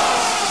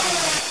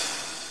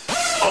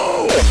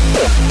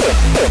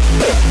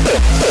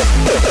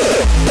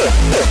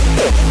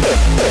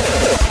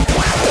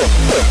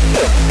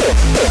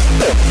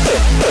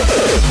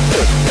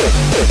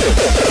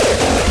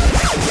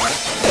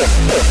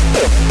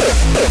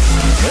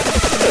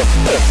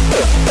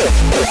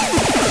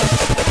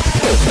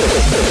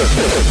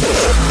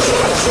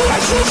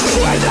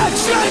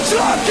 Let's change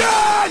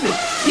again!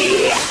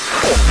 Yeah!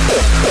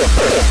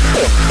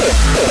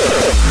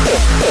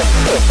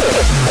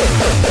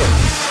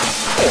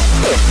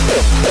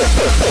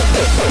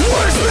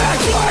 Where's back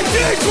like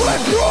things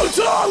with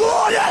brutal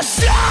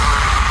honesty?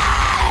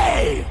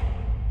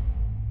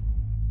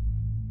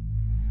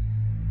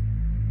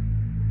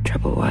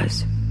 Trouble was,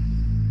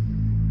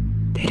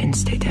 They didn't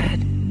stay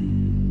dead.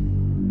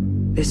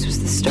 This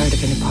was the start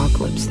of an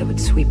apocalypse that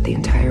would sweep the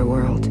entire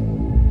world.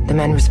 The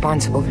men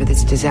responsible for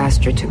this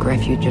disaster took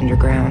refuge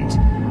underground.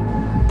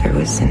 There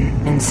was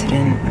an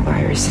incident, a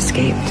virus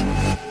escaped.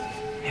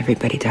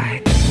 Everybody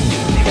died.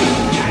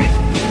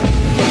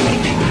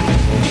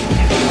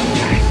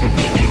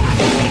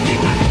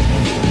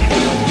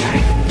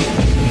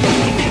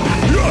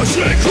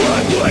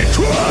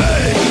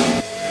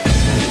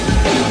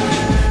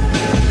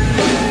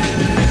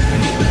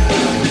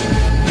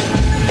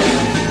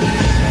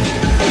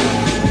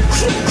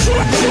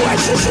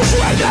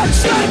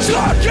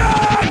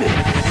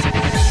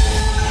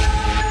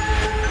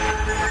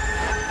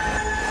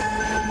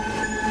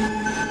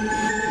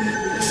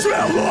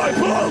 Still I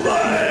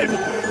believe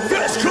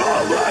this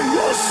calling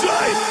will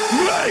save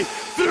me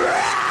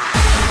through.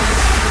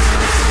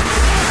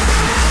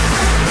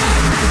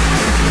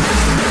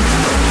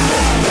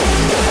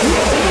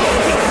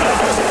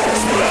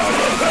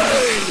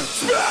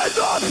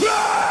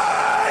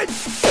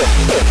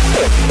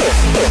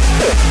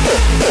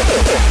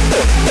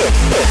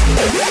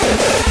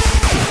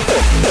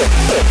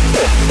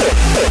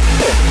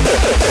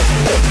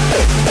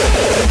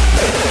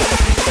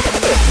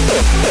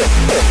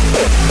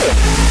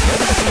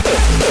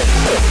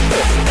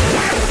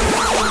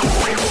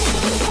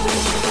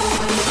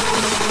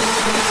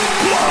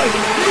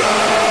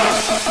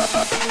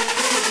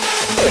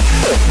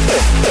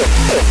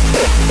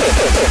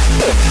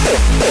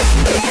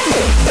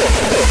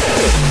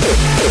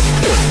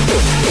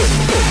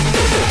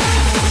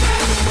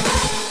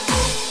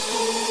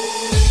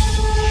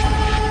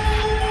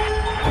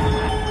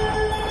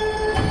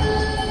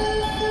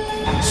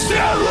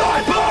 Still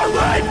I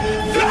believe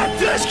that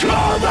this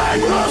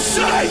calling will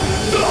save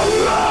the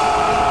world.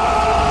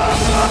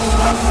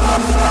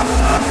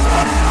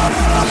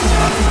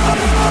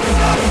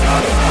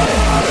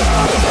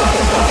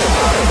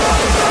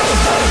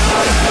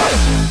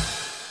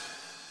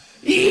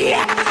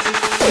 Yeah!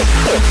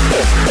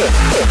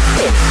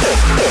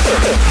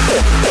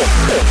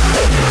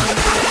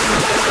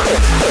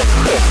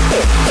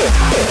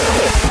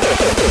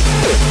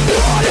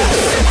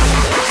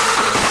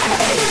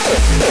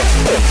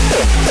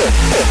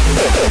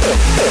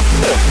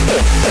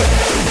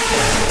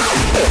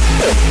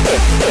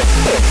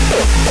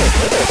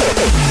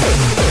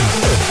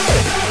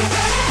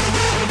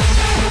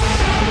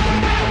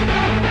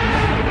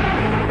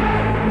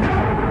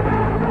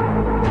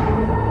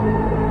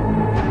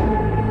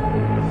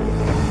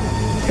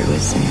 There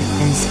was an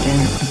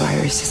incident, a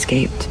virus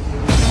escaped.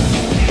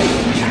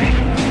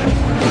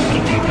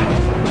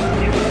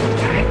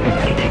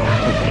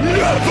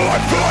 Never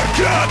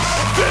forget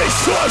these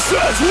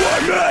choices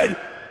were made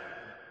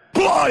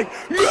by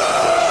me.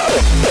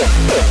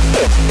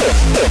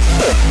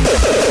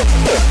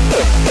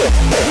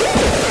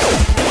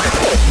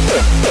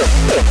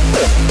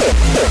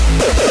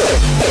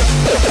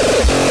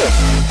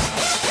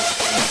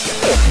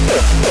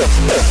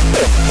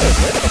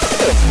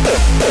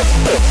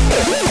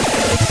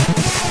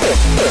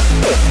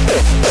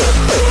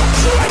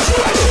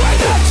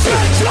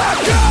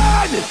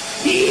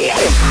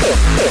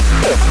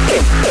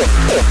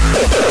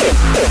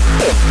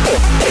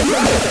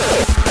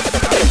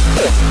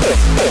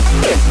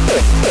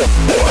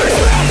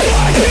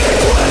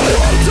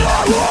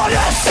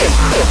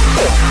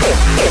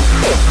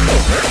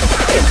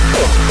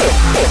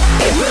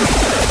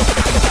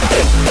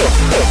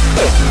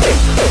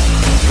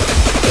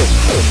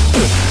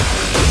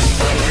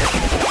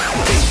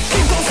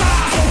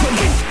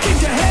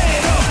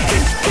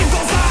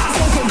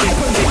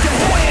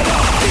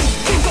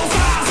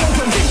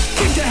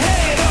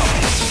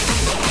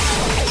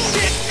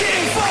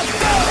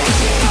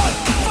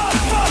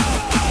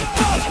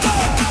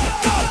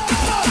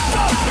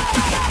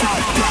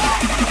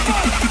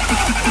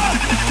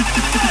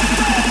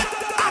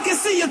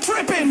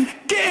 Tripping,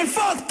 getting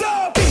fucked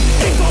up. Keep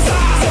those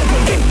eyes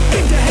open,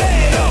 keep your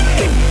head up.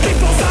 Keep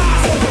those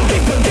eyes open,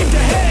 keep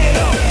your head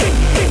up.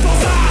 Keep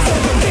those eyes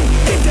open,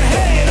 keep your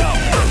head up.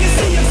 I can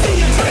see you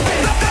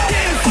tripping,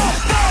 getting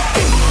fucked up.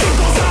 Keep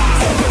those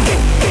eyes open,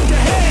 keep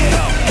your head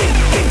up.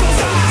 Keep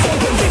those eyes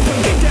open,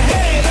 keep your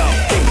head up.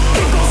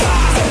 Keep those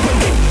eyes open,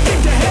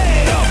 keep your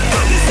head up.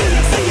 I can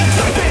see you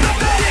tripping,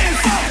 getting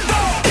fucked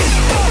up.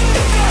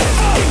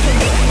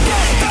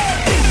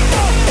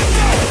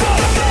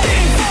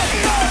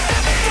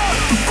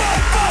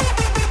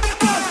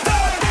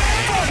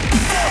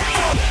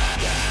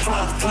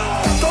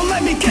 Don't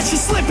let me catch you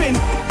slipping,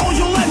 or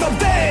you'll end up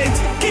dead.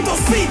 Keep those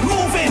feet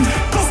moving,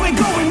 cause we're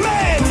going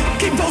mad.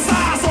 Keep those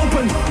eyes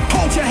open,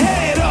 hold your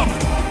head up.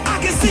 I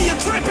can see you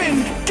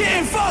tripping,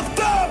 getting fucked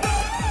up.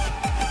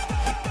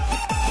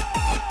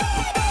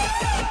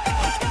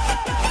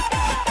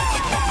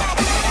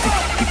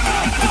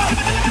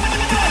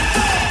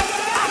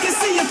 I can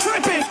see you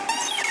tripping.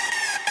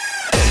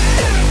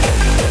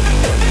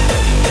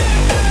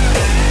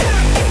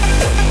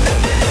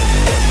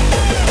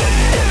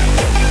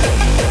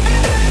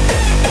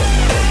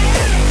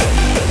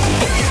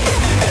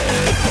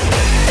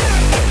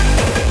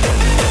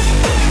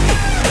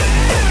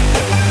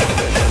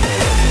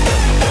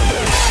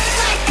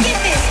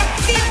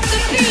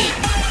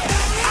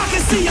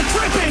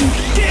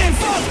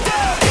 fucked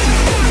up.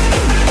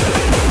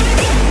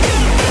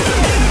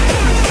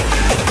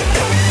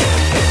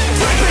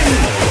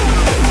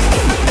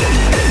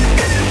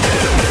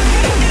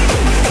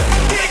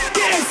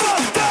 Getting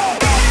fucked up.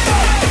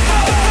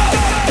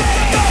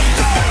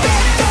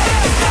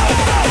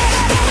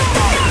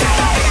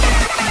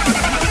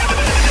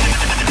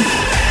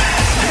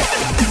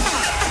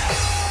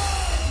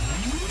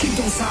 Keep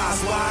those eyes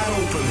wide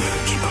open.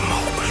 Keep them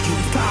open. You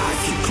die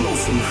if you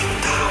close them. You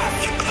die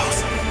if you close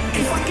them.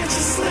 If I get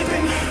you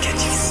slipping,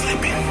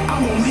 I'm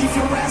gonna leave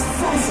your ass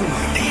frozen.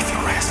 Leave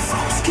your ass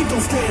frozen. Keep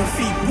those damn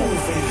feet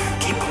moving.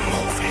 Keep them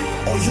moving.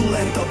 Or you'll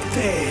end up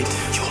dead.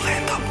 You'll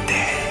end up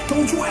dead.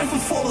 Don't you ever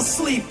fall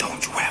asleep.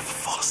 Don't you ever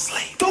fall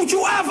asleep. Don't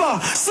you ever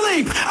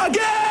sleep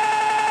again.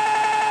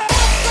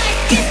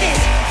 Like this,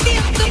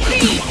 feel the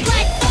beat.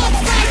 Like up,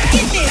 like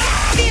this,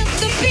 feel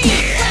the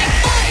beat. Like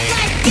up,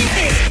 like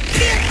this,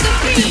 feel the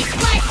beat.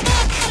 Like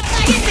up,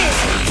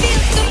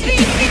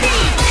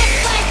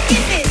 like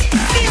this,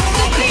 feel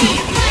the beat. Up like this, feel the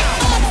beat. Like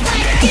up,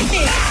 like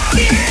this,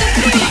 feel the beat.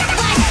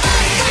 Like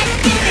up, like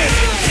this,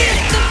 feel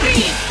the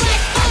beat.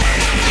 Like up,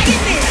 like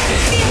this,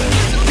 feel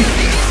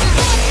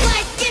up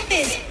like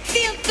this,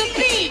 feel the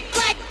beat.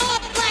 Like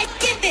up, like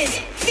this,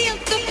 feel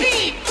the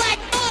beat.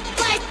 Like up,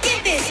 like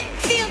this,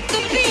 feel the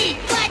beat.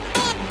 Like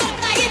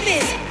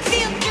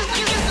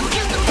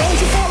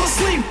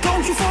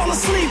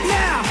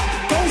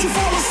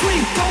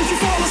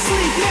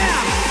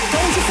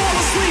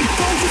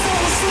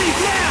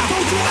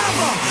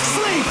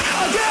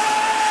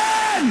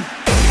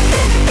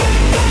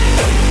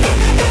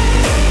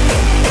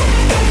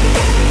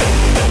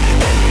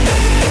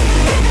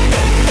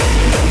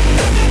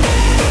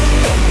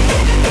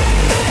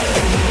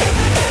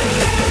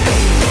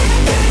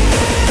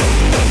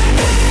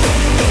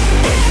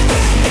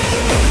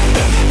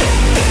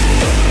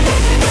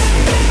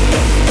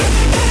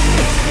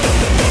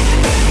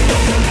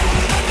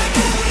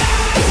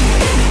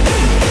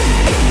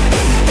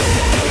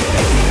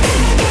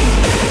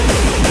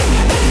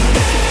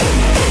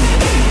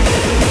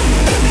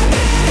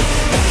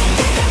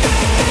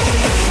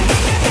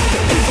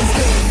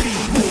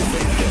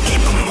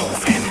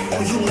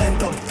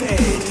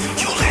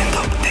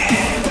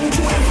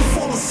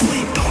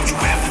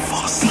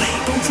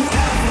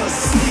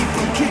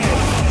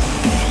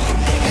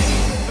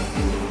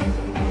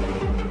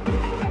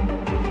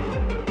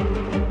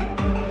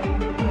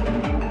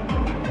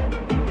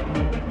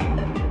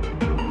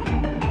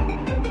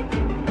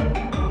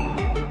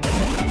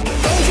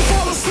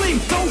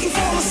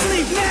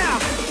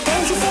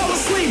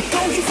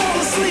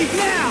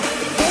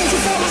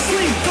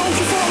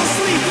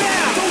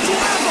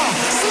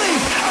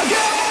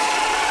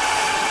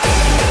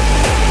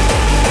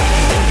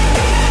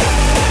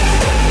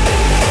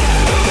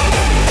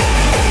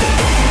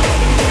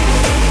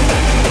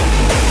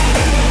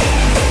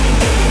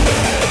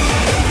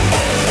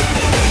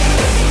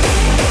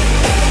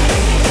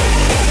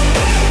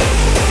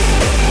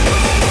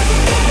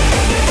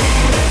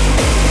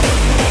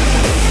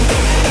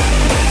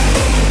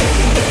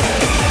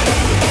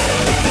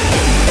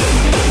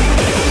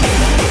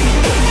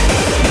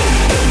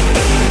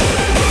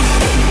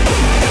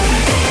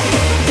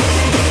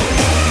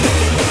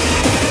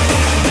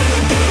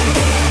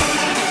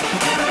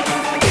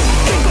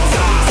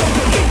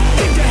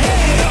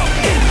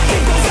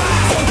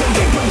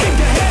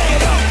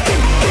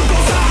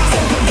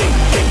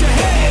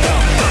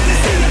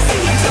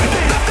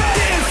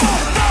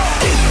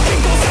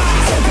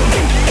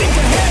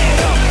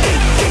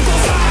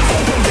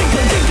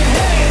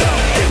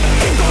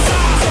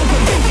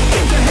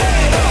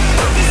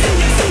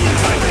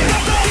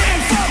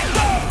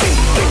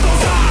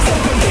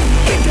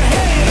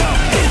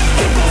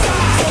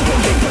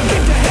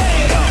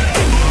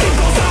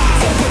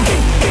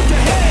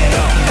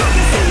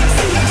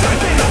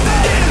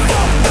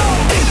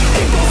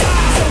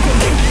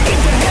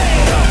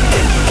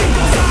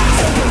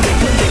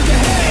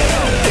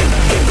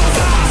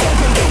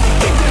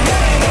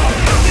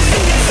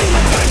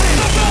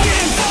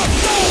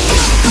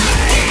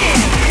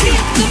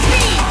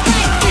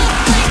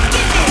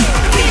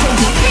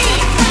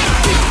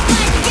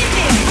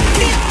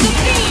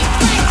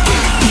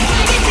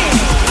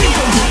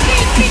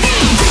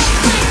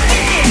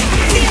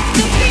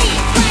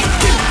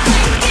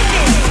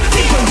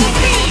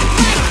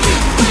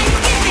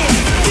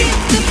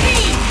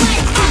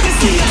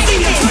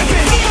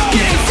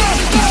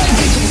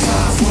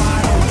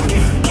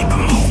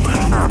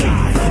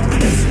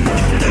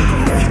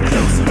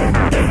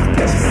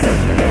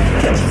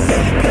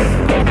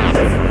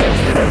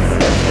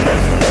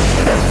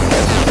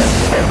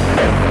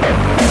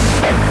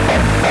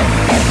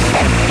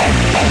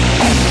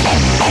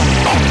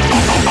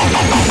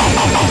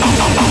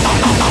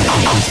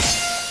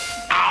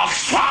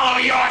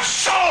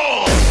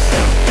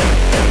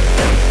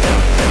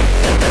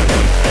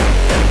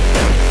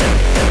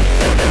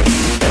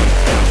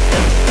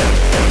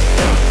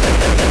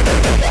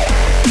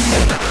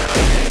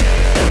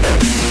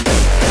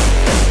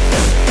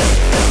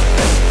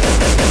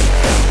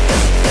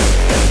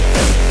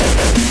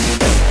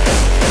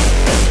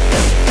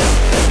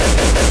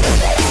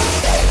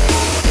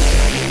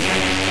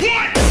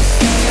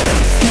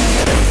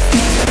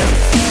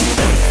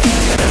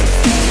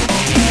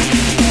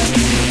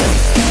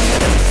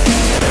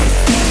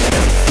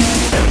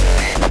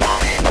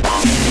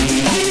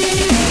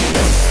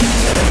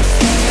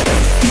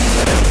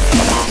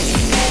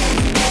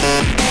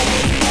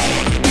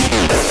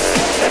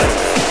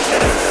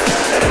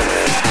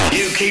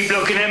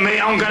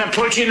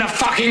put you in the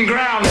fucking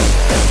ground.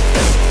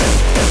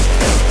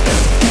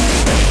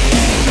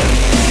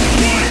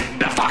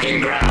 The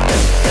fucking ground.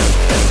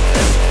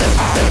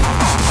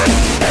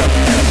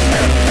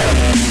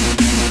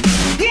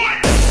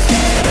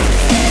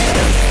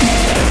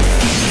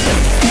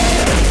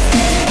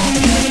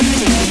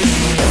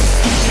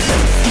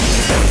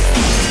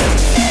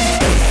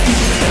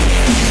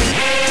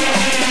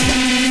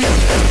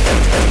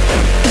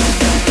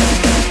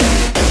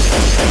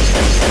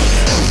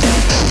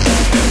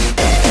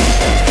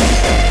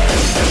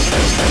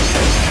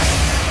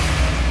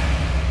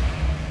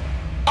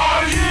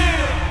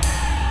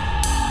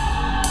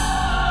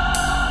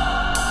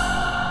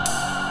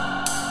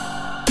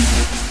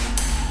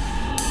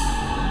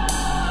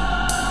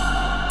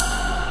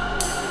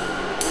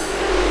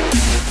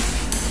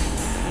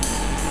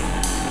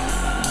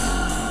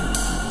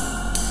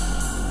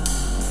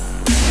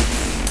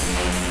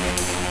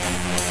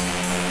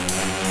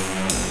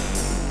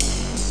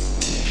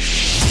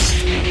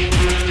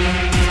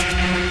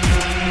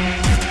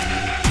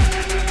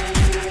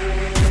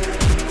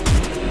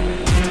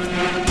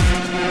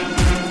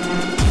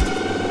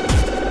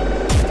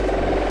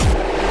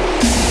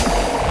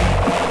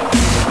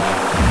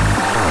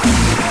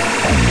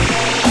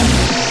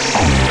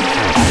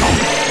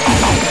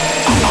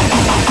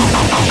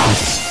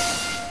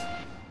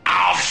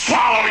 I'll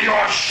swallow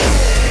your